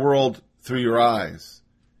see the world through your eyes.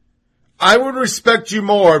 I would respect you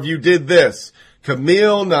more if you did this.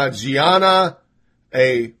 Camille Nangiani,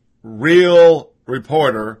 a real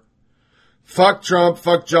reporter. Fuck Trump,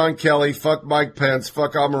 fuck John Kelly, fuck Mike Pence,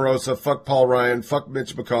 fuck Omarosa, fuck Paul Ryan, fuck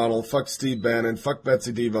Mitch McConnell, fuck Steve Bannon, fuck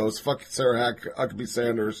Betsy DeVos, fuck Sarah Huckabee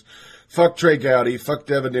Sanders, fuck Trey Gowdy, fuck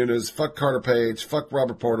Devin Nunes, fuck Carter Page, fuck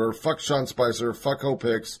Robert Porter, fuck Sean Spicer, fuck Hope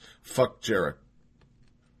Hicks, fuck Jarrett.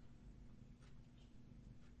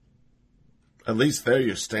 At least there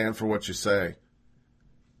you stand for what you say.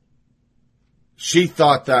 She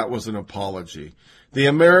thought that was an apology. The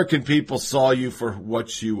American people saw you for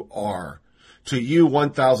what you are. To you,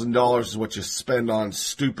 $1,000 is what you spend on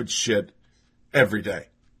stupid shit every day.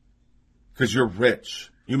 Because you're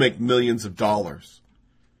rich. You make millions of dollars.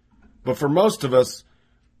 But for most of us,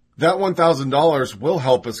 that $1,000 will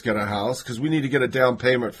help us get a house because we need to get a down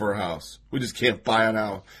payment for a house. We just can't buy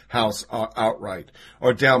a house outright.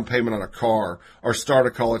 Or a down payment on a car. Or start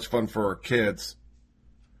a college fund for our kids.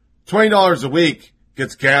 $20 a week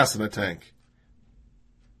gets gas in the tank.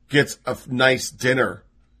 Gets a nice dinner.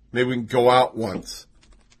 Maybe we can go out once.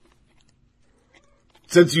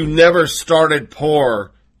 Since you never started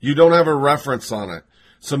poor, you don't have a reference on it.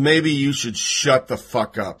 So maybe you should shut the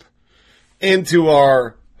fuck up. Into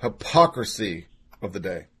our hypocrisy of the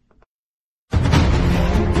day.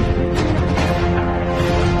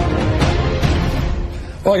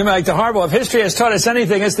 Welcome back to Hardball. If history has taught us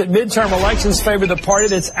anything, it's that midterm elections favor the party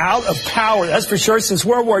that's out of power. That's for sure. Since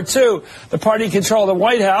World War II, the party in control of the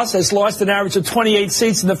White House has lost an average of 28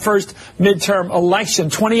 seats in the first midterm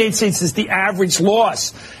election. 28 seats is the average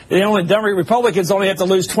loss. The Republicans only have to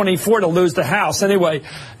lose 24 to lose the House. Anyway,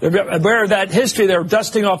 aware of that history, they're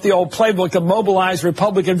dusting off the old playbook to mobilize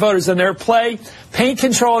Republican voters in their play. Paint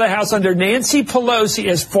control of the House under Nancy Pelosi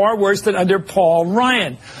is far worse than under Paul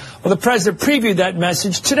Ryan. Well, the president previewed that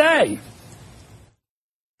message today.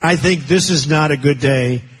 I think this is not a good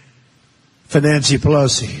day for Nancy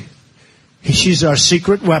Pelosi. She's our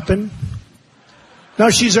secret weapon. No,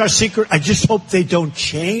 she's our secret. I just hope they don't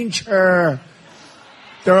change her.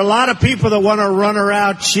 There are a lot of people that want to run her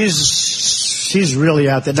out. She's really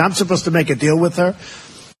out there. Now, I'm supposed to make a deal with her.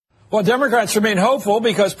 Well, Democrats remain hopeful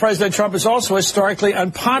because President Trump is also historically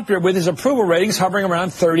unpopular with his approval ratings hovering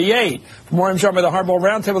around 38. For more, I'm joined by the Hardball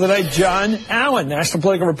Roundtable today, John Allen, national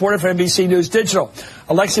political reporter for NBC News Digital.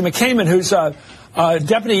 Alexi McCammon, who's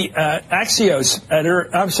deputy Axios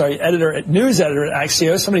editor, news editor at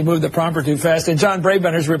Axios. Somebody moved the prompter too fast. And John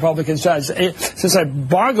Brabender, who's a Republican judge. Since I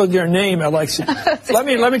boggled your name, Alexi,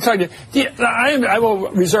 let me tell you, I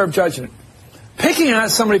will reserve judgment. Picking out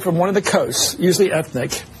somebody from one of the coasts, usually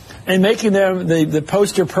ethnic, and making them the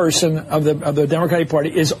poster person of the Democratic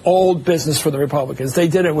Party is old business for the Republicans. They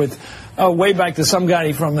did it with way back to some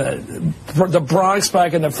guy from the Bronx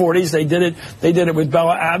back in the 40s. They did it with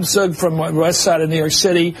Bella Abzug from the west side of New York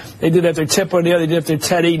City. They did it after Tip O'Neill. They did it after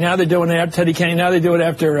Teddy. Now they're doing it after Teddy Kennedy. Now they do it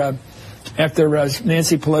after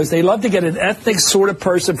Nancy Pelosi. They love to get an ethnic sort of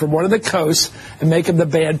person from one of the coasts and make him the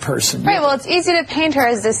bad person. Right, well, it's easy to paint her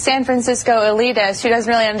as this San Francisco elitist who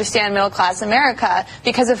doesn't really understand middle-class America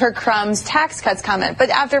because of her crumbs tax cuts comment. But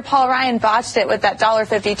after Paul Ryan botched it with that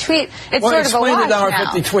 $1.50 tweet, it's sort of a wash now.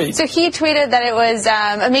 $1.50 tweet. So he tweeted that it was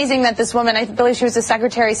amazing that this woman, I believe she was a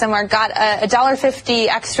secretary somewhere, got a $1.50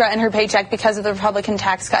 extra in her paycheck because of the Republican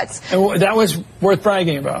tax cuts. And that was worth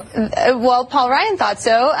bragging about. Well, Paul Ryan thought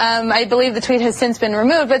so. I believe the tweet has since been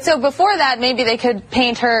removed. But so before that, maybe they could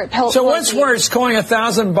paint her. So what's worse, calling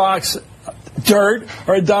 $1,000 dirt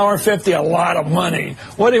or $1.50 a lot of money?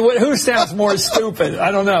 Who sounds more stupid?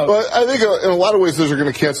 I don't know. But I think in a lot of ways those are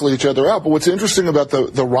going to cancel each other out. But what's interesting about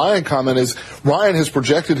the Ryan comment is Ryan has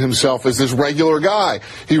projected himself as this regular guy.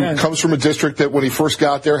 He comes from a district that when he first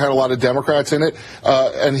got there had a lot of Democrats in it,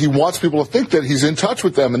 and he wants people to think that he's in touch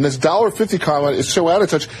with them. And this $1.50 comment is so out of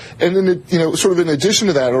touch. And then, sort of in addition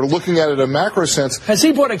to that, or looking at it in a macro sense, has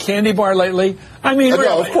he bought a candy bar lately? I mean,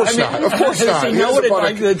 no, of course not. Of course not. Does he know what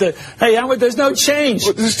it's like? Hey, there's no change.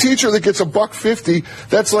 But this teacher that gets $1.50,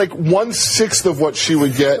 that's like 1/6 of what she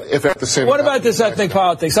would get if at the same. What about this ethnic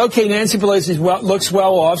politics? Okay, Nancy Pelosi looks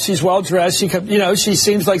well off. She's well dressed. She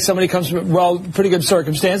seems like somebody comes from pretty good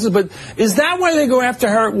circumstances. But is that why they go after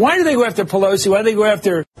her? Why do they go after Pelosi? Why do they go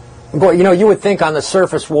after? Boy, you would think on the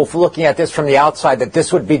surface, Wolf, looking at this from the outside, that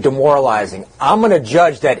this would be demoralizing. I'm going to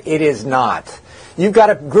judge that it is not. You've got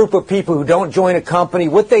a group of people who don't join a company.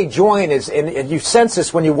 What they join is, and you sense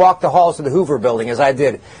this when you walk the halls of the Hoover Building, as I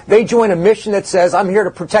did. They join a mission that says, I'm here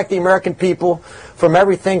to protect the American people from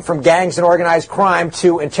everything from gangs and organized crime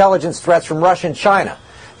to intelligence threats from Russia and China.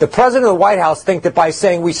 The president of the White House thinks that by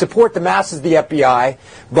saying we support the masses of the FBI,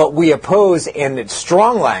 but we oppose in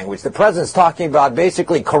strong language, the president's talking about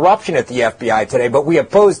basically corruption at the FBI today, but we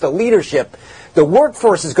oppose the leadership. The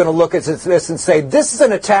workforce is going to look at this and say, this is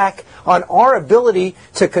an attack on our ability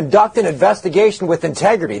to conduct an investigation with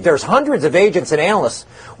integrity. There's hundreds of agents and analysts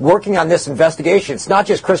working on this investigation. It's not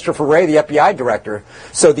just Christopher Wray, the FBI director.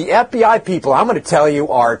 So the FBI people, I'm going to tell you,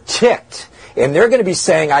 are ticked. And they're going to be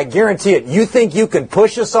saying, I guarantee it, you think you can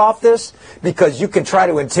push us off this because you can try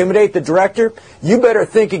to intimidate the director? You better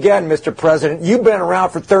think again, Mr. President. You've been around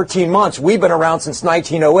for 13 months. We've been around since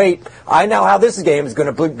 1908. I know how this game is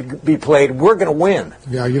going to be played. We're going to win.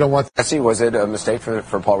 Yeah, you don't want that. Jesse, was it a mistake for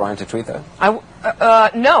Paul Ryan to tweet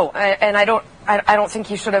that? No, and I don't think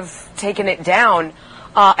he should have taken it down.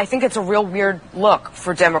 I think it's a real weird look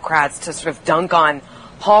for Democrats to sort of dunk on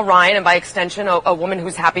Paul Ryan, and by extension, a woman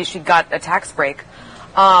who's happy she got a tax break.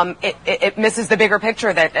 It misses the bigger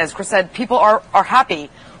picture that, as Chris said, people are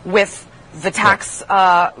happy with the tax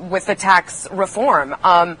reform.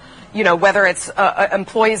 Whether it's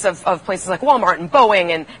employees of places like Walmart and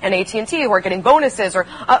Boeing and AT&T who are getting bonuses, or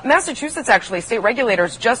Massachusetts, actually, state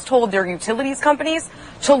regulators just told their utilities companies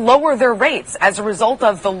to lower their rates as a result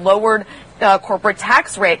of the lowered corporate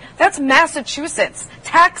tax rate. That's Massachusetts,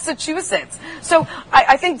 Taxachusetts. So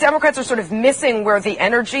I think Democrats are sort of missing where the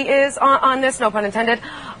energy is on this, no pun intended,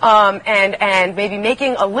 and maybe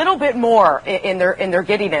making a little bit more in their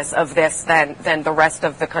giddiness of this than the rest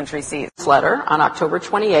of the country sees. Letter on October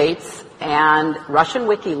 28th, and Russian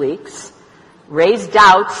WikiLeaks raised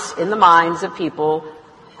doubts in the minds of people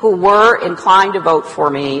who were inclined to vote for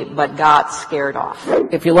me but got scared off.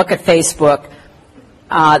 If you look at Facebook,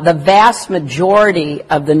 the vast majority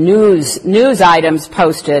of the news items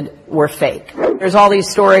posted were fake. There's all these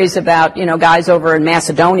stories about, guys over in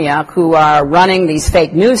Macedonia who are running these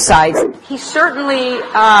fake news sites. He certainly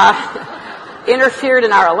interfered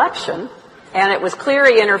in our election. And it was clear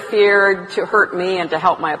he interfered to hurt me and to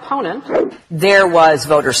help my opponent. There was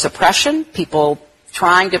voter suppression, people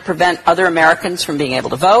trying to prevent other Americans from being able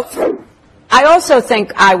to vote. I also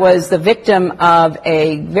think I was the victim of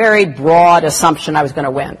a very broad assumption I was going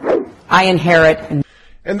to win. I inherit.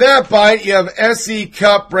 In that bite, you have S.E.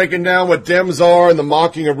 Cupp breaking down what Dems are and the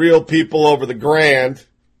mocking of real people over the grand.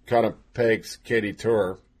 Kind of pegs Katie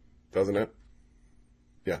Tur, doesn't it?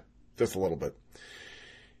 Yeah, just a little bit.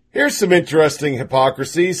 Here's some interesting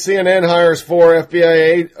hypocrisy. CNN hires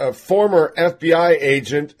a former FBI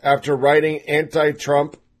agent after writing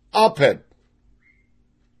anti-Trump op-ed.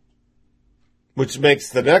 Which makes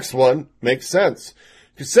the next one make sense.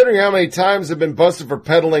 Considering how many times they've been busted for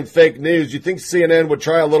peddling fake news, you'd think CNN would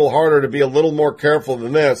try a little harder to be a little more careful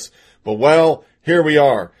than this. But, well, here we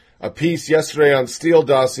are. A piece yesterday on Steele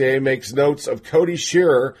dossier makes notes of Cody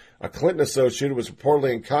Shearer, a Clinton associate who was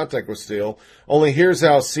reportedly in contact with Steele. Only here's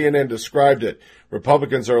how CNN described it.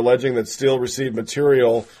 Republicans are alleging that Steele received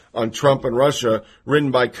material on Trump and Russia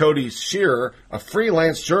written by Cody Shearer, a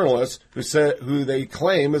freelance journalist who they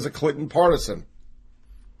claim is a Clinton partisan.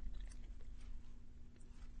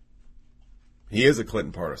 He is a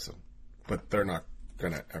Clinton partisan, but they're not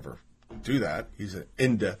going to ever do that. He's an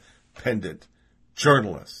independent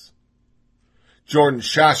journalist. Jordan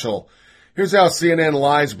Schachel. Here's how CNN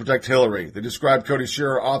lies to protect Hillary. They described Cody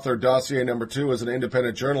Shearer, author dossier number 2, as an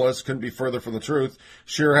independent journalist. Couldn't be further from the truth.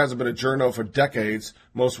 Shearer hasn't been a journo for decades,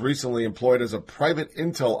 most recently employed as a private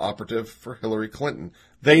intel operative for Hillary Clinton.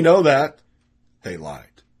 They know that. They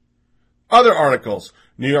lied. Other articles.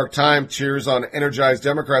 New York Times cheers on energized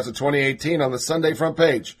Democrats in 2018 on the Sunday front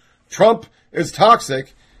page. Trump is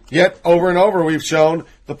toxic, yet over and over we've shown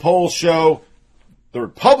the polls show the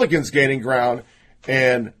Republicans gaining ground,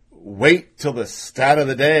 and wait till the stat of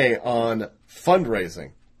the day on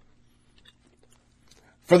fundraising.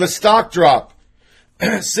 For the stock drop,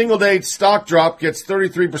 single-day stock drop gets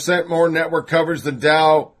 33% more network coverage than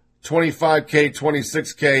Dow 25K,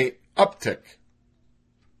 26K uptick.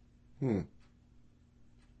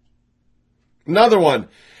 Another one.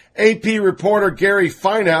 AP reporter Gary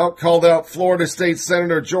Fineout called out Florida State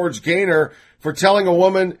Senator George Gaynor for telling a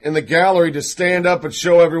woman in the gallery to stand up and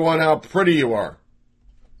show everyone how pretty you are.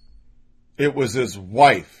 It was his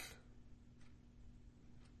wife.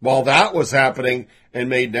 While that was happening and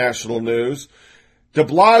made national news, de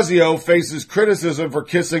Blasio faces criticism for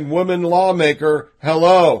kissing women lawmaker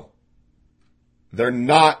hello. They're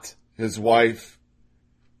not his wife.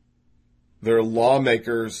 They're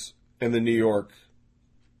lawmakers in the New York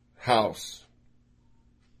House.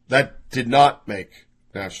 That did not make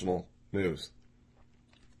national news.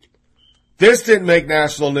 This didn't make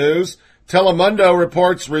national news. Telemundo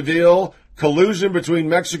reports reveal collusion between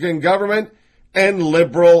Mexican government and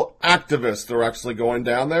liberal activists. They're actually going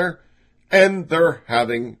down there, and they're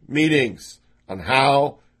having meetings on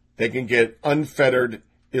how they can get unfettered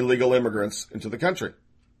illegal immigrants into the country.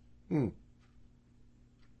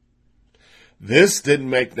 This didn't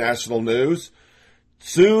make national news.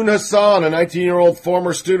 Soon Hassan, a 19-year-old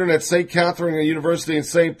former student at St. Catherine University in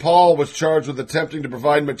St. Paul, was charged with attempting to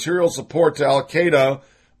provide material support to Al-Qaeda,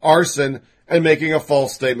 arson, and making a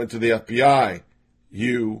false statement to the FBI.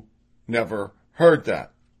 You never heard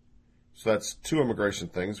that. So that's two immigration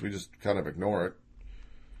things. We just kind of ignore it.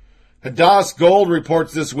 Hadass Gold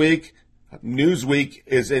reports this week, Newsweek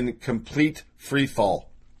is in complete freefall.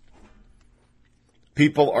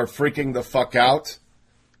 People are freaking the fuck out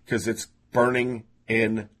because it's burning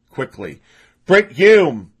in quickly. Brit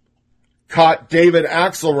Hume caught David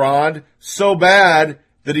Axelrod so bad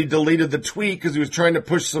that he deleted the tweet because he was trying to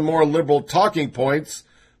push some more liberal talking points.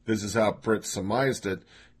 This is how Brit surmised it.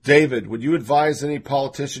 David, would you advise any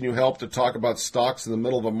politician you helped to talk about stocks in the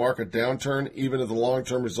middle of a market downturn, even if the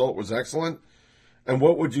long-term result was excellent? And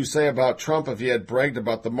what would you say about Trump if he had bragged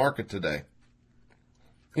about the market today?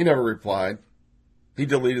 He never replied. He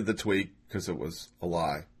deleted the tweet because it was a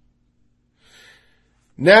lie.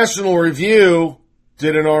 National Review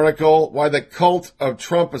did an article, Why the Cult of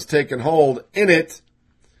Trump Has Taken Hold. In it,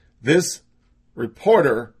 this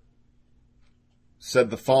reporter said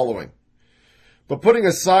the following. But putting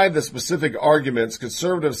aside the specific arguments,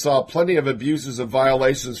 conservatives saw plenty of abuses and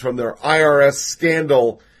violations from their IRS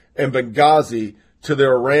scandal in Benghazi to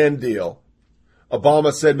their Iran deal.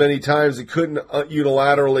 Obama said many times he couldn't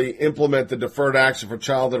unilaterally implement the Deferred Action for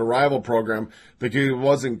Childhood Arrival program because he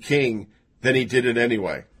wasn't king. Then he did it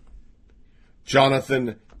anyway.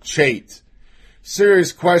 Jonathan Chait.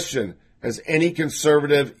 Serious question. Has any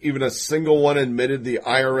conservative, even a single one, admitted the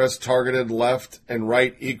IRS targeted left and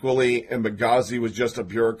right equally and Benghazi was just a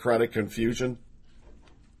bureaucratic confusion?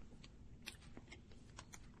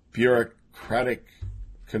 democratic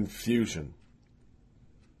confusion.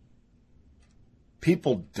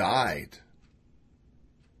 People died.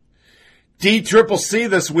 DCCC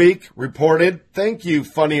this week reported, thank you,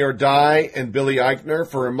 Funny or Die and Billy Eichner,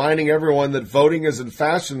 for reminding everyone that voting is in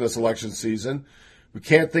fashion this election season. We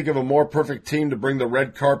can't think of a more perfect team to bring the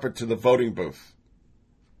red carpet to the voting booth.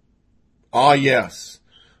 Ah, yes.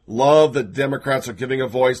 Love that Democrats are giving a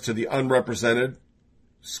voice to the unrepresented,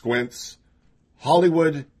 squints,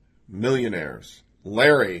 Hollywood millionaires.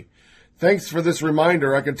 Larry, thanks for this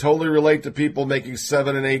reminder. I can totally relate to people making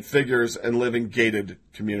 7 and 8 figures and live in gated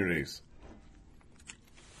communities.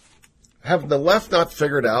 Have the left not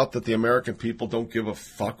figured out that the American people don't give a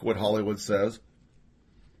fuck what Hollywood says?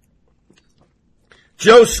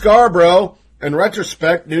 Joe Scarborough, in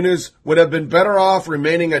retrospect, Nunes would have been better off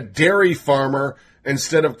remaining a dairy farmer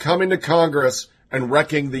instead of coming to Congress and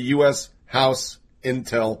wrecking the U.S. House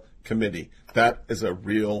Intel Committee. That is a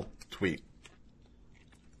real tweet.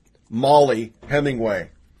 Molly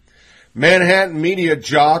Hemingway. Manhattan media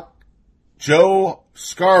jock Joe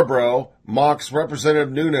Scarborough mocks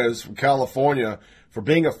Representative Nunes from California for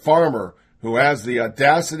being a farmer who has the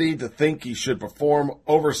audacity to think he should perform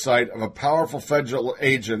oversight of a powerful federal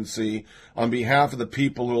agency on behalf of the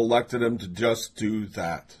people who elected him to just do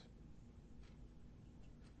that.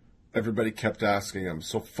 Everybody kept asking him,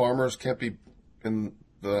 so farmers can't be in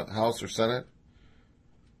the House or Senate?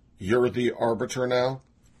 You're the arbiter now?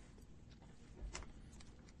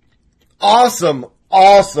 Awesome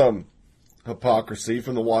hypocrisy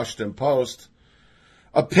from the Washington Post.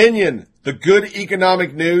 Opinion, the good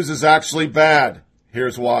economic news is actually bad.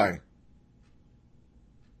 Here's why.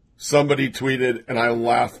 Somebody tweeted, and I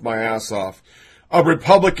laughed my ass off. A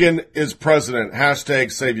Republican is president.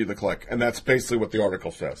 Hashtag save you the click. And that's basically what the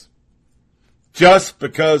article says. Just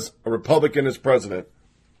because a Republican is president,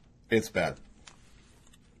 it's bad.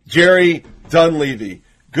 Jerry Dunleavy.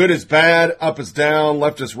 Good is bad, up is down,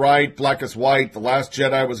 left is right, black is white. The Last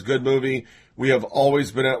Jedi was a good movie. We have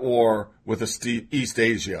always been at war with East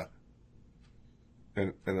Asia.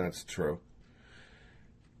 And that's true.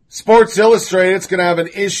 Sports Illustrated's going to have an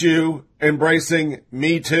issue embracing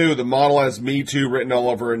Me Too. The model has Me Too written all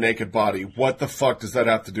over her naked body. What the fuck does that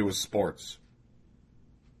have to do with sports?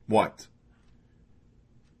 What?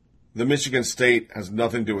 The Michigan State has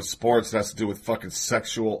nothing to do with sports. It has to do with fucking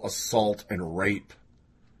sexual assault and rape.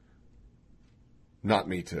 Not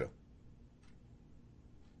Me Too.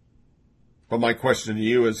 But my question to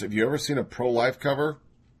you is, have you ever seen a pro-life cover?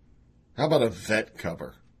 How about a vet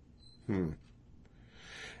cover?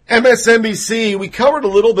 MSNBC, we covered a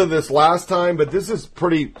little bit of this last time, but this is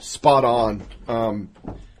pretty spot on.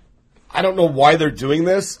 I don't know why they're doing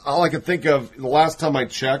this. All I can think of, the last time I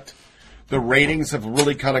checked, the ratings have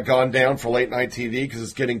really kind of gone down for late night TV because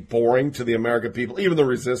it's getting boring to the American people, even the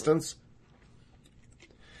resistance.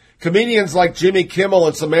 Comedians like Jimmy Kimmel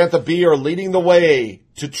and Samantha Bee are leading the way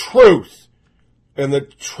to truth in the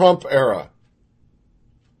Trump era.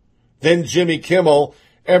 Then Jimmy Kimmel,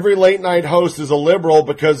 every late night host is a liberal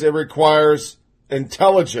because it requires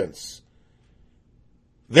intelligence.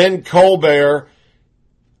 Then Colbert,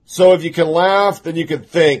 so if you can laugh, then you can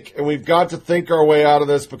think. And we've got to think our way out of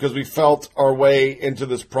this because we felt our way into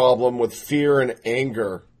this problem with fear and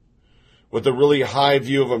anger. With a really high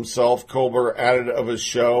view of himself, Colbert added of his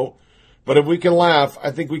show. But if we can laugh,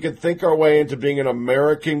 I think we can think our way into being an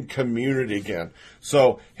American community again.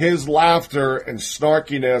 So his laughter and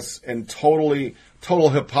snarkiness and total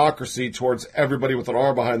hypocrisy towards everybody with an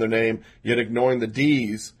R behind their name, yet ignoring the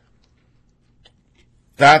D's,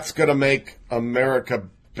 that's going to make America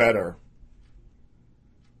better.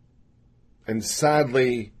 And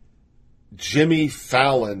sadly, Jimmy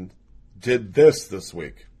Fallon did this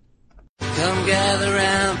week. Come gather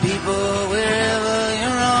round, people, wherever you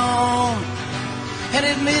roam, and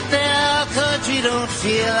admit that our country don't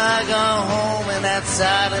feel like our home, and that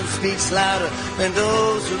silence speaks louder than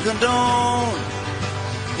those who condone.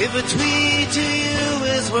 If a tweet to you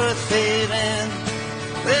is worth saving,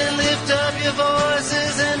 then lift up your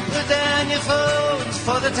voices and put down your phones,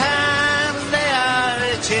 for the times they are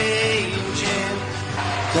a-changing.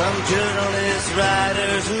 Come journalists,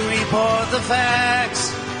 writers who report the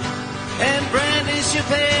facts, and brandish your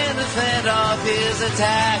pen to fend off his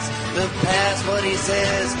attacks. Look past what he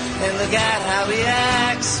says and look at how he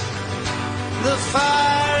acts. The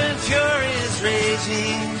fire and fury is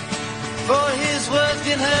raging, for his words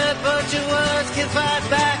can hurt, but your words can fight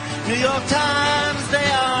back. New York Times, they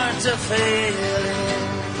aren't a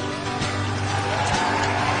failing.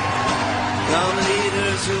 Come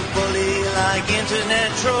leaders who bully like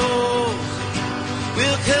internet trolls,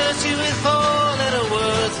 we'll curse you with four-letter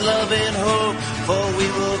words, love and hope. for we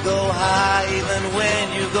will go high even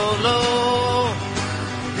when you go low.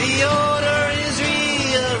 The order is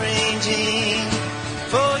rearranging,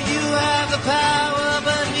 for you have the power,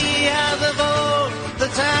 but we have the vote. The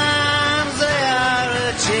times they are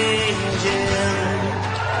a-changing.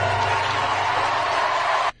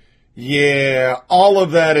 Yeah, all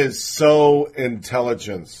of that is so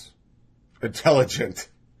intelligent.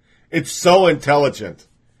 It's so intelligent.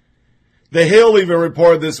 The Hill even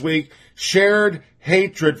reported this week, shared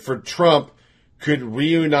hatred for Trump could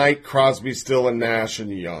reunite Crosby, Still, and Nash and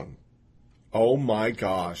Young. Oh my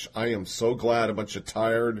gosh, I am so glad a bunch of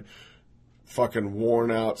tired, fucking worn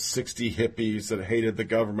out 60 hippies that hated the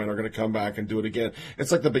government are going to come back and do it again.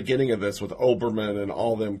 It's like the beginning of this with Oberman and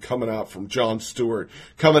all them coming out from Jon Stewart,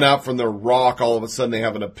 coming out from their rock. All of a sudden they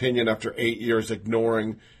have an opinion after 8 years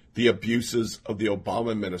ignoring the abuses of the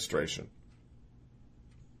Obama administration.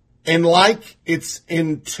 And like it's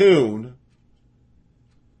in tune,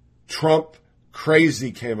 Trump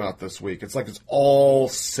Crazy came out this week. It's like it's all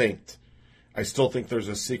synced. I still think there's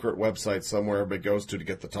a secret website somewhere everybody goes to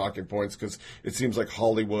get the talking points, because it seems like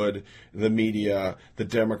Hollywood, the media, the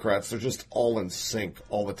Democrats, they're just all in sync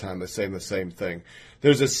all the time. They're saying the same thing.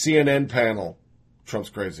 There's a CNN panel, Trump's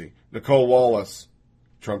crazy. Nicole Wallace,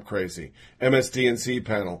 Trump crazy. MSDNC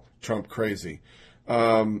panel, Trump crazy.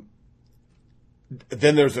 Then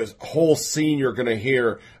there's a whole scene you're going to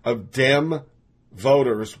hear of Dem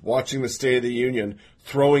voters watching the State of the Union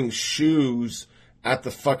throwing shoes at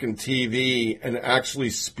the fucking TV and actually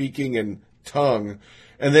speaking in tongue.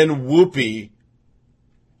 And then Whoopi,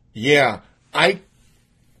 yeah, I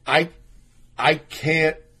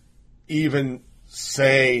can't even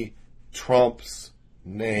say Trump's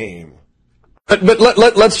name. But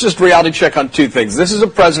let's just reality check on two things. This is a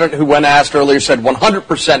president who, when asked earlier, said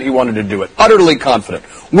 100% he wanted to do it. Utterly confident.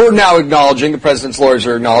 We're now acknowledging, the president's lawyers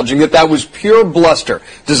are acknowledging, that was pure bluster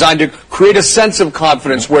designed to create a sense of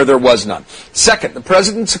confidence where there was none. Second, the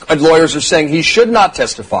president's lawyers are saying he should not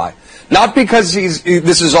testify. Not because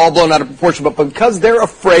this is all blown out of proportion, but because they're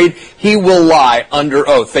afraid he will lie under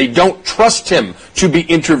oath. They don't trust him to be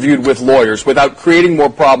interviewed with lawyers without creating more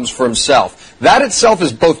problems for himself. That itself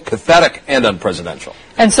is both pathetic and unpresidential.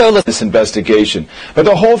 And so this investigation. But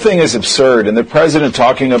the whole thing is absurd. And the president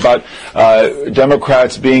talking about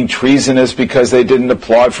Democrats being treasonous because they didn't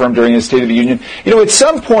applaud for him during his State of the Union. You know, at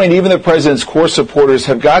some point, even the president's core supporters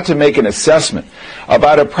have got to make an assessment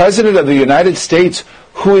about a president of the United States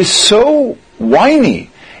who is so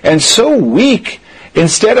whiny and so weak.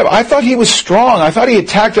 Instead of, I thought he was strong. I thought he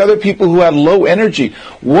attacked other people who had low energy.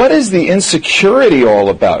 What is the insecurity all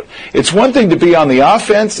about? It's one thing to be on the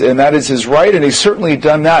offense, and that is his right, and he's certainly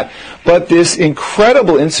done that. But this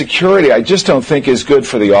incredible insecurity, I just don't think is good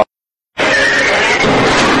for the office.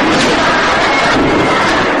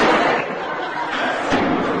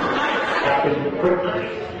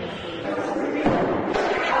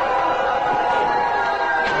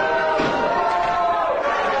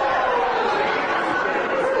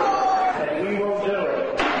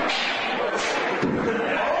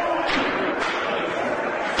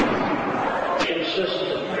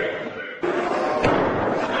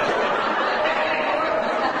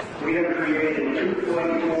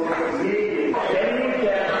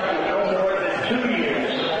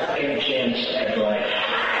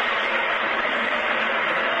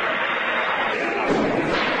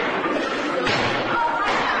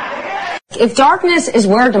 If darkness is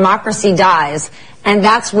where democracy dies, and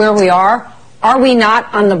that's where we are we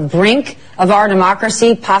not on the brink of our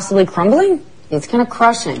democracy possibly crumbling? It's kind of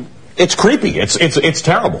crushing. It's creepy. It's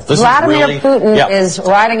terrible. Vladimir Putin is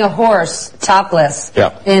riding a horse topless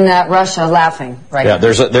in Russia laughing right now.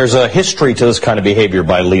 There's a history to this kind of behavior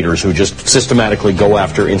by leaders who just systematically go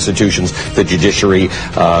after institutions, the judiciary,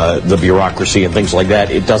 the bureaucracy, and things like that.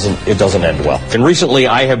 It doesn't end well. And recently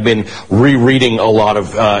I have been rereading a lot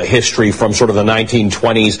of history from sort of the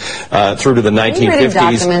 1920s through to the 1950s. Are you reading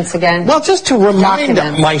documents again? Well, just to remind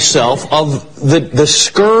myself of the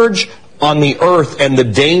scourge on the earth and the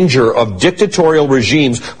danger of dictatorial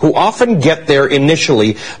regimes who often get there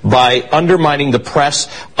initially by undermining the press,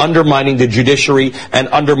 undermining the judiciary, and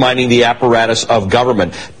undermining the apparatus of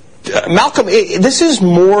government. Malcolm, this is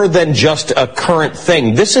more than just a current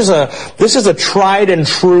thing. This is a tried and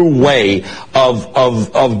true way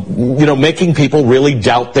of making people really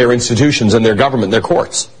doubt their institutions and their government, their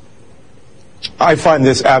courts. I find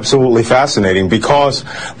this absolutely fascinating because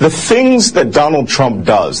the things that Donald Trump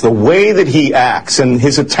does, the way that he acts and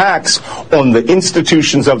his attacks on the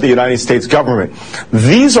institutions of the United States government,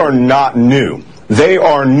 these are not new. They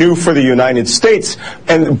are new for the United States.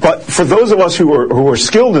 But for those of us who are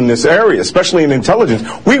skilled in this area, especially in intelligence,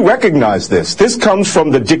 we recognize this. This comes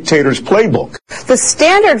from the dictator's playbook. The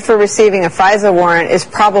standard for receiving a FISA warrant is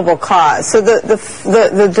probable cause. So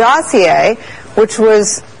the dossier, which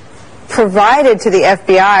was provided to the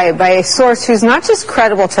FBI by a source who's not just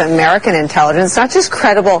credible to American intelligence, not just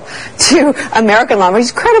credible to American law, but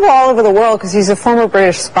he's credible all over the world because he's a former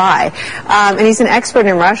British spy, and he's an expert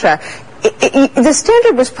in Russia. The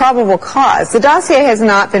standard was probable cause. The dossier has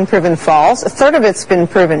not been proven false. A third of it's been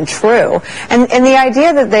proven true. And the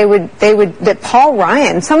idea that that Paul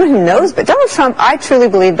Ryan, someone who knows, but Donald Trump, I truly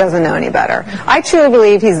believe doesn't know any better. I truly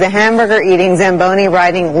believe he's the hamburger-eating,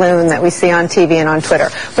 Zamboni-riding loon that we see on TV and on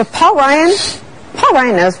Twitter. But Paul Ryan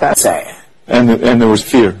knows better. And there was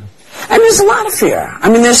fear. And there's a lot of fear.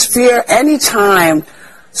 I mean, there's fear anytime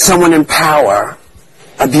someone in power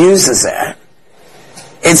abuses it.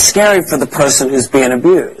 It's scary for the person who's being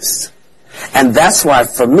abused. And that's why,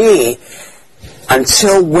 for me,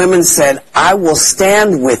 until women said, I will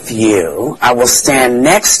stand with you, I will stand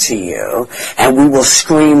next to you, and we will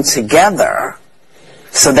scream together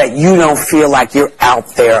so that you don't feel like you're out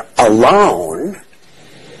there alone,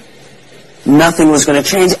 nothing was going to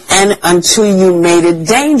change. And until you made it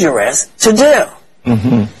dangerous to do.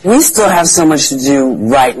 Mm-hmm. We still have so much to do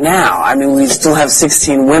right now. I mean, we still have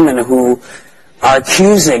 16 women who are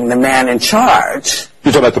accusing the man in charge.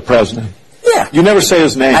 You talk about the president? Yeah. You never say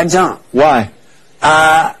his name. I don't. Why?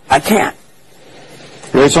 I can't.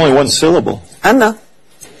 Really, it's only one syllable. I know.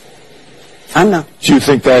 Do you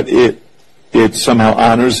think that it somehow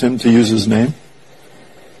honors him to use his name?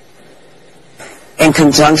 In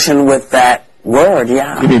conjunction with that word,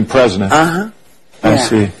 yeah. You mean president? Uh-huh. I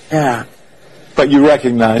see. Yeah. But you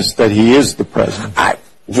recognize that he is the president.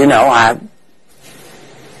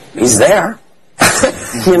 He's there.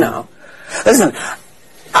 Listen,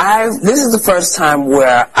 this is the first time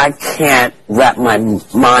where I can't wrap my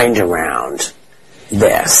mind around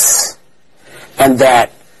this, and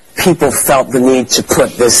that people felt the need to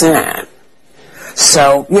put this in.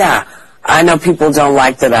 So, yeah, I know people don't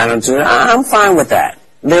like that I don't do it. I'm fine with that.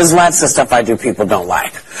 There's lots of stuff I do people don't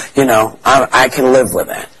like. I can live with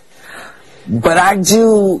it. But I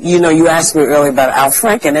do, you asked me earlier about Al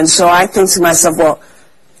Franken, and so I think to myself, well,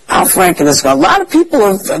 Al Franken is gone. A lot of people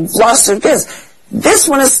have lost their kids. This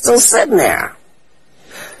one is still sitting there.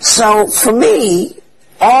 So for me,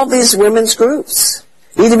 all these women's groups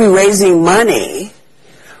need to be raising money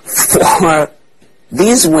for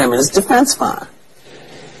these women's defense fund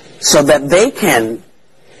so that they can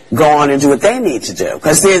go on and do what they need to do.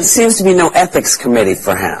 Because there seems to be no ethics committee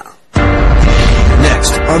for him.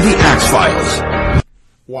 Next on the Axe Files.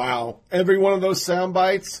 Wow. Every one of those sound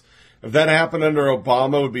bites, if that happened under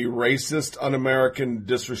Obama, would be racist, un-American,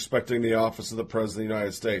 disrespecting the office of the President of the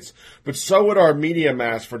United States. But so would our media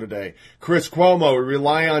mass for today. Chris Cuomo, we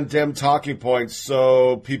rely on Dem talking points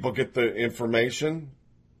so people get the information.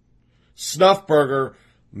 Snuffburger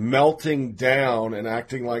melting down and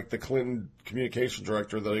acting like the Clinton communication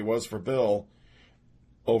director that he was for Bill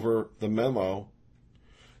over the memo.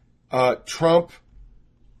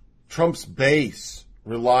 Trump's base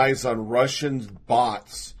relies on Russian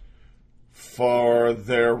bots for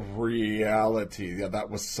their reality. Yeah, that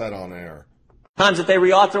was said on air. Times that they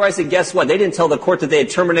reauthorized it, guess what? They didn't tell the court that they had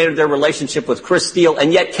terminated their relationship with Chris Steele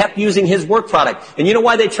and yet kept using his work product. And you know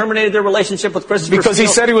why they terminated their relationship with Chris Steele? Because he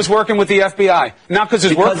said he was working with the FBI, not because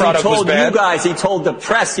his work product was bad. He told you guys, he told the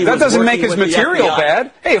press he was working with the FBI. That doesn't make his material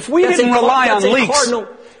bad. Hey, if we didn't rely on leaks,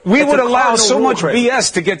 we would allow so much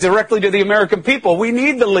BS to get directly to the American people. We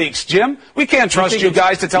need the leaks, Jim. We can't trust you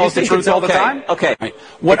guys to tell us the truth all the time. Okay.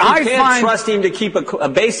 What I can't trust him to keep a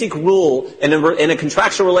basic rule in a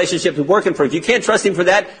contractual relationship with working for. If you can't trust him for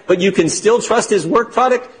that, but you can still trust his work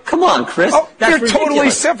product, come on, Chris. That's ridiculous. Totally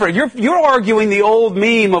separate. You're arguing the old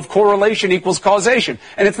meme of correlation equals causation,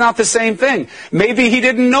 and it's not the same thing. Maybe he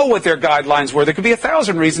didn't know what their guidelines were. There could be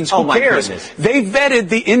 1,000 reasons. Who cares? Goodness. They vetted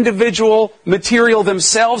the individual material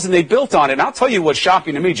themselves, and they built on it. And I'll tell you what's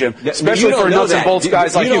shocking to me, Jim, especially for nuts and bolts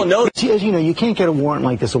guys like you. As you know, you can't get a warrant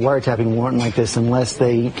like this, a wiretapping warrant like this, unless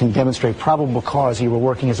they can demonstrate probable cause you were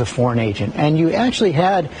working as a foreign agent. And you actually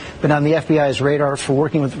had been on the FBI's radar for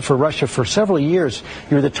working for Russia for several years.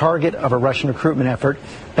 You were the target of a Russian recruitment effort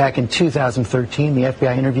back in 2013. The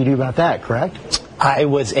FBI interviewed you about that, correct? I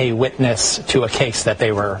was a witness to a case that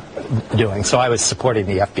they were doing, so I was supporting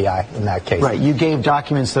the FBI in that case. Right. You gave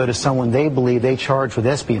documents, though, to someone they believe they charged with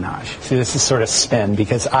espionage. See, this is sort of spin,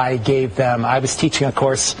 because I was teaching a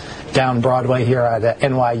course down Broadway here at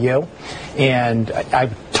NYU, and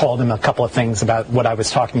I told him a couple of things about what I was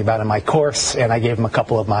talking about in my course, and I gave him a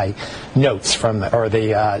couple of my notes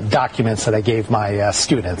the documents that I gave my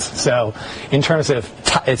students. So in terms of,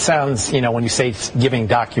 it sounds, when you say giving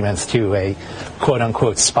documents to a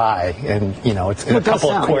quote-unquote spy, and, it's a couple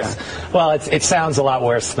of courses. Yeah. Well, it sounds a lot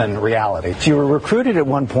worse than reality. So you were recruited at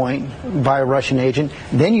one point by a Russian agent.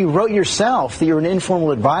 Then you wrote yourself that you're an informal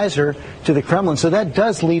advisor to the Kremlin. So that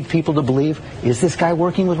does lead people to believe, is this guy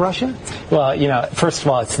working with Russia? Well, first of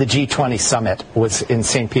all, it's the G20 summit was in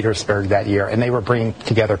St. Petersburg that year, and they were bringing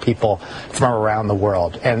together people from around the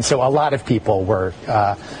world. And so a lot of people were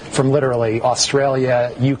from literally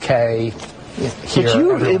Australia, UK,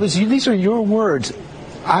 here. But these are your words.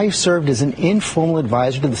 I served as an informal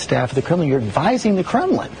advisor to the staff of the Kremlin. You're advising the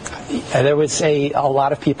Kremlin. There was a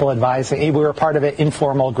lot of people advising. We were part of an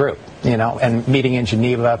informal group, and meeting in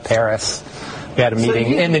Geneva, Paris. We had a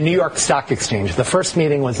meeting in the New York Stock Exchange. The first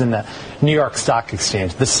meeting was in the New York Stock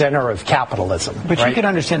Exchange, the center of capitalism. But you could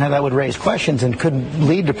understand how that would raise questions and could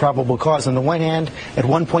lead to probable cause. On the one hand, at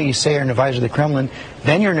one point you say you're an advisor to the Kremlin,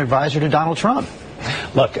 then you're an advisor to Donald Trump.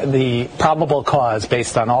 Look, the probable cause,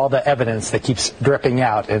 based on all the evidence that keeps dripping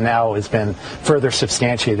out and now has been further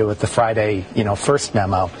substantiated with the Friday, first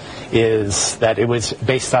memo, is that it was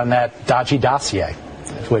based on that dodgy dossier,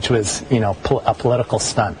 which was, a political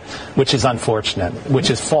stunt, which is unfortunate,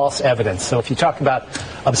 which is false evidence. So if you talk about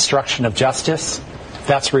obstruction of justice,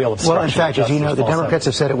 that's real obstruction. Well, in fact, as you know, the Democrats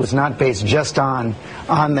have said it was not based just on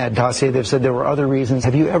that dossier. They've said there were other reasons.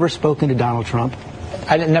 Have you ever spoken to Donald Trump?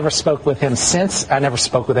 I never spoke with him since. I never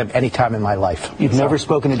spoke with him any time in my life. You've never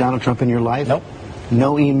spoken to Donald Trump in your life? Nope.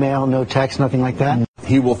 No email, no text, nothing like that?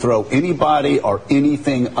 He will throw anybody or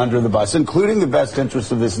anything under the bus, including the best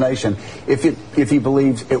interests of this nation, if he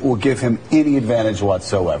believes it will give him any advantage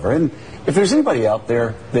whatsoever. And if there's anybody out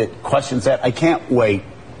there that questions that, I can't wait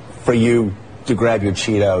for you to grab your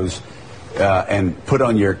Cheetos and put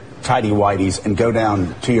on your tighty-whities and go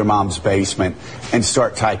down to your mom's basement and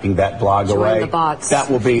start typing that blog away. The bots.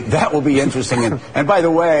 That will be interesting. And by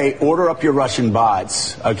the way, order up your Russian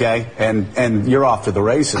bots, okay? And you're off to the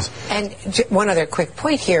races. And one other quick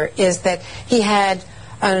point here is that he had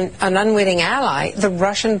an unwitting ally, the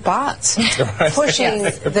Russian bots, pushing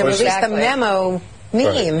the memo meme.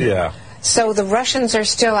 Right. Yeah. So the Russians are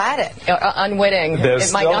still at it. Unwitting.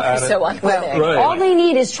 It might not be so unwitting. Well, all they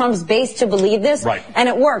need is Trump's base to believe this, and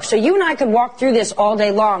it works. So you and I could walk through this all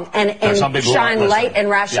day long and shine light and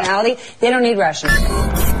rationality. Yeah. They don't need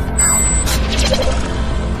rationality.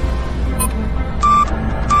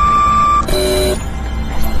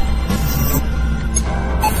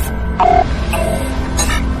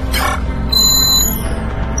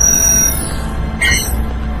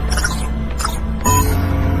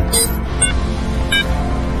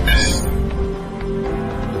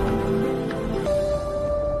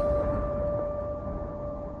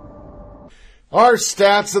 Our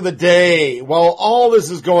stats of the day. While all this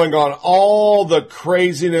is going on, all the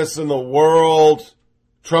craziness in the world,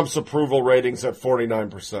 Trump's approval rating's at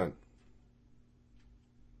 49%.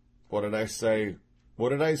 What did I say? What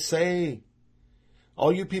did I say?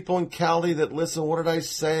 All you people in Cali that listen, what did I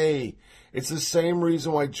say? It's the same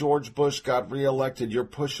reason why George Bush got reelected. You're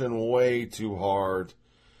pushing way too hard.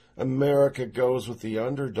 America goes with the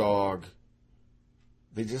underdog.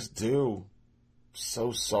 They just do.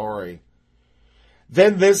 So sorry.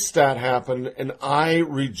 Then this stat happened, and I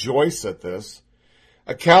rejoice at this.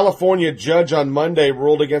 A California judge on Monday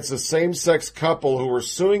ruled against a same-sex couple who were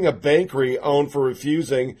suing a bakery owned for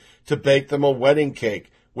refusing to bake them a wedding cake.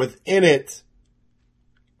 Within it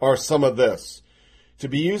are some of this. To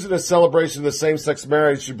be used in a celebration of the same-sex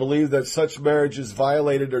marriage, you believe that such marriage is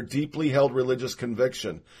violated or deeply held religious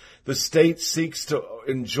conviction. The state seeks to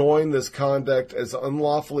enjoin this conduct as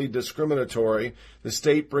unlawfully discriminatory. The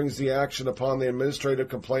state brings the action upon the administrative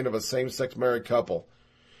complaint of a same-sex married couple.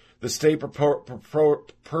 The state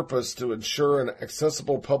purpose to ensure an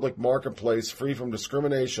accessible public marketplace free from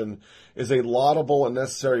discrimination is a laudable and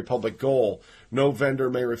necessary public goal. No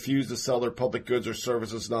vendor may refuse to sell their public goods or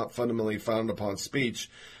services not fundamentally founded upon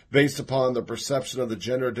speech, based upon the perception of the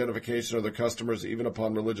gender identification of their customers, even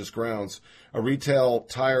upon religious grounds. A retail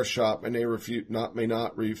tire shop may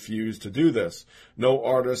not refuse to do this. No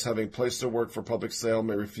artist having placed their work for public sale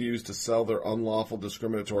may refuse to sell their unlawful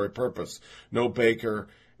discriminatory purpose. No baker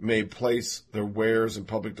may place their wares in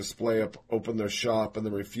public display, open their shop, and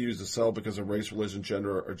then refuse to sell because of race, religion,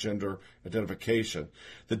 gender, or gender identification.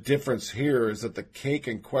 The difference here is that the cake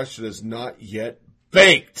in question is not yet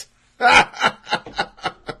baked.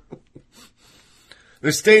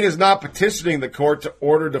 The state is not petitioning the court to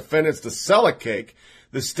order defendants to sell a cake.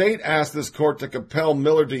 The state asked this court to compel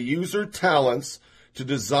Miller to use her talents to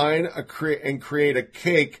design and create a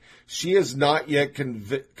cake she has not yet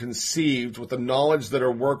conceived, with the knowledge that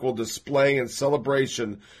her work will display in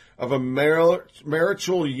celebration of a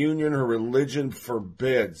marital union her religion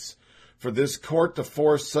forbids. For this court to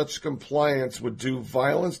force such compliance would do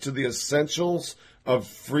violence to the essentials of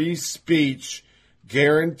free speech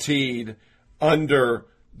guaranteed under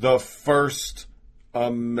the First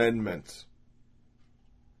Amendment.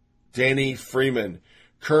 Danny Freeman,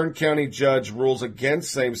 Kern County judge, rules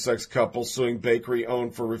against same-sex couples suing bakery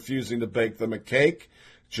owned for refusing to bake them a cake.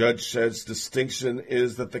 Judge says distinction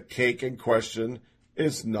is that the cake in question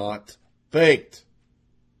is not baked.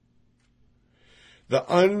 The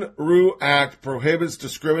Unruh Act prohibits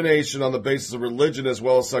discrimination on the basis of religion as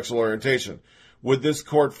well as sexual orientation. Would this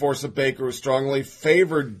court force a baker who strongly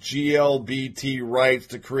favored GLBT rights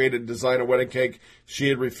to create and design a wedding cake she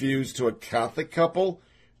had refused to a Catholic couple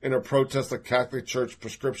in a protest of Catholic Church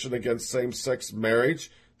prescription against same-sex marriage?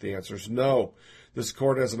 The answer is no. This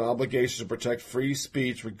court has an obligation to protect free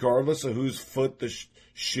speech regardless of whose foot the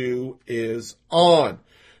shoe is on.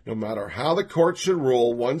 No matter how the court should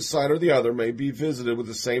rule, one side or the other may be visited with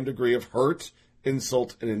the same degree of hurt,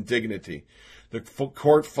 insult, and indignity. The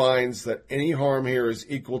court finds that any harm here is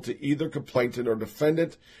equal to either complainant or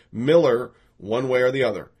defendant, Miller, one way or the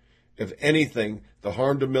other. If anything, the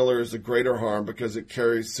harm to Miller is a greater harm because it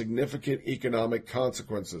carries significant economic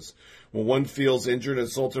consequences. When one feels injured,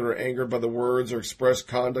 insulted, or angered by the words or expressed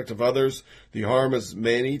conduct of others, the harm is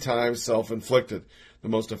many times self-inflicted. The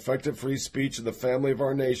most effective free speech in the family of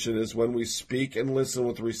our nation is when we speak and listen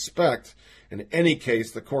with respect. In any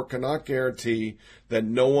case, the court cannot guarantee that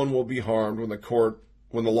no one will be harmed when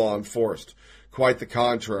the law enforced. Quite the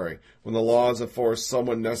contrary. When the law is enforced,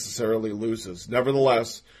 someone necessarily loses.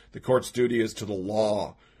 Nevertheless, the court's duty is to the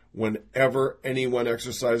law. Whenever anyone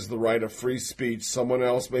exercises the right of free speech, someone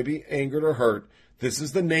else may be angered or hurt. This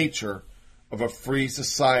is the nature of a free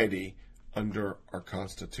society under our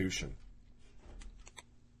Constitution.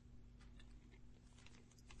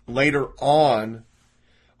 Later on,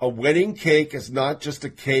 a wedding cake is not just a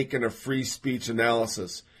cake and a free speech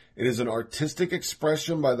analysis. It is an artistic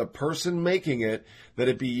expression by the person making it that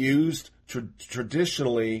it be used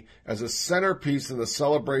traditionally as a centerpiece in the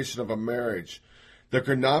celebration of a marriage. There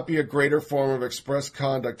could not be a greater form of express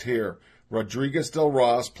conduct here. Rodriguez del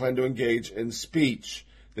Ros planned to engage in speech.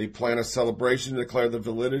 They plan a celebration to declare the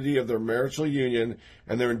validity of their marital union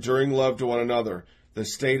and their enduring love to one another. The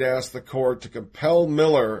state asked the court to compel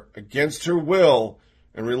Miller, against her will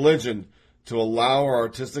and religion, to allow her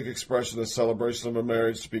artistic expression of the celebration of a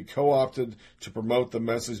marriage to be co-opted to promote the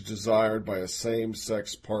message desired by a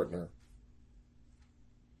same-sex partner.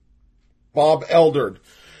 Bob Eldred,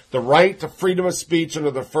 the right to freedom of speech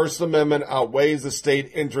under the First Amendment outweighs the state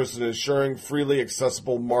interest in ensuring freely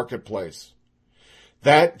accessible marketplace.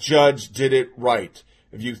 That judge did it right.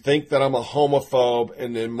 If you think that I'm a homophobe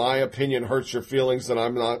and in my opinion hurts your feelings, then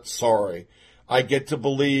I'm not sorry. I get to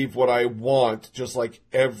believe what I want just like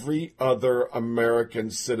every other American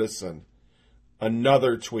citizen.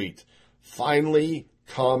 Another tweet. Finally,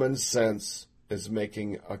 common sense is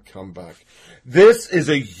making a comeback. This is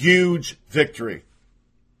a huge victory.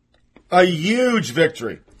 A huge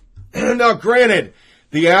victory. Now, granted,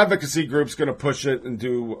 the advocacy group's going to push it and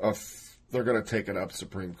they're going to take it up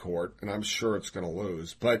Supreme Court, and I'm sure it's going to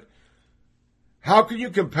lose. But how can you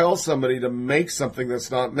compel somebody to make something that's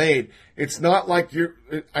not made? It's not like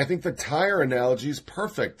I think the tire analogy is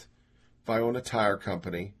perfect. If I own a tire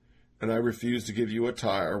company and I refuse to give you a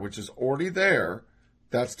tire, which is already there,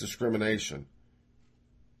 that's discrimination.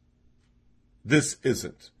 This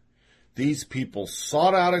isn't. These people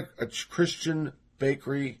sought out a Christian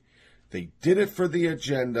bakery. They did it for the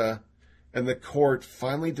agenda. And the court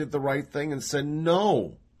finally did the right thing and said,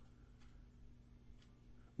 no.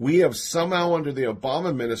 We have somehow under the Obama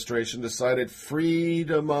administration decided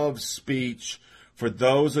freedom of speech for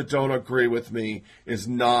those that don't agree with me is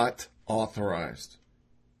not authorized.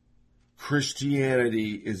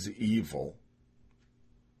 Christianity is evil.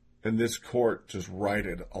 And this court just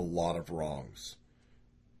righted a lot of wrongs.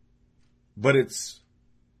 But it's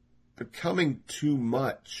becoming too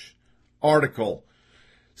much. Article.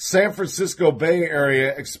 San Francisco Bay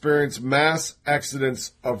Area experienced mass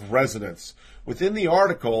exodus of residents. Within the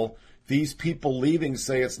article, these people leaving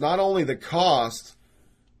say it's not only the cost,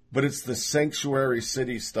 but it's the sanctuary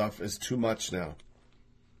city stuff is too much now.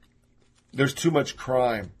 There's too much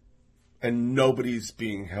crime, and nobody's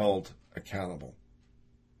being held accountable.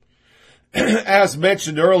 As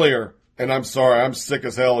mentioned earlier, and I'm sorry, I'm sick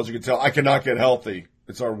as hell, as you can tell. I cannot get healthy.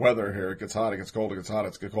 It's our weather here. It gets hot, it gets cold, it gets hot,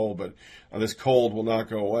 it gets cold, but this cold will not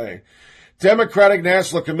go away. Democratic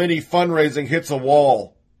National Committee fundraising hits a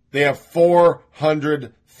wall. They have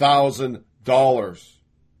 $400,000.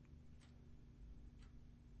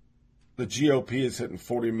 The GOP is hitting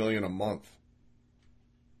 $40 million a month.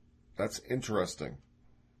 That's interesting.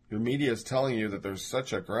 Your media is telling you that there's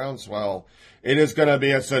such a groundswell. It is going to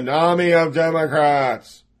be a tsunami of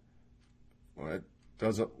Democrats. Well, it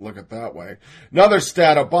doesn't look it that way. Another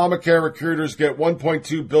stat, Obamacare recruiters get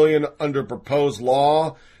 $1.2 billion under proposed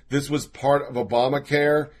law. This was part of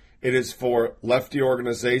Obamacare. It is for lefty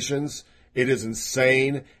organizations. It is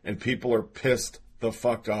insane, and people are pissed the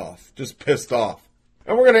fuck off. Just pissed off.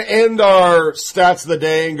 And we're going to end our stats of the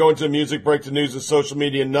day and go into a music break to news and social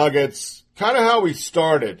media nuggets. Kind of how we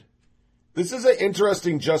started. This is an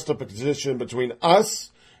interesting juxtaposition between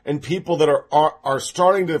us and people that are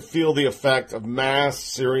starting to feel the effect of mass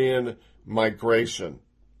Syrian migration.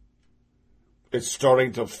 It's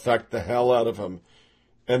starting to affect the hell out of them.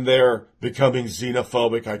 And they're becoming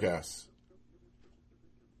xenophobic, I guess.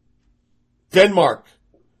 Denmark,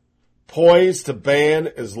 poised to ban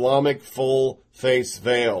Islamic full-face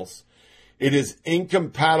veils. It is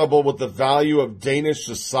incompatible with the value of Danish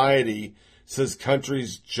society, says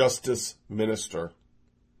country's justice minister.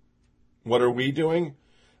 What are we doing?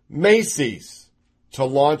 Macy's to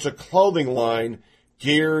launch a clothing line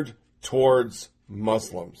geared towards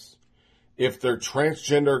Muslims. If their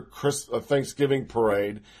transgender Thanksgiving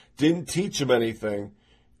parade didn't teach them anything,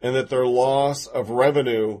 and that their loss of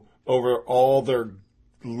revenue over all their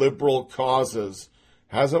liberal causes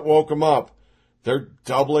hasn't woke them up, they're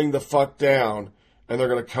doubling the fuck down, and they're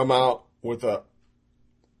going to come out with a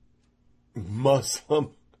Muslim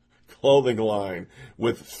clothing line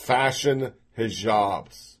with fashion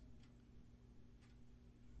hijabs.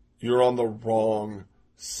 You're on the wrong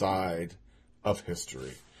side of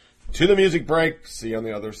history. To the music break. See you on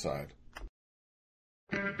the other side.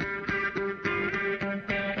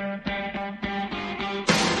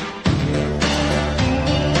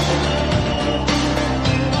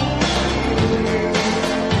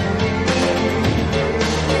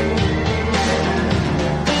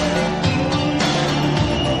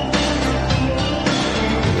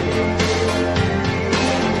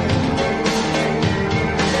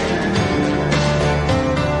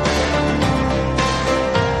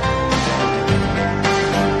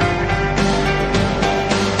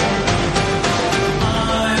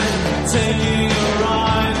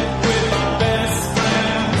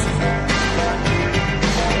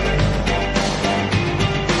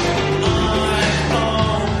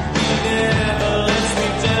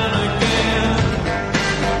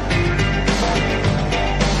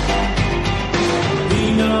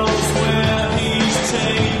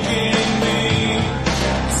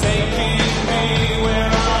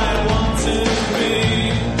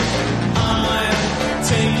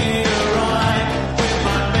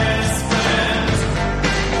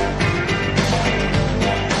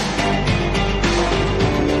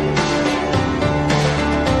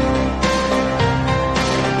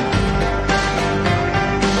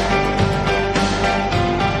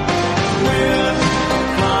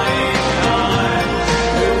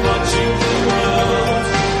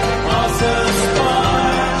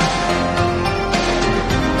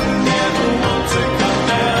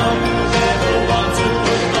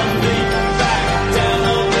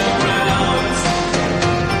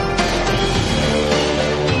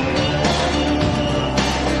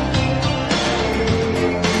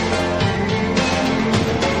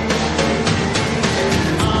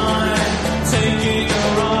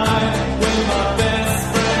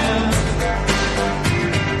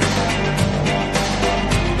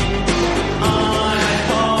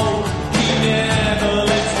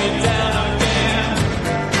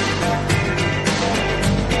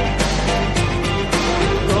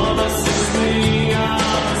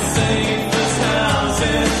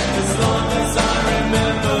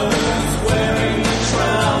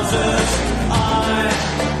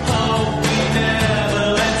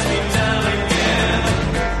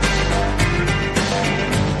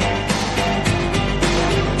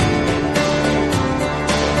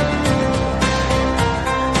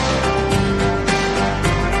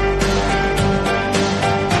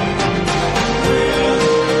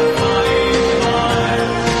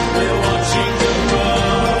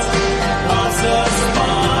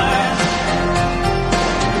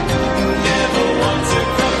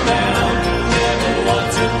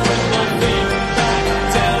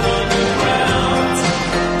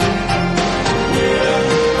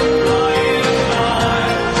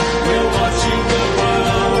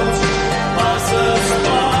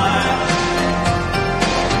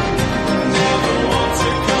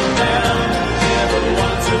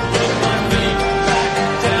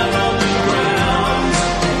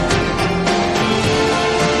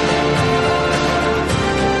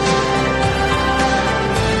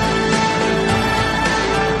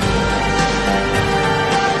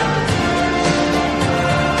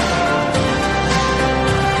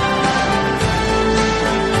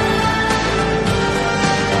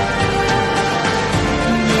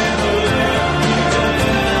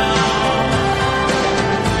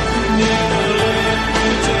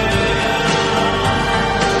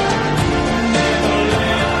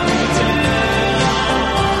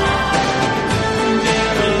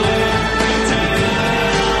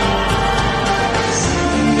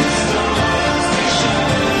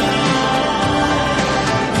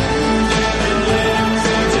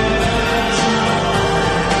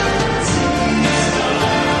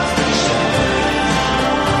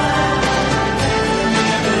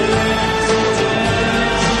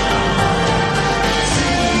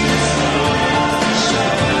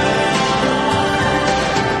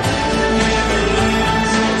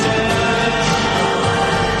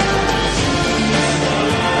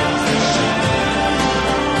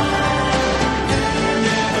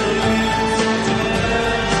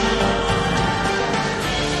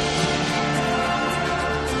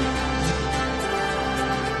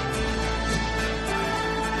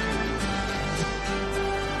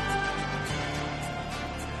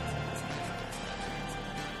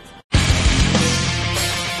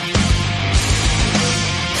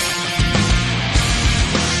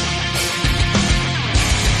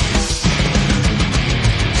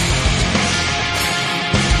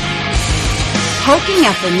 poking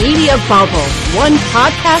at the media bubble, one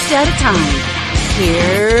podcast at a time.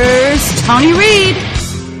 Here's Tony Reed.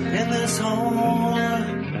 In this hole,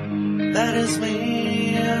 that is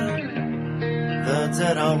me. The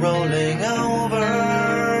dead are rolling over.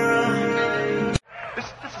 This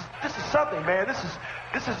is something, man. This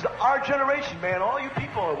is our generation, man. All you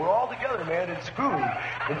people, we're all together, man. It's groovy.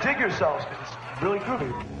 And dig yourselves, because it's really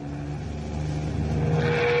groovy.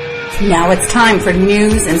 Now it's time for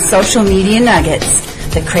news and social media nuggets.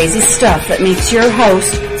 The crazy stuff that makes your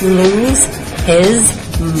host lose his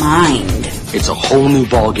mind. It's a whole new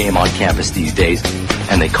ball game on campus these days,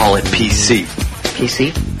 and they call it PC.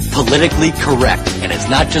 PC? Politically correct. And it's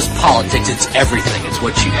not just politics, it's everything. It's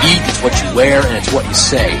what you eat, it's what you wear, and it's what you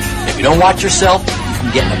say. If you don't watch yourself, you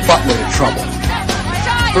can get in a buttload of trouble.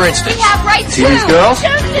 For instance, see these girls?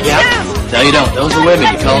 Yeah. No, you don't. Those are women.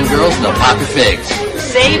 You call them girls, and they'll pop your figs.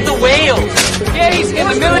 Save the whales. Gays in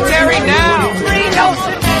the military now.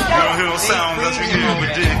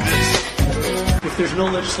 If there's no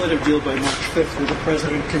legislative deal by March 5th, will the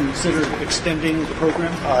president consider extending the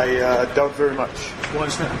program? I doubt very much. Why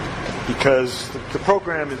is that? Because the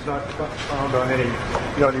program is not found on any,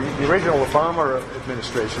 the original Obama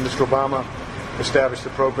administration, Mr. Obama established the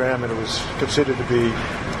program and it was considered to be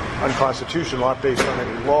unconstitutional, not based on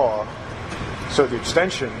any law. So the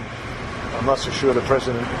extension, I'm not so sure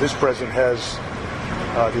this president has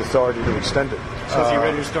the authority to extend it. So is he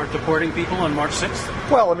ready to start deporting people on March 6th?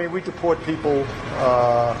 Well, I mean, we deport people.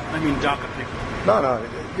 I mean DACA people.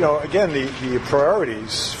 No. Again, the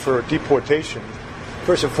priorities for deportation,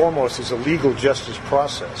 first and foremost, is a legal justice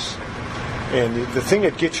process. And the thing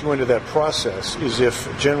that gets you into that process is if,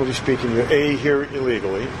 generally speaking, you're A, here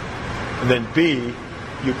illegally, and then B,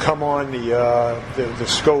 you come on the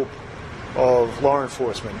scope of law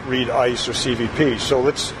enforcement, read ICE or CBP. So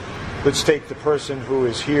let's take the person who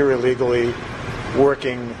is here illegally,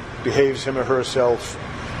 working, behaves him or herself.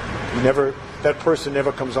 That person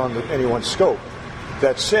never comes on anyone's scope.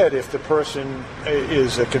 That said, if the person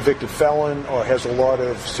is a convicted felon or has a lot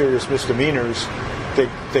of serious misdemeanors,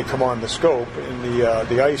 they come on the scope. And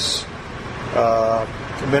the ICE,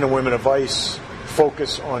 the men and women of ICE,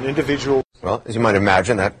 focus on individual. Well, as you might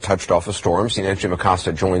imagine, that touched off a storm. CNN Jim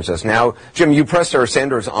Acosta joins us now. Jim, you pressed Sarah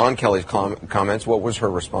Sanders on Kelly's comments. What was her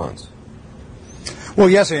response? Well,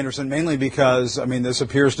 yes, Anderson, mainly because, this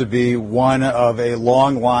appears to be one of a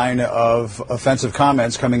long line of offensive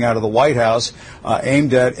comments coming out of the White House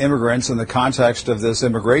aimed at immigrants in the context of this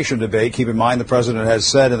immigration debate. Keep in mind, the president has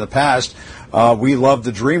said in the past, we love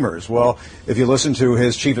the Dreamers. Well, if you listen to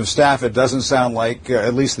his chief of staff, it doesn't sound like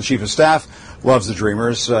at least the chief of staff loves the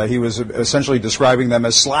Dreamers. He was essentially describing them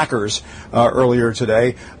as slackers earlier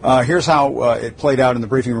today. Here's how it played out in the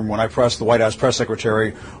briefing room when I pressed the White House press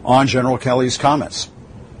secretary on General Kelly's comments.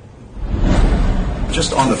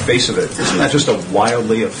 Just on the face of it, isn't that just a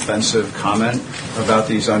wildly offensive comment about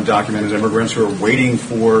these undocumented immigrants who are waiting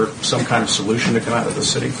for some kind of solution to come out of the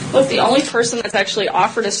city? Look, the only person that's actually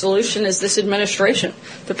offered a solution is this administration.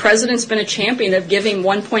 The president's been a champion of giving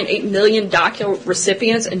 1.8 million DACA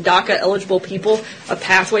recipients and DACA-eligible people a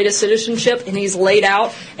pathway to citizenship, and he's laid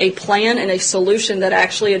out a plan and a solution that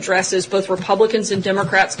actually addresses both Republicans and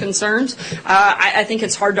Democrats' concerns. I think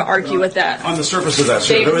it's hard to argue with that. On the surface of that,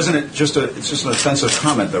 though, isn't it just an offensive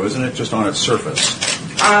comment, though, isn't it, just on its surface?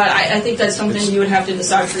 I think that's something you would have to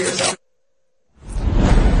decide for yourself.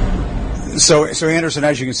 So Anderson,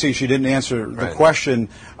 as you can see, she didn't answer the question,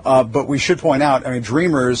 but we should point out,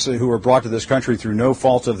 Dreamers who were brought to this country through no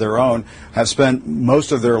fault of their own have spent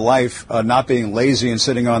most of their life not being lazy and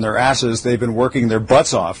sitting on their asses. They've been working their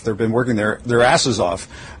butts off. They've been working their asses off,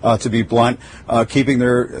 to be blunt, keeping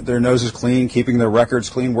their noses clean, keeping their records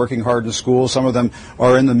clean, working hard in school. Some of them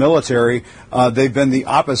are in the military. They've been the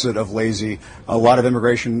opposite of lazy. A lot of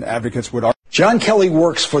immigration advocates would argue. John Kelly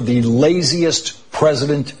works for the laziest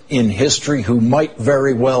president in history, who might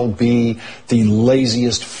very well be the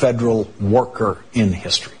laziest federal worker in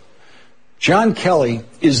history. John Kelly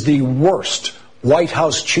is the worst White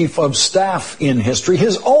House chief of staff in history.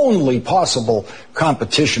 His only possible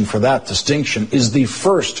competition for that distinction is the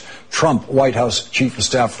first Trump White House chief of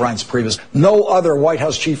staff, Reince Priebus. No other White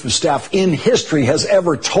House chief of staff in history has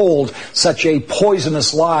ever told such a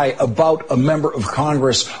poisonous lie about a member of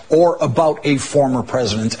Congress or about a former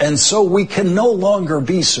president. And so we can no longer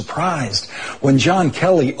be surprised when John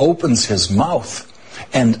Kelly opens his mouth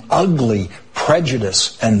and ugly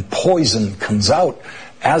prejudice and poison comes out,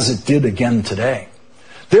 as it did again today.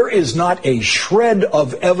 There is not a shred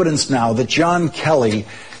of evidence now that John Kelly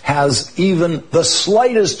has even the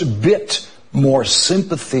slightest bit more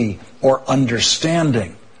sympathy or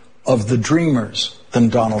understanding of the Dreamers than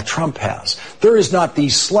Donald Trump has. There is not the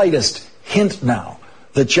slightest hint now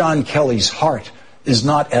that John Kelly's heart is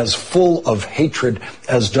not as full of hatred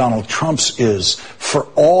as Donald Trump's is for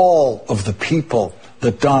all of the people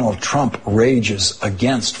that Donald Trump rages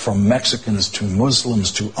against, from Mexicans to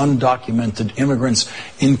Muslims to undocumented immigrants,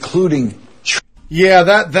 including... Yeah,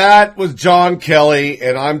 that was John Kelly,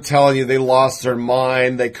 and I'm telling you, they lost their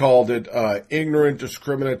mind. They called it ignorant,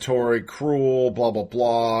 discriminatory, cruel, blah, blah,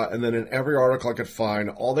 blah. And then in every article I could find,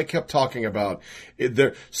 all they kept talking about,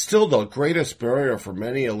 they're still the greatest barrier for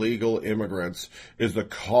many illegal immigrants is the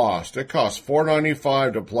cost. It costs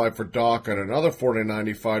 $4.95 to apply for DACA and another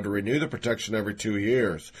 $4.95 to renew the protection every 2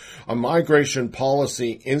 years. A Migration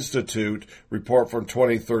Policy Institute report from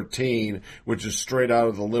 2013, which is straight out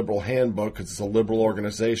of the Liberal Handbook, because it's a liberal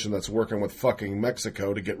organization that's working with fucking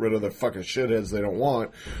Mexico to get rid of the fucking shitheads they don't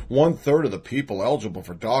want. 1/3 of the people eligible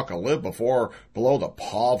for DACA live below the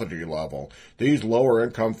poverty level. These lower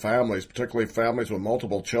income families, particularly families with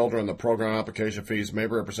multiple children, the program application fees may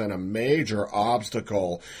represent a major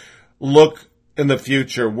obstacle. Look in the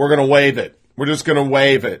future. We're going to waive it. We're just going to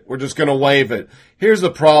waive it. We're just going to waive it. Here's the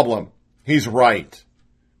problem. He's right.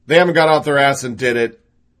 They haven't got out their ass and did it.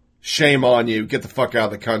 Shame on you. Get the fuck out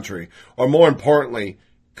of the country. Or more importantly,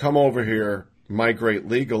 come over here, migrate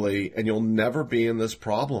legally, and you'll never be in this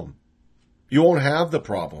problem. You won't have the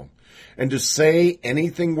problem. And to say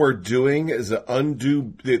anything we're doing is to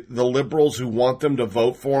undo the liberals who want them to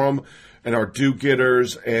vote for them and are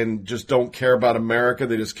do-getters and just don't care about America,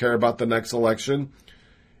 they just care about the next election.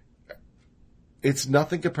 It's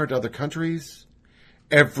nothing compared to other countries.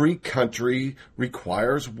 Every country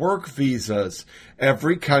requires work visas.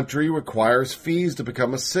 Every country requires fees to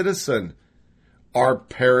become a citizen. Our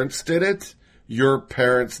parents did it. Your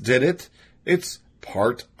parents did it. It's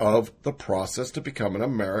part of the process to become an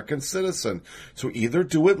American citizen. So either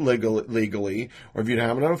do it legally, or if you don't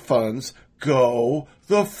have enough funds, go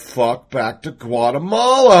the fuck back to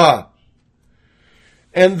Guatemala.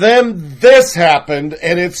 And then this happened,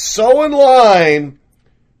 and it's so in line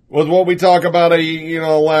with what we talk about,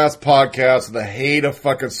 last podcast, the hate of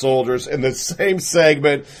fucking soldiers. In the same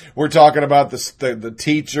segment, we're talking about the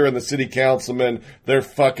teacher and the city councilman. They're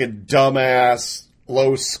fucking dumbass,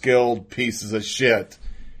 low-skilled pieces of shit.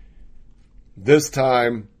 This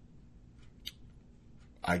time,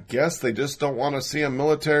 I guess they just don't want to see a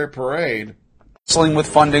military parade. With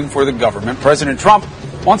funding for the government, President Trump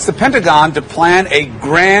wants the Pentagon to plan a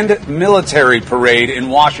grand military parade in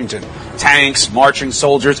Washington. Tanks, marching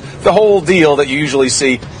soldiers, the whole deal that you usually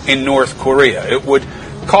see in North Korea. It would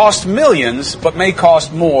cost millions, but may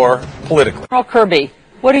cost more politically. Colonel Kirby,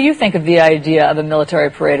 what do you think of the idea of a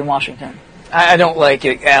military parade in Washington? I don't like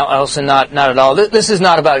it, Allison, not at all. This is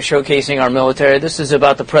not about showcasing our military. This is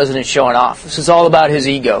about the president showing off. This is all about his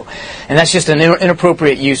ego. And that's just an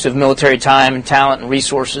inappropriate use of military time and talent and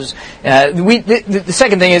resources. The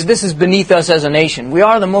second thing is, this is beneath us as a nation. We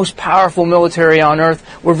are the most powerful military on earth.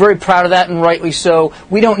 We're very proud of that, and rightly so.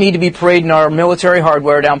 We don't need to be parading our military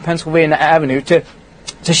hardware down Pennsylvania Avenue to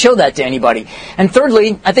show that to anybody. And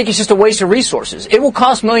thirdly, I think it's just a waste of resources. It will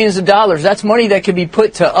cost millions of dollars. That's money that could be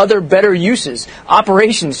put to other better uses,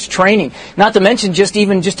 operations, training, not to mention just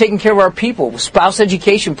taking care of our people, spouse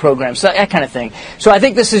education programs, that kind of thing. So I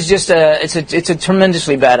think this is just it's a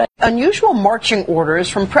tremendously bad idea. Unusual marching orders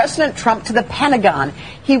from President Trump to the Pentagon.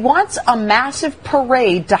 He wants a massive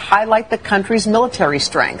parade to highlight the country's military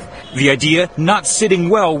strength. The idea not sitting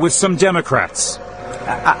well with some Democrats.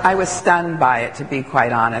 I was stunned by it, to be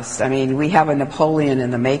quite honest. I mean, we have a Napoleon in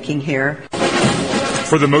the making here.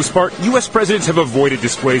 For the most part, U.S. presidents have avoided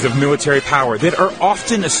displays of military power that are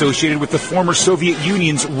often associated with the former Soviet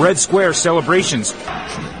Union's Red Square celebrations,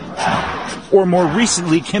 or more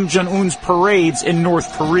recently, Kim Jong-un's parades in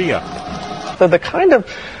North Korea. So the kind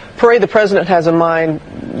of parade the president has in mind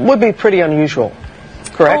would be pretty unusual.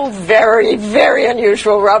 Correct. Oh, very, very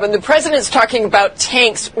unusual, Robin. The president's talking about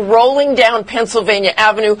tanks rolling down Pennsylvania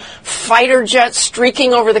Avenue, fighter jets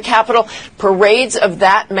streaking over the Capitol. Parades of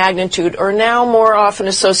that magnitude are now more often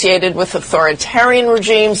associated with authoritarian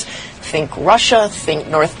regimes. Think Russia, think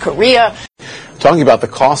North Korea. Talking about the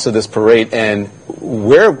cost of this parade and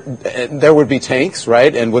where there would be tanks,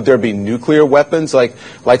 right? And would there be nuclear weapons like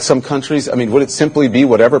some countries? I mean, would it simply be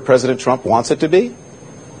whatever President Trump wants it to be?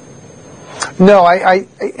 No,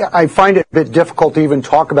 I find it a bit difficult to even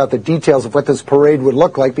talk about the details of what this parade would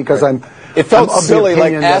look like because It felt silly,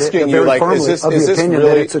 like asking you, like, is this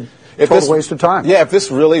really? It's a total waste of time. Yeah, if this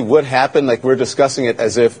really would happen, like we're discussing it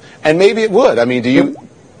as if, and maybe it would. I mean, do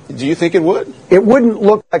you think it would? It wouldn't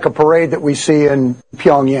look like a parade that we see in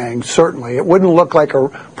Pyongyang, certainly. It wouldn't look like a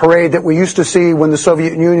parade that we used to see when the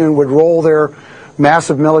Soviet Union would roll their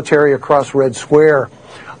massive military across Red Square,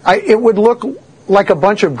 it would look like a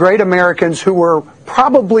bunch of great Americans who were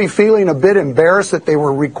probably feeling a bit embarrassed that they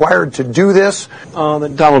were required to do this.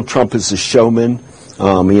 That Donald Trump is a showman.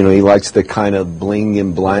 He likes the kind of bling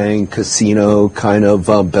and blang casino kind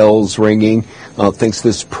of bells ringing. Thinks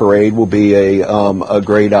this parade will be a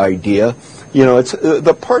great idea. It's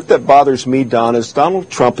the part that bothers me, Don, is Donald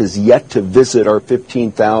Trump is yet to visit our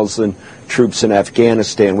 15,000 troops in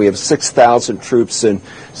Afghanistan. We have 6,000 troops in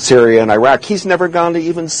Syria and Iraq. He's never gone to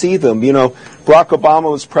even see them. Barack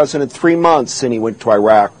Obama was president 3 months and he went to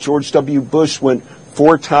Iraq. George W. Bush went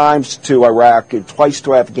 4 times to Iraq and twice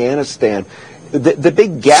to Afghanistan. The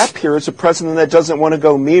big gap here is a president that doesn't want to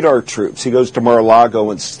go meet our troops. He goes to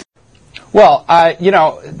Mar-a-Lago and... Well,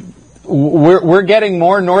 we're getting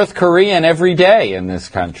more North Korean every day in this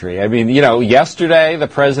country. I mean, yesterday the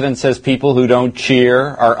president says people who don't cheer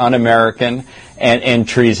are un-American and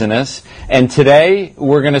treasonous. And today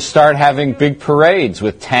we're going to start having big parades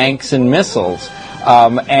with tanks and missiles.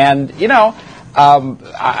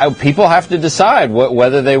 People have to decide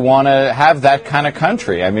whether they want to have that kind of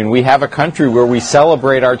country. I mean, we have a country where we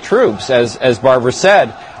celebrate our troops, as Barbara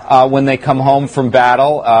said, when they come home from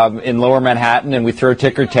battle in Lower Manhattan, and we throw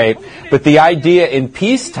ticker tape. But the idea in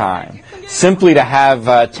peacetime, simply to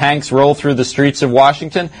have tanks roll through the streets of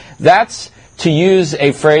Washington, that's, to use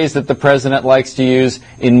a phrase that the president likes to use,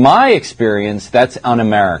 in my experience, that's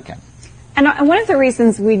un-American. And one of the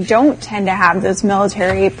reasons we don't tend to have those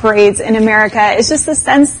military parades in America is just the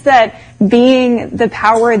sense that being the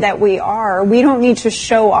power that we are, we don't need to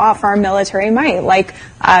show off our military might like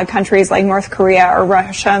countries like North Korea or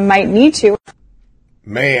Russia might need to.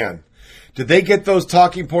 Man, did they get those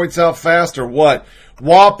talking points out fast or what?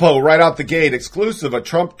 WAPO right out the gate, exclusive, a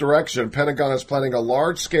Trump direction. Pentagon is planning a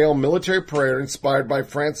large-scale military parade inspired by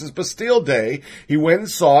France's Bastille Day. He went and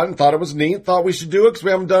saw it and thought it was neat, thought we should do it because we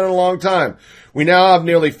haven't done it in a long time. We now have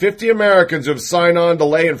nearly 50 Americans who have signed on to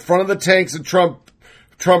lay in front of the tanks and Trump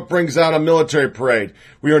brings out a military parade.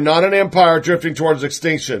 We are not an empire drifting towards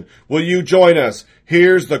extinction. Will you join us?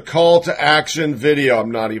 Here's the call to action video. I'm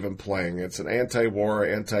not even playing. It's an anti-war,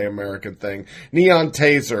 anti-American thing. Neon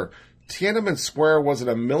taser. Tiananmen Square wasn't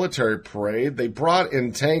a military parade. They brought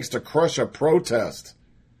in tanks to crush a protest.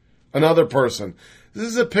 Another person. This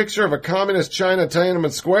is a picture of a communist China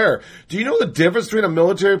Tiananmen Square. Do you know the difference between a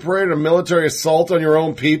military parade and a military assault on your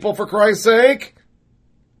own people, for Christ's sake?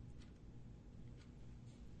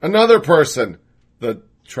 Another person. The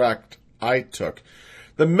tract I took.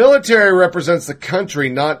 The military represents the country,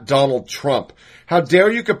 not Donald Trump. How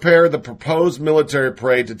dare you compare the proposed military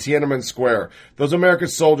parade to Tiananmen Square? Those American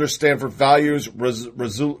soldiers stand for values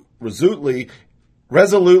resolutely,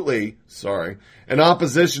 in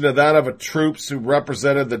opposition to that of a troops who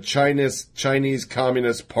represented the Chinese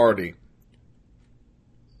Communist Party.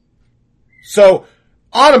 So,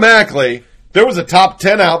 automatically, there was a top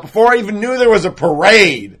 10 out before I even knew there was a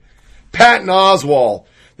parade. Patton Oswalt.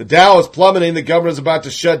 The Dow is plummeting. The government is about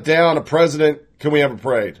to shut down. A president. Can we have a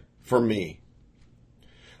parade? For me.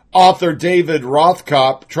 Author David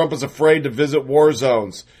Rothkopf, Trump is afraid to visit war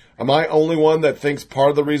zones. Am I only one that thinks part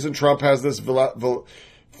of the reason Trump has this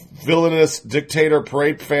villainous dictator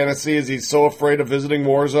parade fantasy is he's so afraid of visiting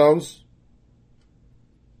war zones?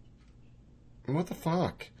 What the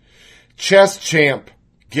fuck? Chess champ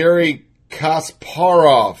Garry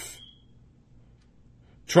Kasparov.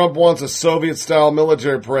 Trump wants a Soviet-style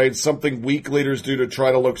military parade, something weak leaders do to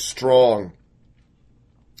try to look strong.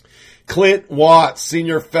 Clint Watts,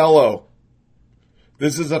 senior fellow.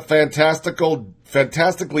 This is a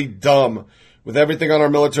fantastically dumb. With everything on our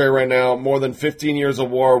military right now, more than 15 years of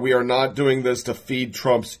war, we are not doing this to feed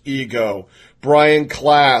Trump's ego. Brian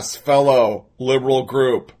Klass, fellow, liberal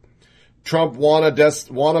group. Trump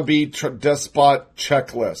wannabe despot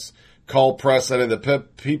checklist. Call press any of the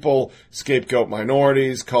people, scapegoat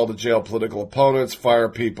minorities, call to jail political opponents, fire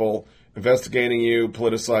people investigating you,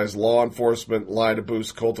 politicize law enforcement, lie to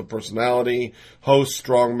boost cult of personality, host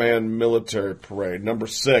strongman military parade. Number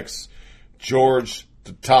 6, George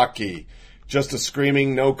Tataki. Just a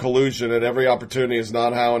screaming no collusion at every opportunity is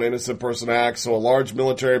not how an innocent person acts, so a large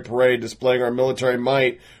military parade displaying our military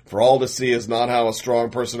might for all to see is not how a strong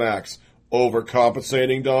person acts.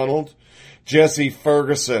 Overcompensating, Donald? Jesse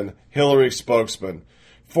Ferguson, Hillary spokesman.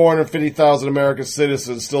 450,000 American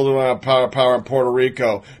citizens still don't have power in Puerto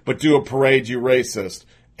Rico, but do a parade, you racist.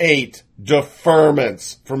 8,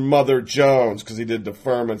 deferments from Mother Jones, because he did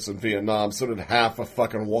deferments in Vietnam. So did half of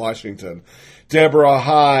fucking Washington. Deborah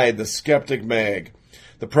Hyde, the skeptic mag.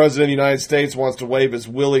 The President of the United States wants to wave his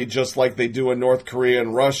willy just like they do in North Korea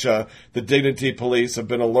and Russia. The dignity police have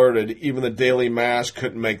been alerted. Even the Daily Mash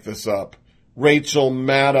couldn't make this up. Rachel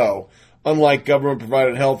Maddow. Unlike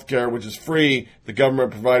government-provided health care, which is free, the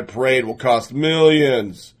government-provided parade will cost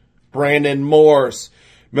millions. Brandon Morse.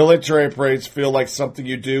 Military parades feel like something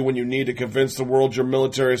you do when you need to convince the world your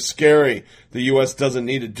military is scary. The U.S. doesn't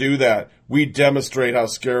need to do that. We demonstrate how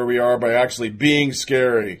scary we are by actually being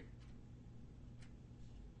scary.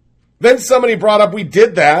 Then somebody brought up we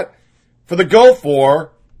did that for the Gulf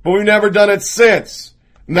War, but we've never done it since.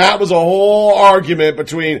 And that was a whole argument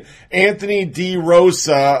between Anthony D.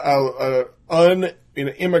 Rosa, an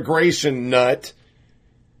immigration nut,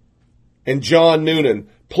 and John Noonan.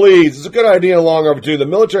 Please, it's a good idea long overdue. The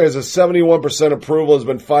military has a 71% approval, has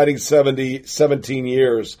been fighting 17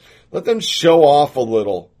 years. Let them show off a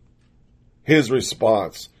little. His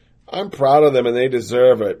response. I'm proud of them and they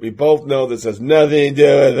deserve it. We both know this has nothing to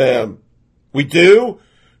do with them. We do?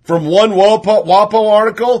 From one WAPO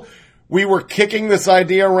article, we were kicking this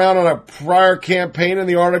idea around on a prior campaign in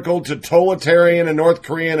the article to totalitarian and North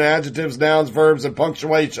Korean adjectives, nouns, verbs, and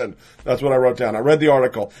punctuation. That's what I wrote down. I read the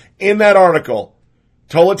article. In that article,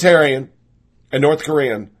 totalitarian and North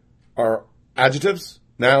Korean are adjectives,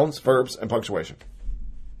 nouns, verbs, and punctuation.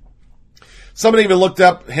 Somebody even looked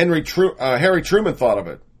up Harry Truman thought of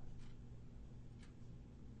it.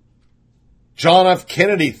 John F.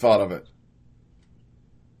 Kennedy thought of it.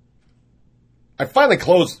 I finally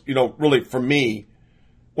closed, really for me,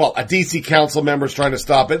 a D.C. council member's trying to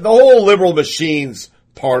stop it. The whole liberal machine's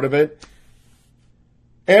part of it.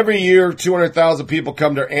 Every year, 200,000 people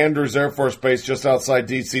come to Andrews Air Force Base just outside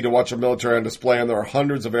D.C. to watch a military on display, and there are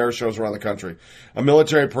hundreds of air shows around the country. A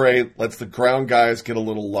military parade lets the ground guys get a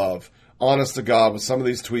little love. Honest to God, with some of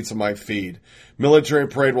these tweets in my feed. Military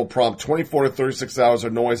parade will prompt 24 to 36 hours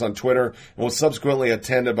of noise on Twitter and will subsequently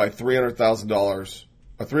attended by 300,000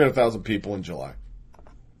 people in July.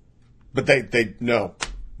 But no.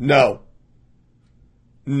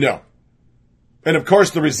 And of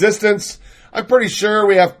course the resistance, I'm pretty sure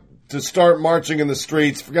we have to start marching in the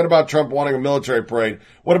streets. Forget about Trump wanting a military parade.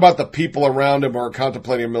 What about the people around him who are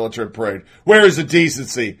contemplating a military parade? Where is the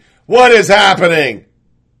decency? What is happening?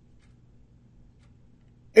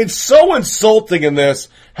 It's so insulting in this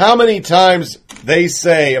how many times they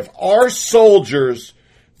say if our soldiers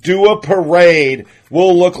do a parade,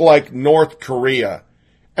 we'll look like North Korea.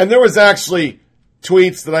 And there was actually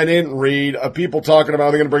tweets that I didn't read of people talking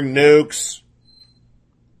about they're going to bring nukes.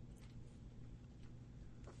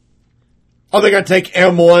 Oh, they're going to take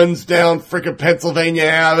M1s down frickin' Pennsylvania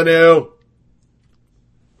Avenue.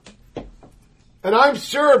 And I'm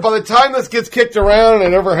sure by the time this gets kicked around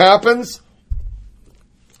and it ever happens,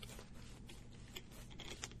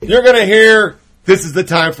 you're going to hear, this is the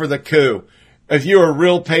time for the coup. If you are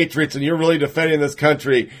real patriots and you're really defending this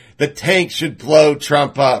country, the tank should blow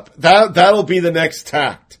Trump up. That'll be the next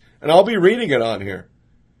tact. And I'll be reading it on here.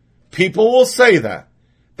 People will say that.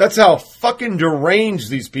 That's how fucking deranged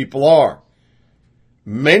these people are.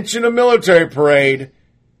 Mention a military parade,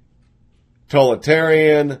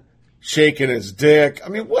 totalitarian, shaking his dick. I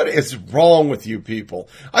mean, what is wrong with you people?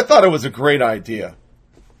 I thought it was a great idea.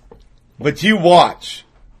 But you watch.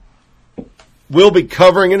 We'll be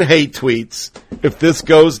covering in hate tweets if this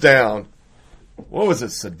goes down. What was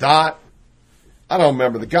it, Sadat? I don't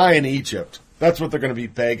remember. The guy in Egypt. That's what they're going to be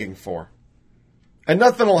begging for. And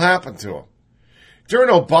nothing will happen to him. During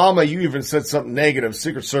Obama, you even said something negative.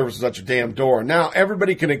 Secret Service is at your damn door. Now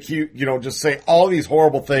everybody can accuse, just say all these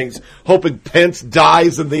horrible things, hoping Pence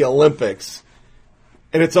dies in the Olympics.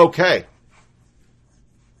 And it's okay.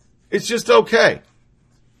 It's just okay.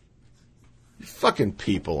 You fucking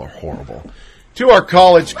people are horrible. To our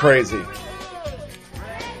college crazy.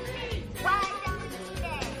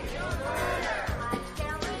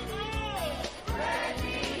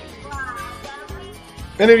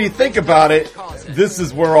 And if you think about it, this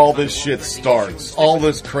is where all this shit starts. All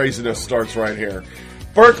this craziness starts right here.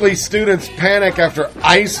 Berkeley students panic after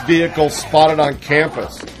ICE vehicle spotted on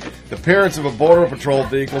campus. The parents of a Border Patrol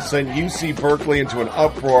vehicle sent UC Berkeley into an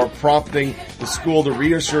uproar, prompting the school to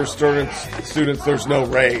reassure students there's no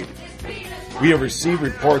raid. We have received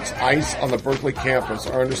reports ICE on the Berkeley campus.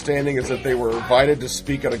 Our understanding is that they were invited to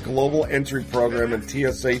speak at a global entry program and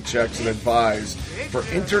TSA checks and advise for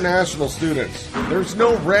international students. There's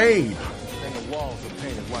no raid.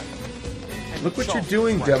 Look what you're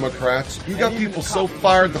doing, Democrats. You got people so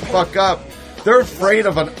fired the fuck up. They're afraid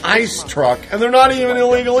of an ICE truck, and they're not even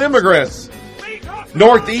illegal immigrants.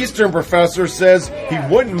 Northeastern professor says he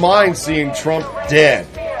wouldn't mind seeing Trump dead.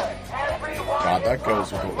 God, that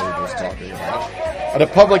goes with what we were just talking about. At a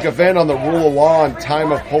public event on the rule of law and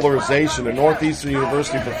time of polarization, a Northeastern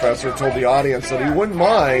University professor told the audience that he wouldn't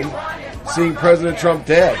mind seeing President Trump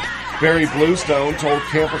dead. Barry Bluestone told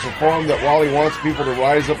Campus Reform that while he wants people to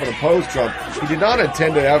rise up and oppose Trump, he did not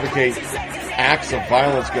intend to advocate acts of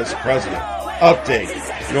violence against the president.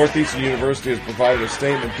 Update. Northeastern University has provided a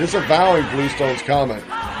statement disavowing Bluestone's comment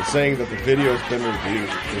and saying that the video has been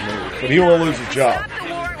removed. But he will lose his job.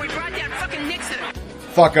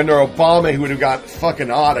 Fuck, under Obama, he would have got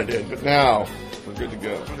fucking audited, but now we're good to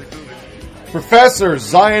go. Professors,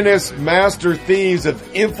 Zionist master thieves have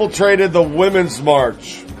infiltrated the Women's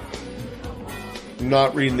March. I'm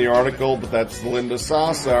not reading the article, but that's Linda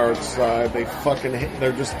Sassauer's side.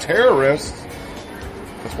 They're just terrorists.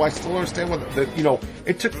 That's why I still don't understand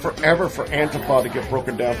it took forever for Antifa to get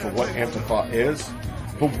broken down for what Antifa is.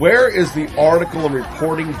 But where is the article and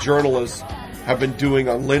reporting journalists have been doing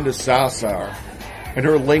on Linda Sassauer and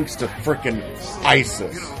her links to frickin'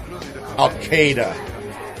 ISIS,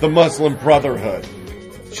 Al-Qaeda, the Muslim Brotherhood?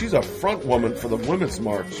 She's a front woman for the Women's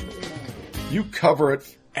March. You cover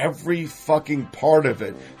it, every fucking part of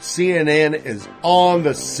it. CNN is on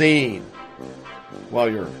the scene while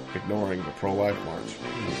you're ignoring the pro-life march.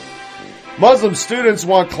 Muslim students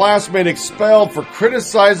want classmate expelled for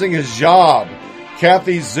criticizing hijab.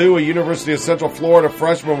 Kathy Zhu, a University of Central Florida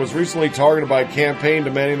freshman, was recently targeted by a campaign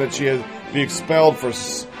demanding that she be expelled for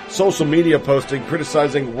social media posting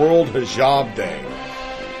criticizing World Hijab Day.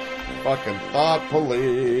 Fucking thought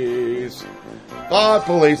police. Thought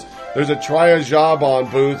police. There's a try a job on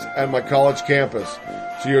booth at my college campus.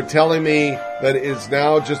 So you're telling me that it's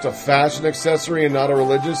now just a fashion accessory and not a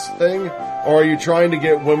religious thing? Or are you trying to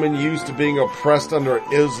get women used to being oppressed under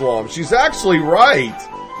Islam? She's actually right.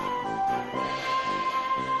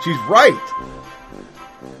 She's right.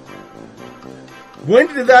 When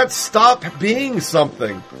did that stop being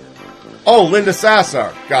something? Oh, Linda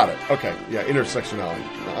Sassauer. Got it. Okay. Yeah, intersectionality.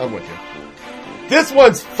 I'm with you. This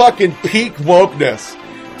one's fucking peak wokeness.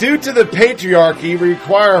 Due to the patriarchy, we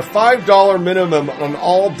require a $5 minimum on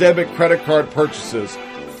all debit credit card purchases.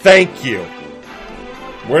 Thank you.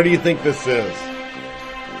 Where do you think this is?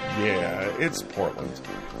 Yeah, it's Portland.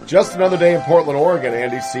 Just another day in Portland, Oregon,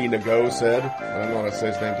 Andy C. Nago said. I don't know how to say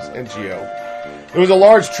his name, it's NGO. There was a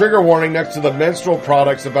large trigger warning next to the menstrual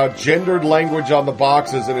products about gendered language on the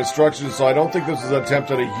boxes and instructions, so I don't think this is an attempt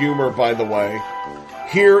at a humor, by the way.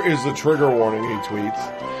 Here is the trigger warning, he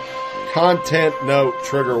tweets. Content note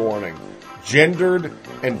trigger warning. Gendered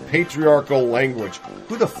and patriarchal language.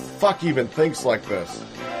 Who the fuck even thinks like this?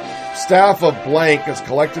 Staff of blank has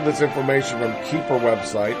collected this information from Keeper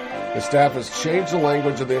website. The staff has changed the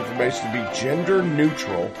language of the information to be gender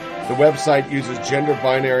neutral. The website uses gender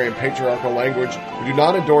binary and patriarchal language. We do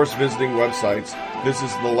not endorse visiting websites. This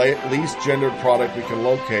is the least gendered product we can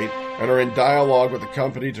locate, and are in dialogue with the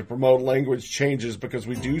company to promote language changes because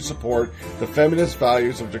we do support the feminist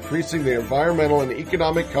values of decreasing the environmental and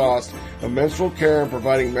economic cost of menstrual care and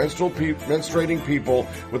providing menstruating people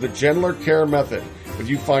with a gentler care method. If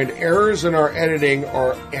you find errors in our editing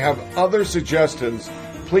or have other suggestions,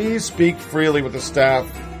 please speak freely with the staff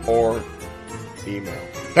or email.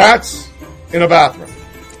 That's in a bathroom.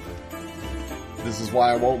 This is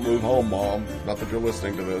why I won't move home, Mom. Not that you're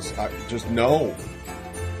listening to this. I just know.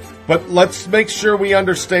 But let's make sure we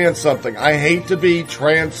understand something. I hate to be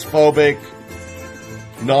transphobic,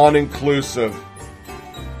 non-inclusive.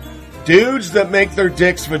 Dudes that make their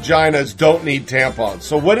dicks vaginas don't need tampons.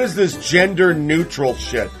 So what is this gender neutral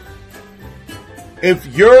shit? If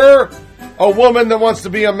you're a woman that wants to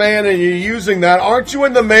be a man and you're using that, aren't you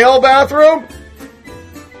in the male bathroom?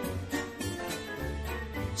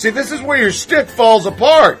 See, this is where your shtick falls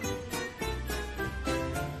apart.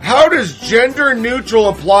 How does gender neutral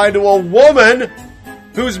apply to a woman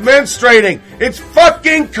who's menstruating? It's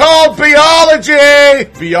fucking called biology!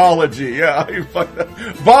 Biology, yeah. You fucked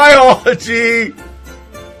up. Biology!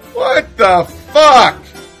 What the fuck?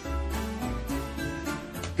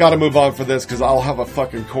 Gotta move on for this because I'll have a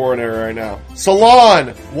fucking coronary right now. Salon!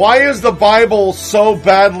 Why is the Bible so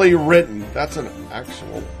badly written? That's an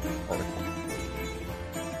actual article.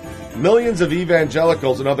 Millions of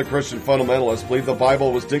evangelicals and other Christian fundamentalists believe the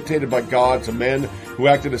Bible was dictated by God to men who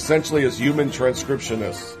acted essentially as human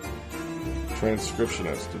transcriptionists.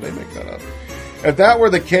 Transcriptionists. Did they make that up? If that were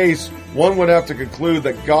the case, one would have to conclude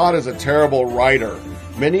that God is a terrible writer.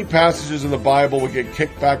 Many passages in the Bible would get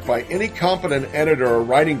kicked back by any competent editor or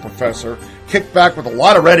writing professor, kicked back with a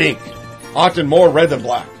lot of red ink, often more red than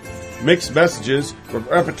black. Mixed messages,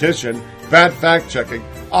 repetition, bad fact-checking,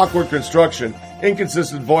 awkward construction,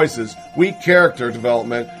 inconsistent voices, weak character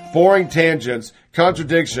development, boring tangents,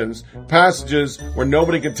 contradictions, passages where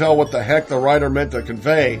nobody can tell what the heck the writer meant to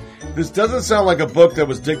convey. This doesn't sound like a book that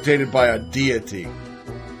was dictated by a deity.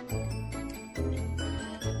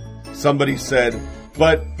 Somebody said,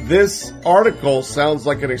 But this article sounds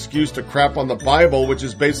like an excuse to crap on the Bible, which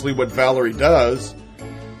is basically what Valerie does.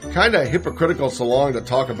 Kind of hypocritical so long to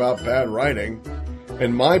talk about bad writing.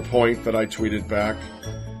 And my point that I tweeted back,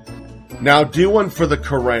 now do one for the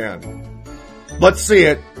Quran. Let's see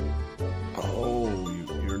it. Oh,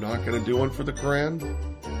 you're not going to do one for the Quran?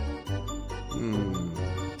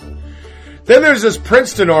 Then there's this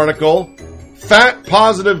Princeton article, Fat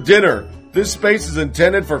Positive Dinner. This space is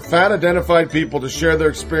intended for fat-identified people to share their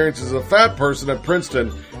experiences as a fat person at Princeton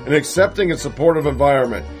in an accepting and supportive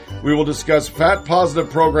environment. We will discuss fat-positive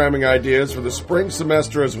programming ideas for the spring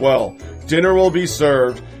semester as well. Dinner will be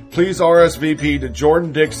served. Please RSVP to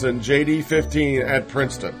Jordan Dixon, JD15 at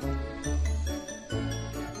Princeton.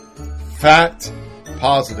 Fat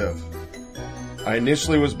positive. I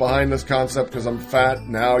initially was behind this concept because I'm fat.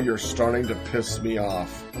 Now you're starting to piss me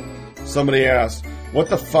off. Somebody asked, what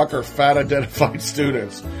the fuck are fat identified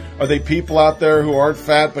students? Are they people out there who aren't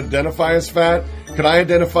fat but identify as fat? Could I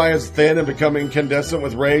identify as thin and become incandescent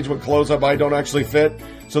with rage when clothes I buy don't actually fit?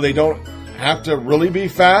 So they don't have to really be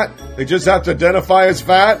fat? They just have to identify as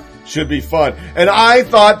fat? Should be fun. And I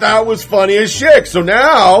thought that was funny as shit. So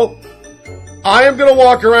now I am going to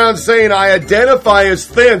walk around saying I identify as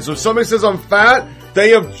thin. So if somebody says I'm fat,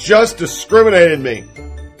 they have just discriminated me.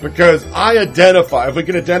 Because I identify. If we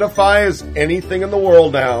can identify as anything in the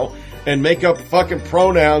world now and make up fucking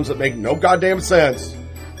pronouns that make no goddamn sense,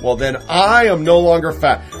 well then I am no longer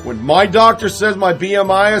fat. When my doctor says my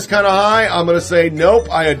BMI is kind of high, I'm going to say, nope,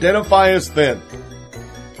 I identify as thin.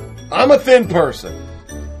 I'm a thin person.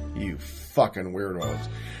 You fucking weirdos.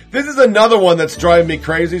 This is another one that's driving me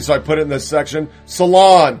crazy, so I put it in this section.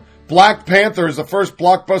 Salon. Black Panther is the first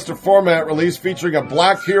blockbuster format release featuring a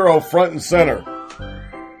black hero front and center.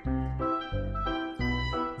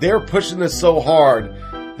 They're pushing this so hard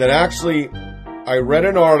that actually I read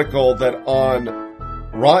an article that on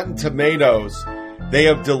Rotten Tomatoes, they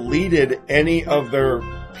have deleted any of their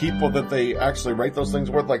people that they actually rate those things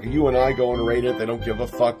with. Like you and I go and rate it. They don't give a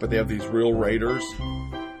fuck, but they have these real raters.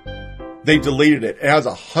 They deleted it. It has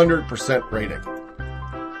 100% rating.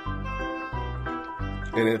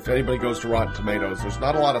 And if anybody goes to Rotten Tomatoes, there's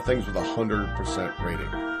not a lot of things with 100% rating.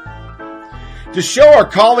 To show our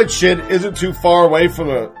college shit isn't too far away from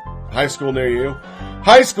a high school near you.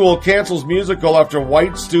 High school cancels musical after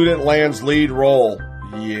white student lands lead role.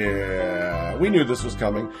 Yeah, we knew this was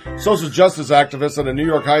coming. Social justice activists at a New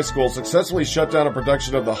York high school successfully shut down a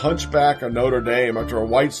production of The Hunchback of Notre Dame after a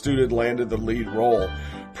white student landed the lead role.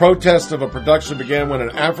 Protests of a production began when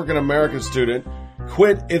an African-American student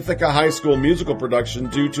quit Ithaca High School musical production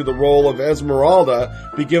due to the role of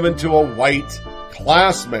Esmeralda be given to a white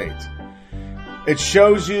classmate. It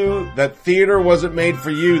shows you that theater wasn't made for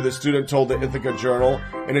you, the student told the Ithaca Journal,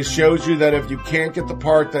 and it shows you that if you can't get the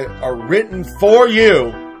part that are written for you,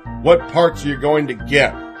 what parts you're going to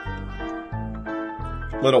get.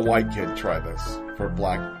 Let a white kid try this for a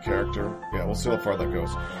black character. Yeah, we'll see how far that goes.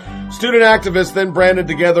 Student activists then branded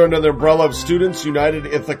together under the umbrella of Students United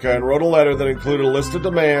Ithaca and wrote a letter that included a list of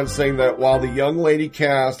demands saying that while the young lady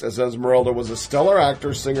cast as Esmeralda was a stellar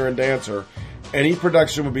actor, singer, and dancer, any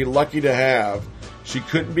production would be lucky to have, she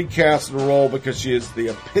couldn't be cast in a role because she is the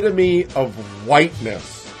epitome of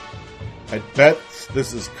whiteness. At best,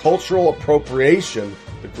 this is cultural appropriation,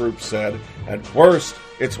 the group said. At worst,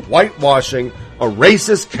 it's whitewashing, a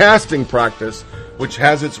racist casting practice which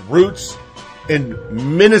has its roots in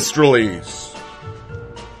minstrelies.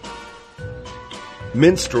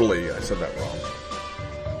 Minstrelly, I said that wrong.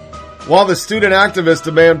 While the student activists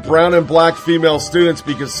demand brown and black female students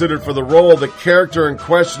be considered for the role, the character in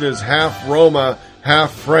question is half Roma,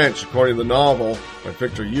 half French, according to the novel by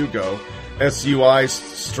Victor Hugo. SUI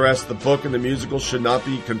stressed the book and the musical should not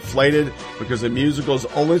be conflated because the musical is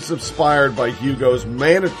only inspired by Hugo's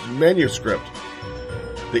manuscript.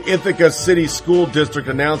 The Ithaca City School District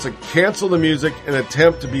announced it canceled the music in an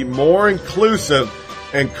attempt to be more inclusive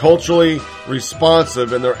and culturally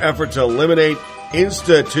responsive in their effort to eliminate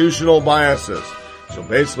institutional biases. So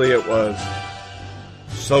basically it was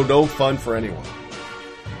so no fun for anyone.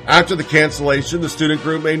 After the cancellation, the student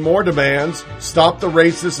group made more demands, stopped the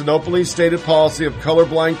racist and openly stated policy of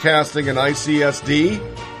colorblind casting in ICSD.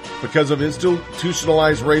 Because of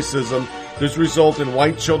institutionalized racism, this resulted in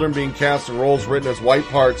white children being cast in roles written as white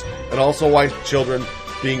parts and also white children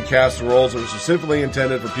being cast in roles that were specifically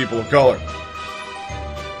intended for people of color.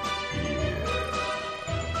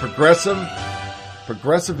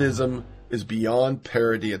 Progressivism is beyond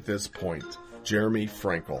parody at this point. Jeremy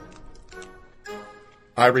Frankel.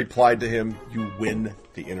 I replied to him, you win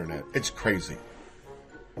the internet. It's crazy.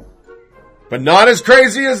 But not as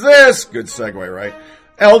crazy as this. Good segue, right?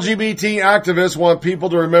 LGBT activists want people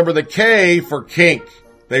to remember the K for kink.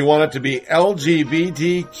 They want it to be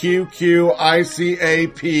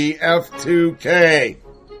LGBTQQICAPF2K.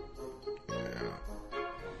 Yeah.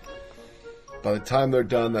 By the time they're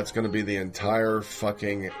done, that's going to be the entire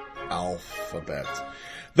fucking alphabet.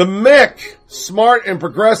 The Mick, smart and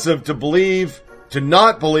progressive to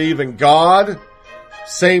not believe in God.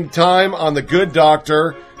 Same time on The Good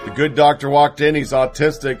Doctor. The Good Doctor walked in, he's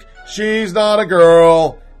autistic. She's not a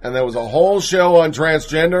girl. And there was a whole show on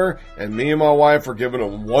transgender, and me and my wife are giving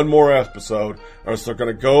them one more episode, or else they're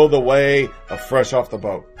going to go the way of Fresh Off the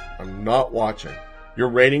Boat. I'm not watching. Your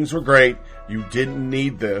ratings were great. You didn't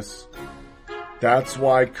need this. That's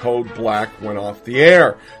why Code Black went off the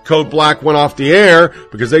air. Code Black went off the air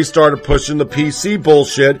because they started pushing the PC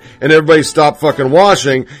bullshit, and everybody stopped fucking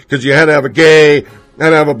watching because you had to have a gay, you had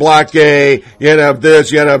to have a black gay, you had to have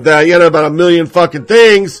this, you had to have that, you had to have about a million fucking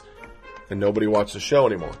things. And nobody watched the show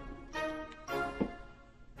anymore.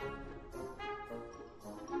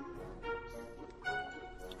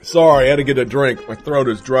 Sorry, I had to get a drink. My throat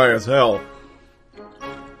is dry as hell.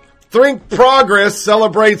 Think Progress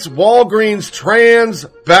celebrates Walgreens trans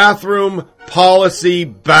bathroom policy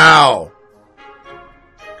bow.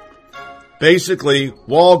 Basically,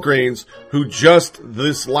 Walgreens, who just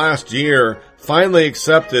this last year finally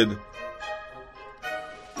accepted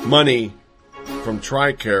money from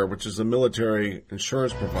TRICARE, which is a military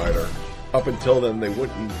insurance provider. Up until then, they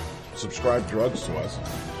wouldn't subscribe drugs to us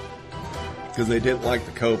because they didn't like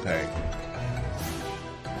the copay.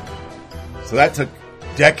 So that took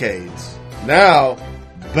decades. Now,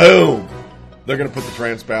 boom, they're going to put the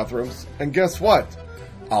trans bathrooms. And guess what?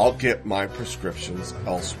 I'll get my prescriptions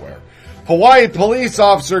elsewhere. Hawaii police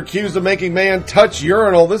officer accused of making man touch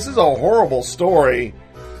urinal. This is a horrible story.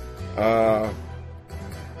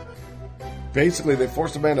 Basically, they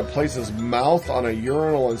forced a man to place his mouth on a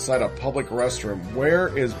urinal inside a public restroom. Where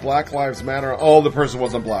is Black Lives Matter? Oh, the person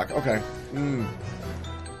wasn't black. Okay. Now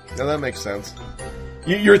that makes sense.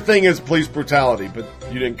 Your thing is police brutality, but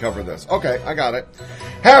you didn't cover this. Okay, I got it.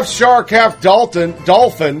 Half shark, half dolphin.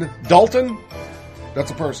 Dalton?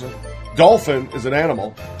 That's a person. Dolphin is an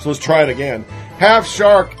animal. So let's try it again. Half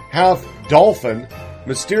shark, half dolphin.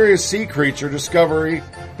 Mysterious sea creature discovery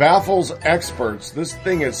baffles experts. This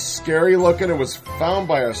thing is scary looking. It was found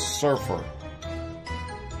by a surfer.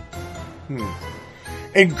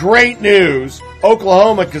 In great news,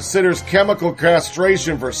 Oklahoma considers chemical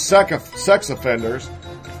castration for sex offenders.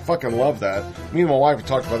 I fucking love that. Me and my wife have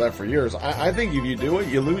talked about that for years. I think if you do it,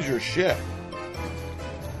 you lose your shit.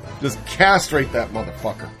 Just castrate that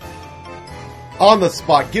motherfucker. On the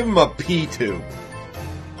spot. Give him a pee tube.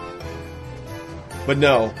 But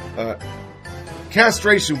no,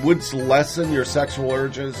 castration would lessen your sexual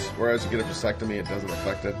urges, whereas you get a vasectomy, it doesn't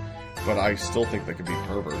affect it. But I still think they could be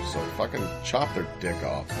perverts, so fucking chop their dick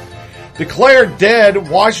off. Declared dead,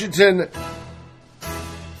 Washington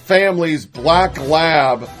family's black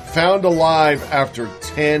lab found alive after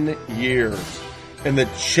 10 years. And the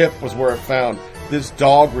chip was where it found. This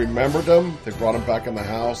dog remembered him. They brought him back in the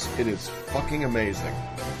house. It is fucking amazing.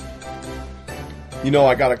 You know,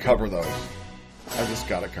 I gotta cover those. I just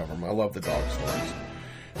gotta cover them. I love the dog stories.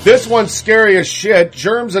 This one's scary as shit.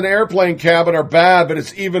 Germs in airplane cabin are bad, but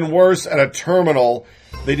it's even worse at a terminal.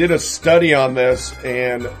 They did a study on this,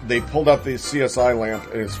 and they pulled up the CSI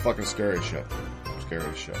lamp, and it's fucking scary as shit. Scary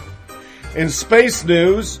as shit. In space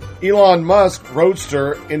news, Elon Musk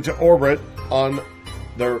roadster into orbit on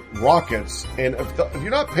the rockets. And if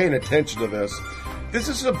you're not paying attention to this, this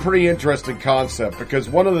is a pretty interesting concept, because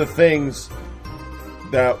one of the things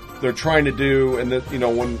that they're trying to do, and that, you know,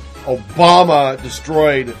 when Obama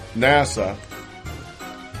destroyed NASA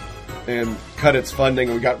and cut its funding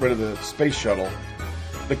and we got rid of the space shuttle,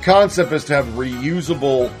 the concept is to have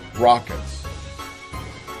reusable rockets.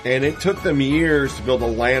 And it took them years to build a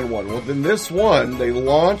land one. Well, then this one, they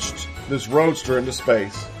launched this roadster into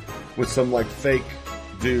space with some like fake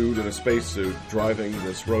dude in a spacesuit driving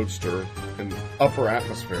this roadster in upper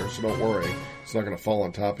atmosphere, so don't worry, it's not going to fall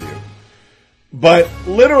on top of you. But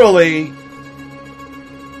literally,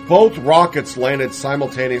 both rockets landed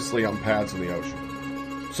simultaneously on pads in the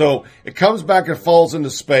ocean. So it comes back and falls into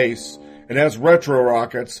space. It has retro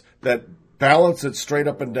rockets that balance it straight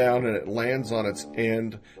up and down, and it lands on its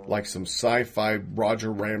end like some sci-fi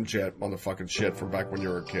Roger Ramjet motherfucking shit from back when you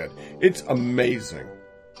were a kid. It's amazing.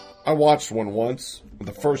 I watched one once,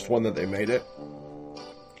 the first one that they made it.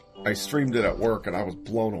 I streamed it at work, and I was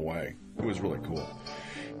blown away. It was really cool.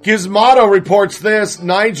 Gizmodo reports this.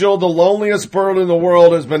 Nigel, the loneliest bird in the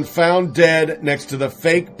world, has been found dead next to the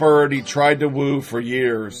fake bird he tried to woo for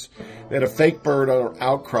years. They had a fake bird on an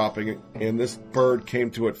outcropping, and this bird came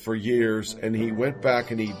to it for years, and he went back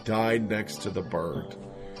and he died next to the bird.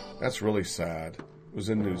 That's really sad. It was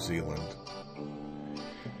in New Zealand.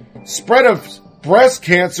 Spread of breast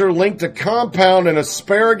cancer linked to compound in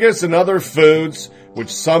asparagus and other foods, which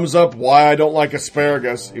sums up why I don't like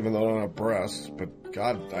asparagus, even though I don't have breasts, but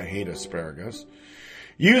God, I hate asparagus.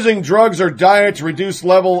 Using drugs or diet to reduce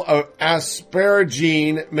level of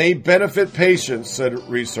asparagine may benefit patients, said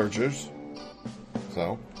researchers.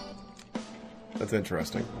 So, that's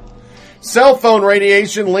interesting. Cell phone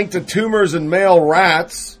radiation linked to tumors in male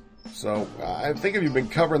rats. So, I think if you've been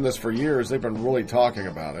covering this for years, they've been really talking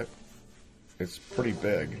about it. It's pretty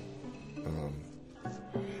big.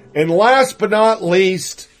 And last but not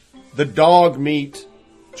least, the dog meat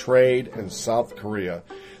trade in South Korea.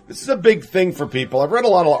 This is a big thing for people. I've read a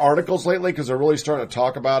lot of articles lately because they're really starting to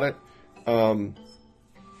talk about it.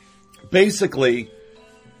 Basically,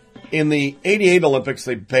 in the 88 Olympics,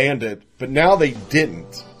 they banned it, but now they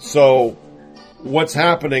didn't. So what's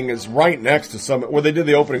happening is right next to some, where they did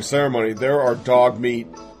the opening ceremony, there are dog meat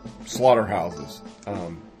slaughterhouses.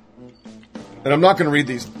 And I'm not going to read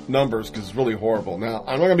these numbers because it's really horrible. Now,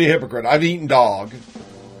 I'm not going to be a hypocrite. I've eaten dog.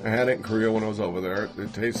 I had it in Korea when I was over there.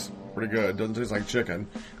 It tastes pretty good. It doesn't taste like chicken.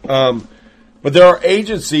 But there are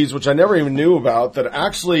agencies, which I never even knew about, that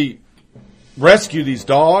actually rescue these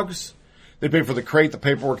dogs. They pay for the crate, the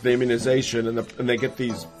paperwork, the immunization, and they get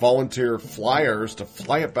these volunteer flyers to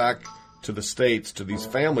fly it back to the States to these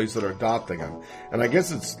families that are adopting them. And I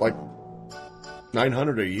guess it's like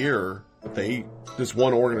 $900 a year. This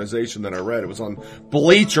one organization that I read, it was on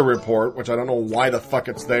Bleacher Report, which I don't know why the fuck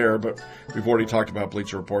it's there, but we've already talked about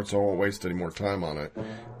Bleacher Report, so I won't waste any more time on it.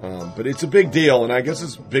 But it's a big deal, and I guess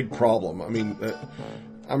it's a big problem. I mean,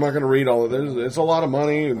 I'm not going to read all of this. It's a lot of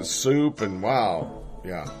money and the soup, and wow.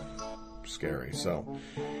 Yeah, scary. So,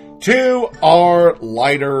 to our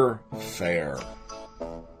lighter fare.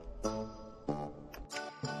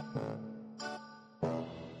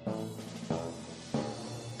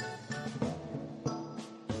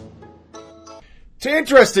 It's an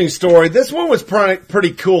interesting story. This one was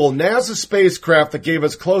pretty cool. NASA spacecraft that gave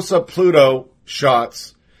us close-up Pluto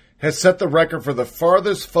shots has set the record for the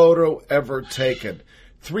farthest photo ever taken.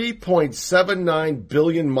 3.79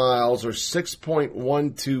 billion miles or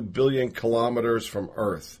 6.12 billion kilometers from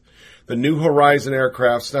Earth. The New Horizon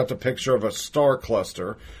aircraft snapped a picture of a star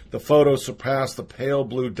cluster. The photo surpassed the pale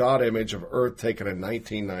blue dot image of Earth taken in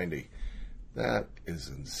 1990. That is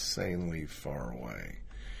insanely far away.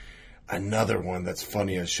 Another one that's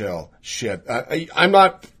funny as shit. I'm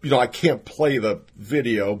not, I can't play the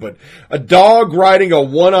video, but a dog riding a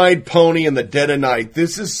one-eyed pony in the dead of night.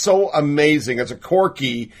 This is so amazing. It's a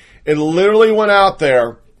corgi. It literally went out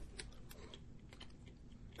there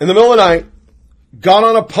in the middle of the night, got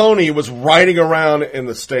on a pony, was riding around in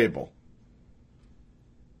the stable.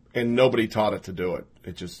 And nobody taught it to do it.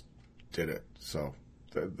 It just did it. So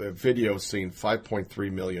the video's seen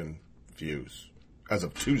 5.3 million views as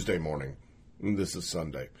of Tuesday morning. And this is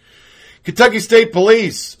Sunday. Kentucky State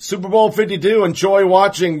Police, Super Bowl 52. Enjoy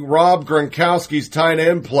watching Rob Gronkowski's tight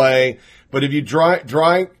end play, but if you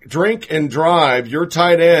drink and drive, your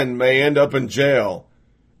tight end may end up in jail.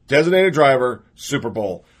 Designated driver, Super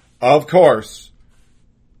Bowl. Of course,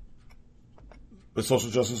 the social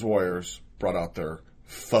justice warriors brought out their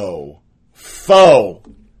faux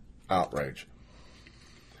outrage.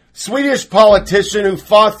 Swedish politician who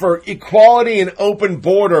fought for equality and open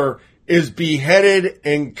border is beheaded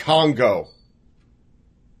in Congo.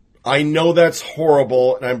 I know that's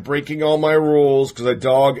horrible, and I'm breaking all my rules because I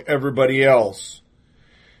dog everybody else.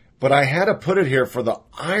 But I had to put it here for the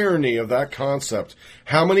irony of that concept.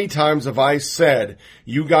 How many times have I said,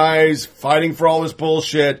 you guys fighting for all this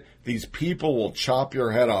bullshit, these people will chop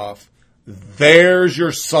your head off. There's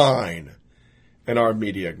your sign. And our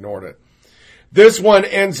media ignored it. This one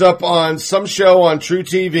ends up on some show on True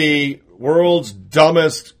TV, World's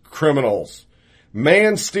Dumbest Criminals.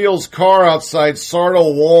 Man steals car outside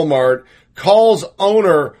Sardal Walmart, calls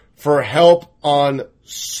owner for help on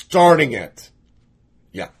starting it.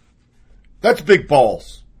 Yeah. That's big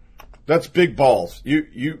balls. That's big balls.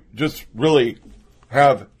 You just really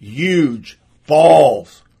have huge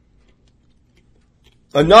balls.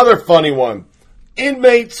 Another funny one.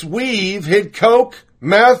 Inmates weave hid coke,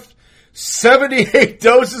 meth, 78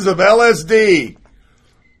 doses of LSD.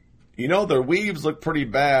 You know, their weaves look pretty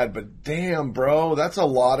bad, but damn, bro, that's a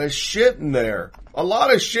lot of shit in there. A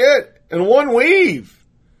lot of shit in one weave.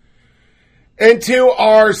 And to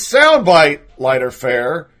our soundbite lighter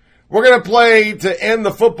fare, We're going to play to end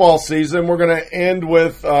the football season. We're going to end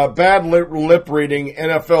with bad lip reading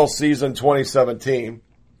NFL season 2017.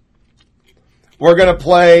 We're going to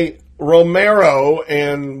play Romero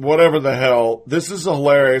and whatever the hell. This is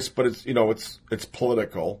hilarious, but it's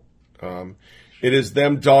political. It is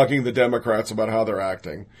them dogging the Democrats about how they're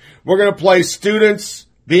acting. We're going to play students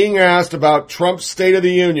being asked about Trump's State of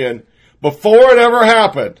the Union before it ever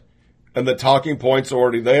happened, and the talking points are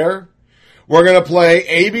already there. We're going to play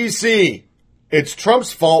ABC. It's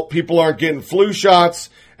Trump's fault people aren't getting flu shots,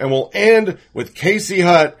 and we'll end with Casey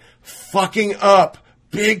Hutt fucking up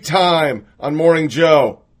big time on Morning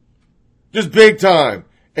Joe. Just big time.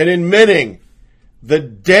 And admitting the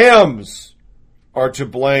Dems are to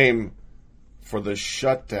blame for the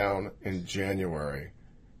shutdown in January.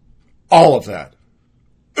 All of that.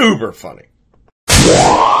 Uber funny.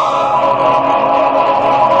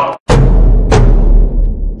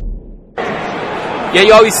 Yeah,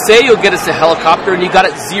 you always say you'll get us a helicopter, and you got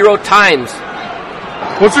it 0 times.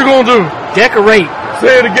 What you gonna do? Decorate.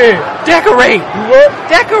 Say it again. Decorate. You what?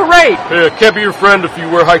 Decorate. Hey, I can't be your friend if you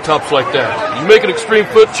wear high tops like that. You make an extreme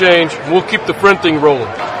foot change, and we'll keep the friend thing rolling.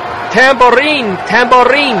 Tambourine.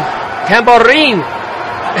 Tambourine. Tambourine.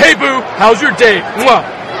 Hey, boo, how's your day? Mwah.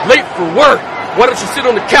 Late for work. Why don't you sit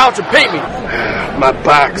on the couch and paint me? My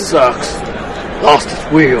bike sucks. Lost its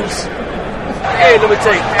wheels. Hey, let me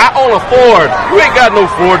tell you, I own a Ford. You ain't got no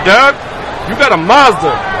Ford, dog. You got a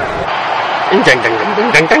Mazda. Ding, ding, ding,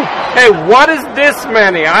 ding, ding, ding. Hey, what is this,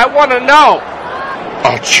 Manny? I want to know.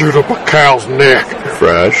 I'll chewed up a cow's neck.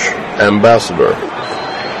 Fresh Ambassador.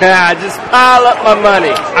 Just pile up my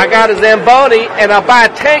money. I got a Zamboni, and I'll buy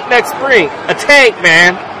a tank next spring. A tank,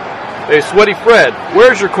 man. Hey, Sweaty Fred,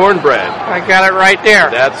 where's your cornbread? I got it right there.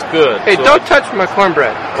 That's good. Hey, don't touch my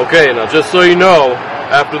cornbread. Okay, now just so you know,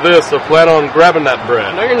 after this, I plan on grabbing that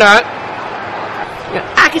bread. No, you're not.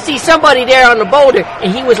 I could see somebody there on the boulder,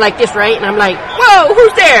 and he was like this, right? And I'm like, whoa,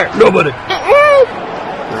 who's there? Nobody.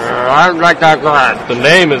 I don't like that guy. The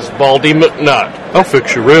name is Baldy McNutt. I'll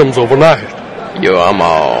fix your rims overnight. Yo, I'm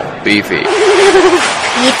all beefy. Pizza.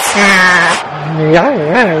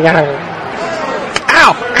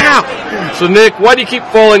 Ow! Ow! So, Nick, why do you keep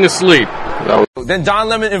falling asleep? Then Don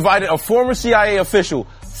Lemon invited a former CIA official,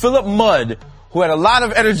 Philip Mudd, who had a lot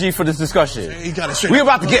of energy for this discussion. We're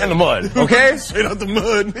about to get in the mud, okay? Straight out the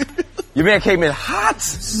mud. Your man came in hot.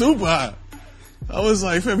 Super hot. I was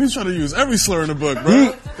like, fam, he's trying to use every slur in the book,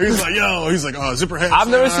 bro. He's like, oh, zipper head. I've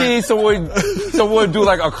never seen someone do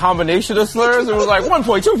like a combination of slurs. It was like 1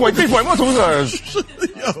 point, 2 point, 3 point, 1, 2 slurs.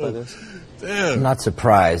 Yo, damn. I'm not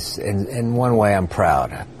surprised. In one way, I'm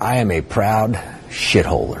proud. I am a proud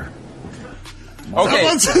shitholer. Okay,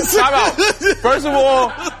 time out. First of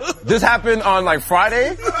all, this happened on like Friday,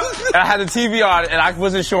 and I had the TV on, and I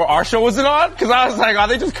wasn't sure our show wasn't on, because I was like, are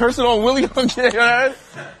they just cursing on Willie?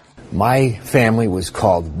 My family was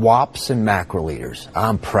called Wops and Mackerel Eaters.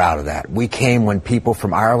 I'm proud of that. We came when people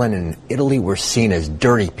from Ireland and Italy were seen as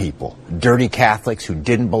dirty people, dirty Catholics who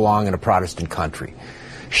didn't belong in a Protestant country.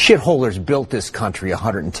 Shitholers built this country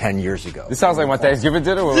 110 years ago. This sounds like my Thanksgiving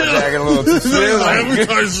dinner where we're getting a little too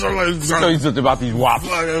So he's just about these wops.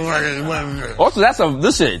 Also, that's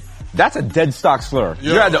a dead stock slur.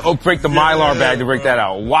 You had to break the Mylar bag to break that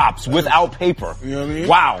out. Wops without paper. You know what I mean?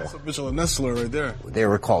 Wow. That's a Mitchell and Ness slur right there. They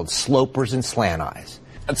were called slopers and slant eyes.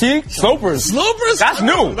 See? Slopers. Slopers? That's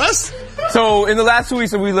new. So in the last 2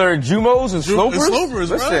 weeks, we learned Jumos and Slopers. And slopers,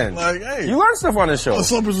 listen, bro. Like, hey. You learned stuff on this show.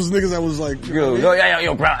 Slopers was niggas that was like... Yo, bro. Yeah, you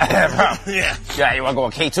want to go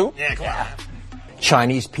on K2? Yeah, come on.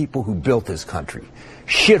 Chinese people who built this country.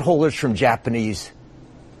 Shitholers from Japanese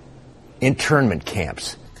internment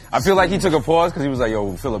camps. I feel like he took a pause because he was like,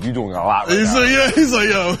 yo, Philip, you doing a lot right now. He's like,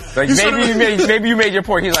 yo. Like, maybe you made your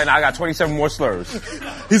point. He's like, nah, I got 27 more slurs.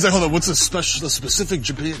 He's like, hold on, what's a specific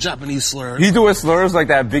Japanese slur? He's doing slurs like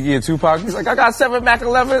that Biggie and Tupac. He's like, I got 7 Mac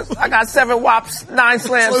 11s, I got 7 Wops, 9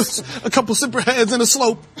 slants. A couple zipper heads and a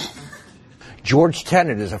slope. George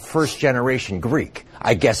Tenet is a first-generation Greek.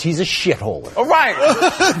 I guess he's a shitholer. All right.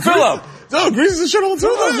 Philip. No, Greece is a shithole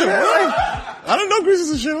too. I don't know Greece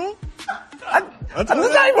is a shithole. That's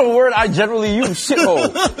not even a word I generally use,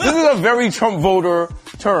 shithole. This is a very Trump voter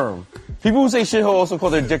term. People who say shithole also call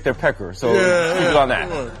their dick their pecker, so keep it on that.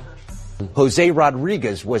 Jose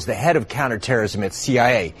Rodriguez was the head of counterterrorism at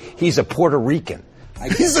CIA. He's a Puerto Rican.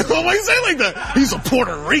 He's like, why you say like that? He's a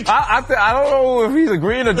Puerto Rican. I don't know if he's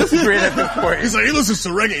agreeing or disagreeing at this point. He's like, he listens to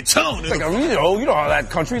reggaeton. Like, you know how that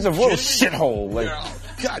country's a real shithole. Like,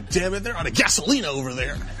 God damn it, they're on a gasolina over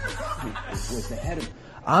there.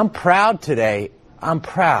 I'm proud today. I'm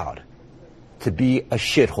proud to be a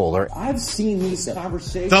shitholer. I've seen these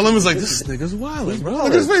conversations. Donald was like, this nigga's wildin', bro. Look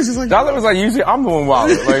at his face. He's like, Donald was like, usually I'm the one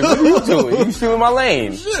wild. Like, what are you doing? You stealing my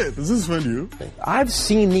lane. Shit, does this offend you? I've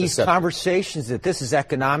seen these conversations that this is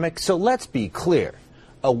economic, so let's be clear.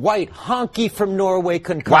 A white honky from Norway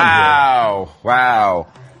couldn't come here. Wow.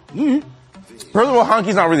 First of all,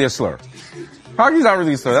 honky's not really a slur. Honky's not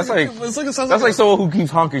really a slur. That's like someone who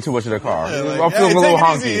keeps honking too much in their car. Yeah, like, I'm feeling a little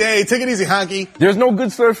honky. Hey, take it easy, honky. There's no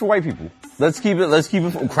good slurs for white people. Let's keep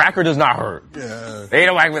it. Cracker does not hurt. Yeah. They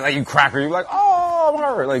don't like you cracker. You're like, oh, I'm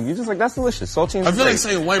hurt. Like, you're just like, that's delicious. Saltine. I feel like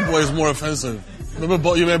saying white boy is more offensive.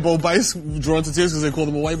 Remember your man Bo Bice drawn to tears because they called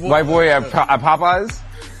him a white boy? White boy at Popeyes?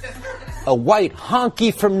 A white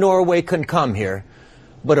honky from Norway can come here,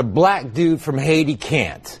 but a black dude from Haiti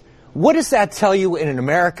can't. What does that tell you in an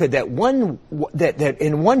America that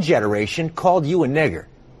in one generation called you a nigger?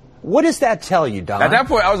 What does that tell you, Don? At that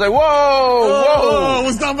point, I was like, whoa.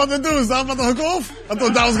 What's Don about to do? Is Don about to hook off? I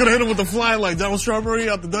thought Don was going to hit him with the fly like Donald Strawberry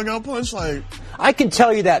out the dugout punch. Like, I can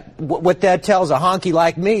tell you that what that tells a honky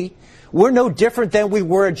like me. We're no different than we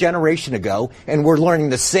were a generation ago, and we're learning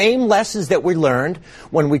the same lessons that we learned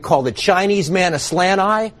when we called the Chinese man a slant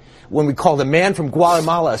eye, when we called the man from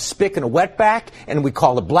Guatemala a spick and a wetback, and we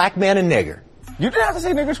called a black man a nigger. You didn't have to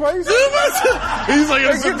say nigger twice. He's like,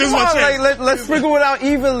 this is my chance. Let's sprinkle it out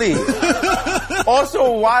evenly.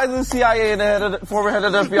 Also, why does the CIA and the former head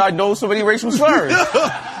of the FBI know so many racial slurs?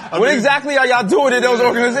 What exactly are y'all doing in those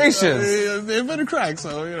organizations? They invented crack,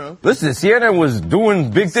 so, you know. Listen, CNN was doing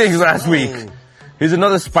big things last week. Here's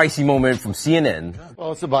another spicy moment from CNN.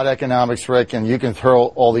 Well, it's about economics, Rick, and you can throw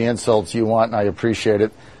all the insults you want, and I appreciate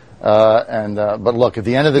it. But look, at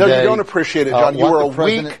the end of the day... No, you don't appreciate it, John. You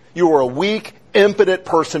are a weak, impotent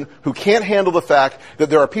person who can't handle the fact that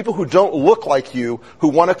there are people who don't look like you who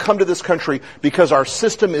want to come to this country because our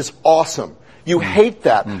system is awesome. You hate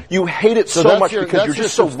that. You hate it so much because you're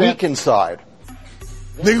just so weak inside.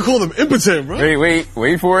 They call them impotent, bro.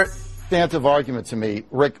 Wait for it. Substantive argument to me,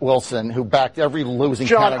 Rick Wilson, who backed every losing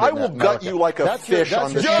John, candidate I will in America. gut you like a fish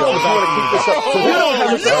on this Yo, show. If you want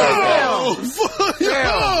to keep this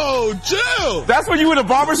up. Chill. That's when you in a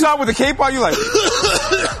barbershop with a cape on, you like...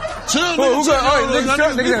 Chill, niggas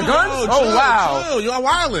got guns? Oh, wow. Chill, you're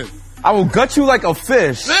wildin'. I will gut you like a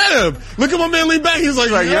fish. Damn. Look at my man lean back. He's like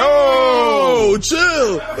yo,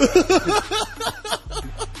 chill.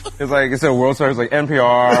 It's a world star. It's like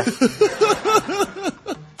NPR.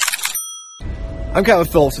 I'm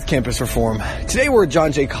Calvin Phillips with Campus Reform. Today we're at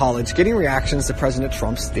John Jay College getting reactions to President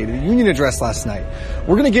Trump's State of the Union address last night.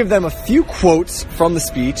 We're going to give them a few quotes from the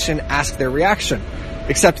speech and ask their reaction.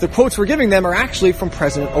 Except the quotes we're giving them are actually from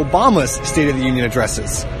President Obama's State of the Union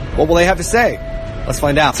addresses. What will they have to say? Let's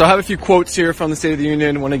find out. So I have a few quotes here from the State of the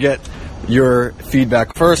Union. I want to get your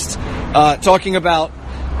feedback. First, talking about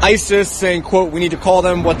ISIS, saying, quote, we need to call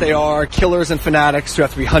them what they are, killers and fanatics who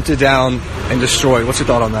have to be hunted down and destroyed. What's your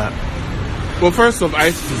thought on that? Well, first off,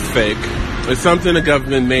 ISIS is fake. It's something the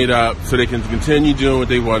government made up so they can continue doing what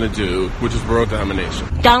they want to do, which is world domination.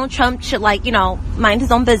 Donald Trump should, mind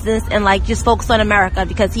his own business and, just focus on America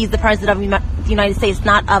because he's the president of the United States,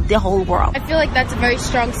 not of the whole world. I feel like that's a very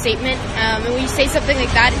strong statement. And when you say something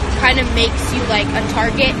like that, it kind of makes you, a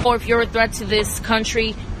target. Or if you're a threat to this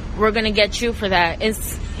country, we're going to get you for that.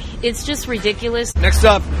 It's just ridiculous. Next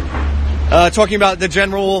up. Talking about the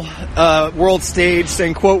general world stage,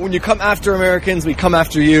 saying, quote, when you come after Americans, we come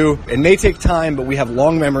after you. It may take time, but we have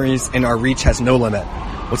long memories, and our reach has no limit.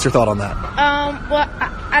 What's your thought on that? Well,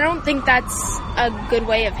 I don't think that's a good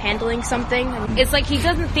way of handling something. It's like he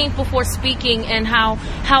doesn't think before speaking and how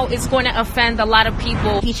it's going to offend a lot of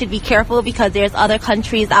people. He should be careful because there's other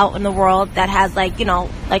countries out in the world that has,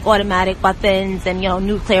 automatic weapons and,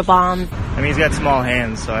 nuclear bombs. I mean, he's got small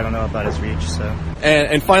hands, so I don't know about his reach, so...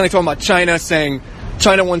 And finally talking about China, saying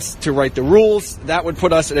China wants to write the rules. That would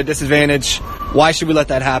put us at a disadvantage. Why should we let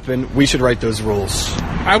that happen? We should write those rules.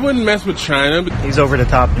 I wouldn't mess with China. But he's over the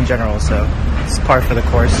top in general, so it's par for the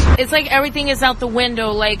course. It's like everything is out the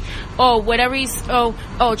window. China. I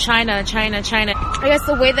guess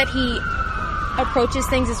the way that he approaches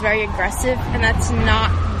things is very aggressive, and that's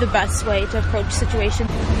not the best way to approach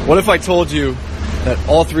situations. What if I told you that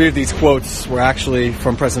all three of these quotes were actually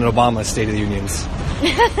from President Obama's State of the Unions?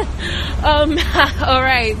 All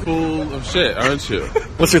right. Full of shit, aren't you?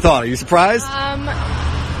 What's your thought? Are you surprised?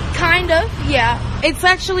 Kind of, yeah. It's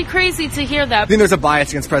actually crazy to hear that. I think there's a bias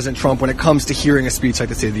against President Trump when it comes to hearing a speech like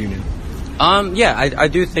the State of the Union. Yeah, I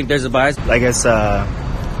do think there's a bias. I guess,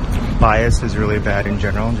 bias is really bad in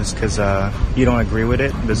general. Just because you don't agree with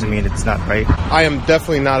it doesn't mean it's not right. I am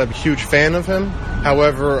definitely not a huge fan of him.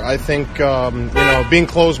 However, I think, being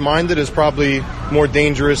closed-minded is probably more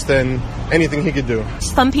dangerous than anything he could do.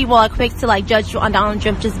 Some people are quick to judge on Donald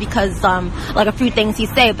Trump just because a few things he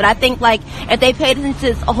say, but I think if they paid attention to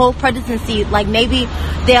his whole presidency, maybe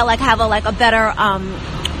they'll have a better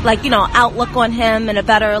outlook on him and a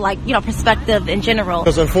better perspective in general.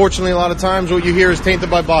 Because unfortunately a lot of times what you hear is tainted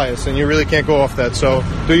by bias and you really can't go off that. So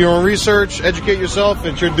do your own research, educate yourself,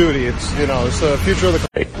 it's your duty. It's the future of the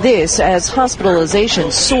country. This as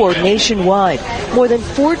hospitalizations soared nationwide. More than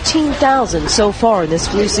 14,000 so far in this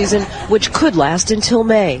flu season, which could last until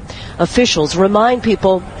May. Officials remind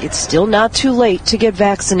people it's still not too late to get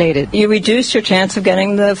vaccinated. You reduce your chance of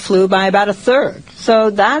getting the flu by about a third. So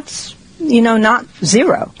that's not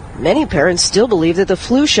zero. Many parents still believe that the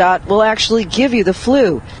flu shot will actually give you the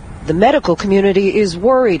flu. The medical community is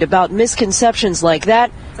worried about misconceptions like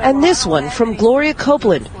that, and this one from Gloria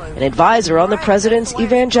Copeland, an advisor on the president's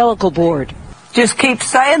evangelical board. Just keep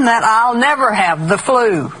saying that I'll never have the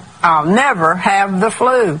flu. I'll never have the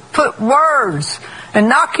flu. Put words,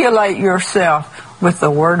 inoculate yourself with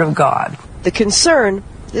the word of God. The concern,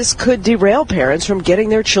 this could derail parents from getting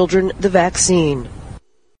their children the vaccine.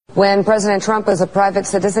 When President Trump was a private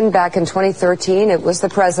citizen back in 2013, it was the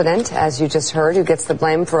president, as you just heard, who gets the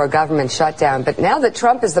blame for a government shutdown. But now that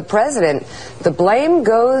Trump is the president, the blame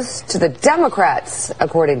goes to the Democrats,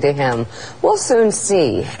 according to him. We'll soon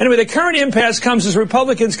see. Anyway, the current impasse comes as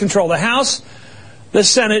Republicans control the House, the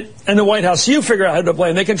Senate, and the White House. You figure out who to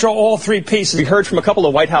blame. They control all three pieces. We heard from a couple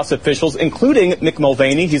of White House officials, including Mick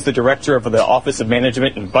Mulvaney. He's the director of the Office of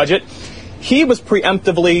Management and Budget. He was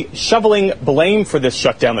preemptively shoveling blame for this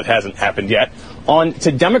shutdown that hasn't happened yet on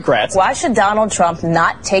to Democrats. Why should Donald Trump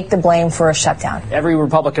not take the blame for a shutdown? Every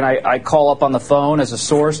Republican I call up on the phone as a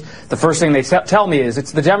source, the first thing they tell me is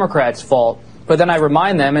it's the Democrats' fault. But then I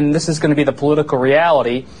remind them, and this is going to be the political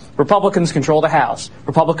reality, Republicans control the House.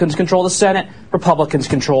 Republicans control the Senate. Republicans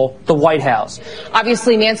control the White House.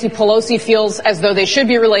 Obviously, Nancy Pelosi feels as though they should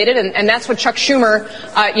be related, and that's what Chuck Schumer,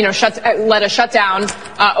 led a shutdown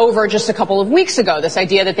over just a couple of weeks ago. This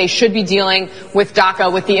idea that they should be dealing with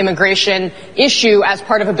DACA, with the immigration issue, as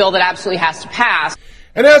part of a bill that absolutely has to pass.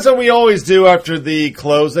 And as we always do after the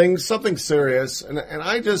closing, something serious. And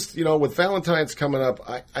I just, with Valentine's coming up,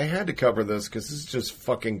 I had to cover this because this is just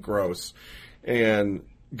fucking gross and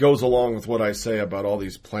goes along with what I say about all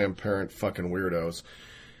these Planned Parent fucking weirdos.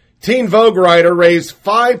 Teen Vogue writer raised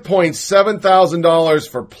 $5,700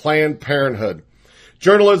 for Planned Parenthood.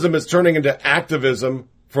 Journalism is turning into activism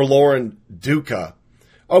for Lauren Duca.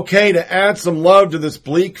 Okay, to add some love to this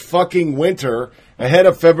bleak fucking winter, ahead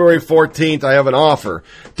of February 14th, I have an offer.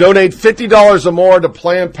 Donate $50 or more to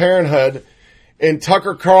Planned Parenthood in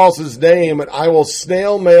Tucker Carlson's name, and I will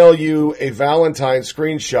snail mail you a Valentine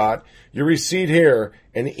screenshot, your receipt here,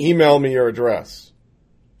 and email me your address.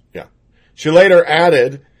 Yeah. She later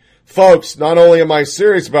added, folks, not only am I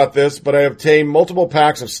serious about this, but I obtained multiple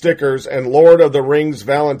packs of stickers and Lord of the Rings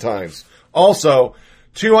Valentines. Also,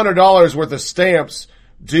 $200 worth of stamps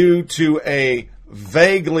due to a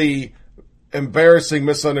vaguely embarrassing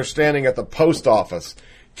misunderstanding at the post office.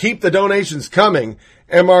 Keep the donations coming.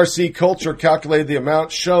 MRC Culture calculated the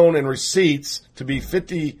amount shown in receipts to be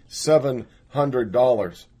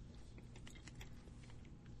 $5,700.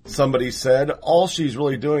 Somebody said, all she's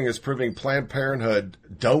really doing is proving Planned Parenthood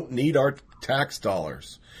don't need our tax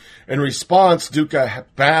dollars. In response, Duca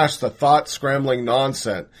bashed the thought-scrambling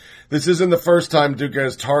nonsense. This isn't the first time Duca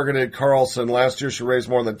has targeted Carlson. Last year she raised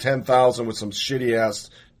more than $10,000 with some shitty-ass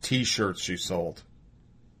T-shirts she sold.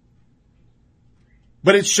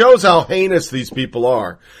 But it shows how heinous these people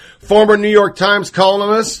are. Former New York Times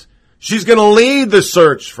columnist, she's going to lead the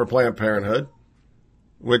search for Planned Parenthood,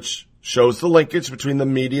 which shows the linkage between the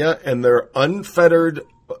media and their unfettered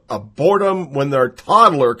boredom when they're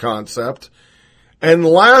toddler concept. And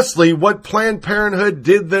lastly, what Planned Parenthood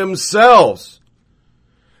did themselves.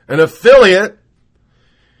 An affiliate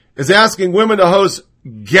is asking women to host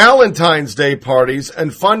Galentine's Day parties and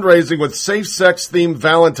fundraising with safe sex themed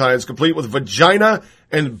Valentines, complete with vagina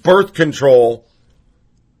and birth control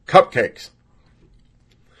cupcakes.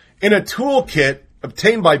 In a toolkit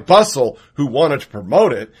obtained by Bustle, who wanted to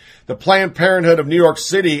promote it, the Planned Parenthood of New York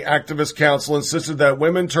City Activist Council insisted that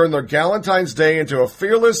women turn their Galentine's Day into a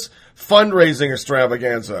fearless fundraising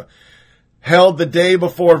extravaganza. Held the day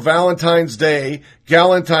before Valentine's Day,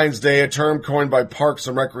 Galentine's Day, a term coined by Parks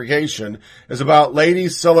and Recreation, is about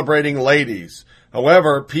ladies celebrating ladies.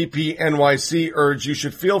 However, PPNYC urged you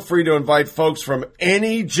should feel free to invite folks from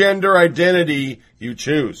any gender identity you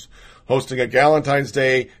choose. Hosting a Galentine's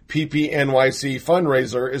Day PPNYC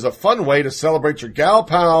fundraiser is a fun way to celebrate your gal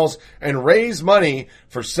pals and raise money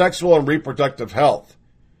for sexual and reproductive health.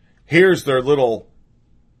 Here's their little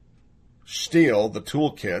spiel, the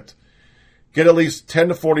toolkit. Get at least 10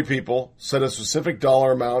 to 40 people, set a specific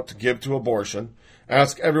dollar amount to give to abortion,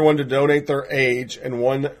 ask everyone to donate their age and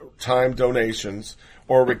one-time donations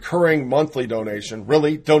or a recurring monthly donation.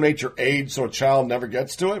 Really? Donate your age so a child never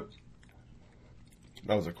gets to it?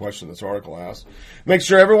 That was a question this article asked. Make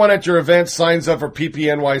sure everyone at your event signs up for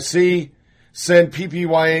PPNYC. Send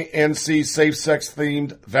PPYNC safe sex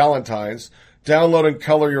themed Valentines. Download and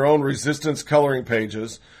color your own resistance coloring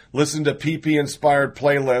pages. Listen to PP-inspired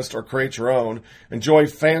playlist or create your own. Enjoy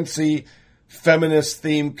fancy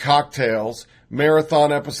feminist-themed cocktails.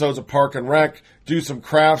 Marathon episodes of Park and Rec. Do some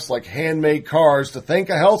crafts like handmade cars to thank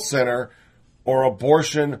a health center or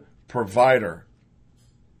abortion provider.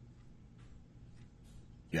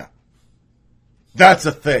 Yeah. That's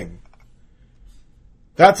a thing.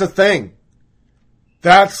 That's a thing.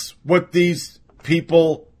 That's what these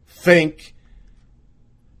people think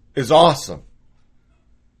is awesome.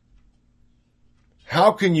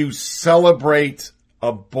 How can you celebrate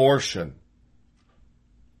abortion?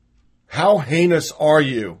 How heinous are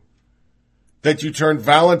you that you turn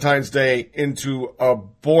Valentine's Day into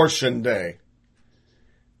Abortion Day?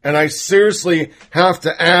 And I seriously have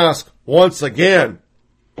to ask once again,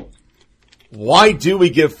 why do we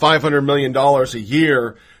give $500 million a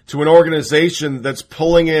year to an organization that's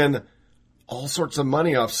pulling in all sorts of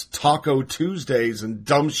money off Taco Tuesdays and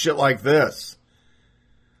dumb shit like this?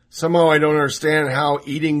 Somehow I don't understand how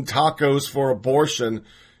eating tacos for abortion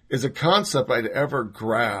is a concept I'd ever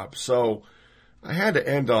grab. So I had to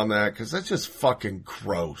end on that because that's just fucking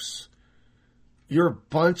gross. You're a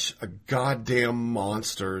bunch of goddamn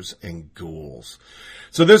monsters and ghouls.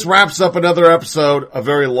 So this wraps up another episode, a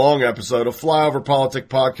very long episode of Flyover Politic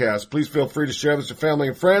Podcast. Please feel free to share this with your family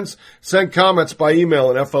and friends. Send comments by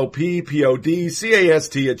email at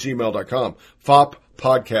foppodcast@gmail.com.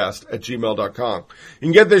 foppodcast@gmail.com. You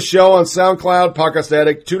can get this show on SoundCloud, Podcast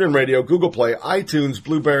Addict, TuneIn Radio, Google Play, iTunes,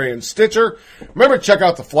 Blueberry, and Stitcher. Remember to check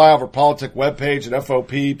out the Flyover Politic webpage at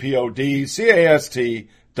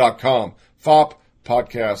foppodcast.com.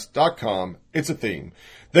 foppodcast.com. It's a theme.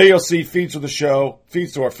 There you'll see feeds of the show,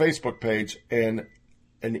 feeds to our Facebook page, and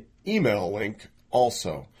an email link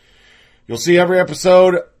also. You'll see every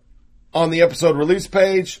episode on the episode release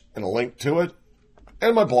page and a link to it,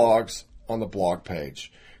 and my blogs on the blog page.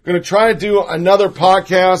 Going to try to do another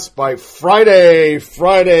podcast by Friday,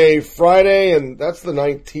 and that's the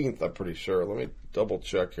 19th, I'm pretty sure. Let me double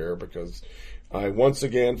check here because I, once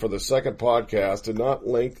again, for the second podcast, did not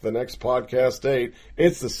link the next podcast date.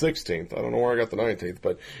 It's the 16th. I don't know where I got the 19th,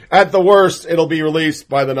 but at the worst, it'll be released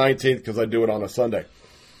by the 19th because I do it on a Sunday.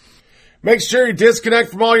 Make sure you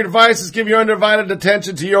disconnect from all your devices. Give your undivided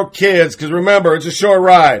attention to your kids because remember, it's a short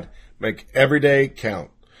ride. Make every day count.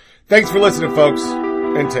 Thanks for listening, folks,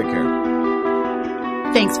 and take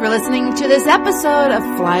care. Thanks for listening to this episode of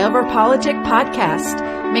Flyover Politic Podcast.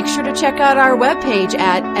 Make sure to check out our webpage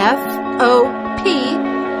at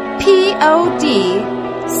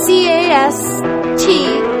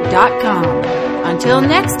foppodcast.com. Until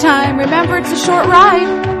next time, remember it's a short ride.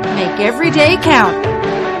 Make every day count.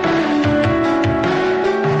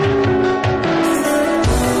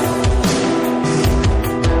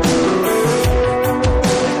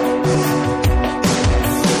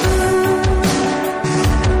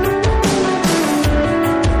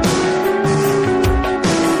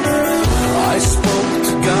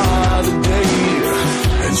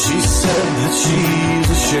 She's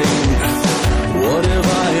ashamed. What have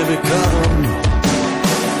I become?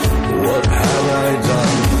 What have I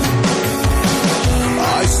done?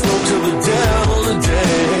 I spoke to the devil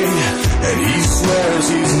today, and he swears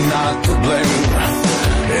he's not to blame.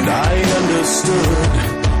 And I understood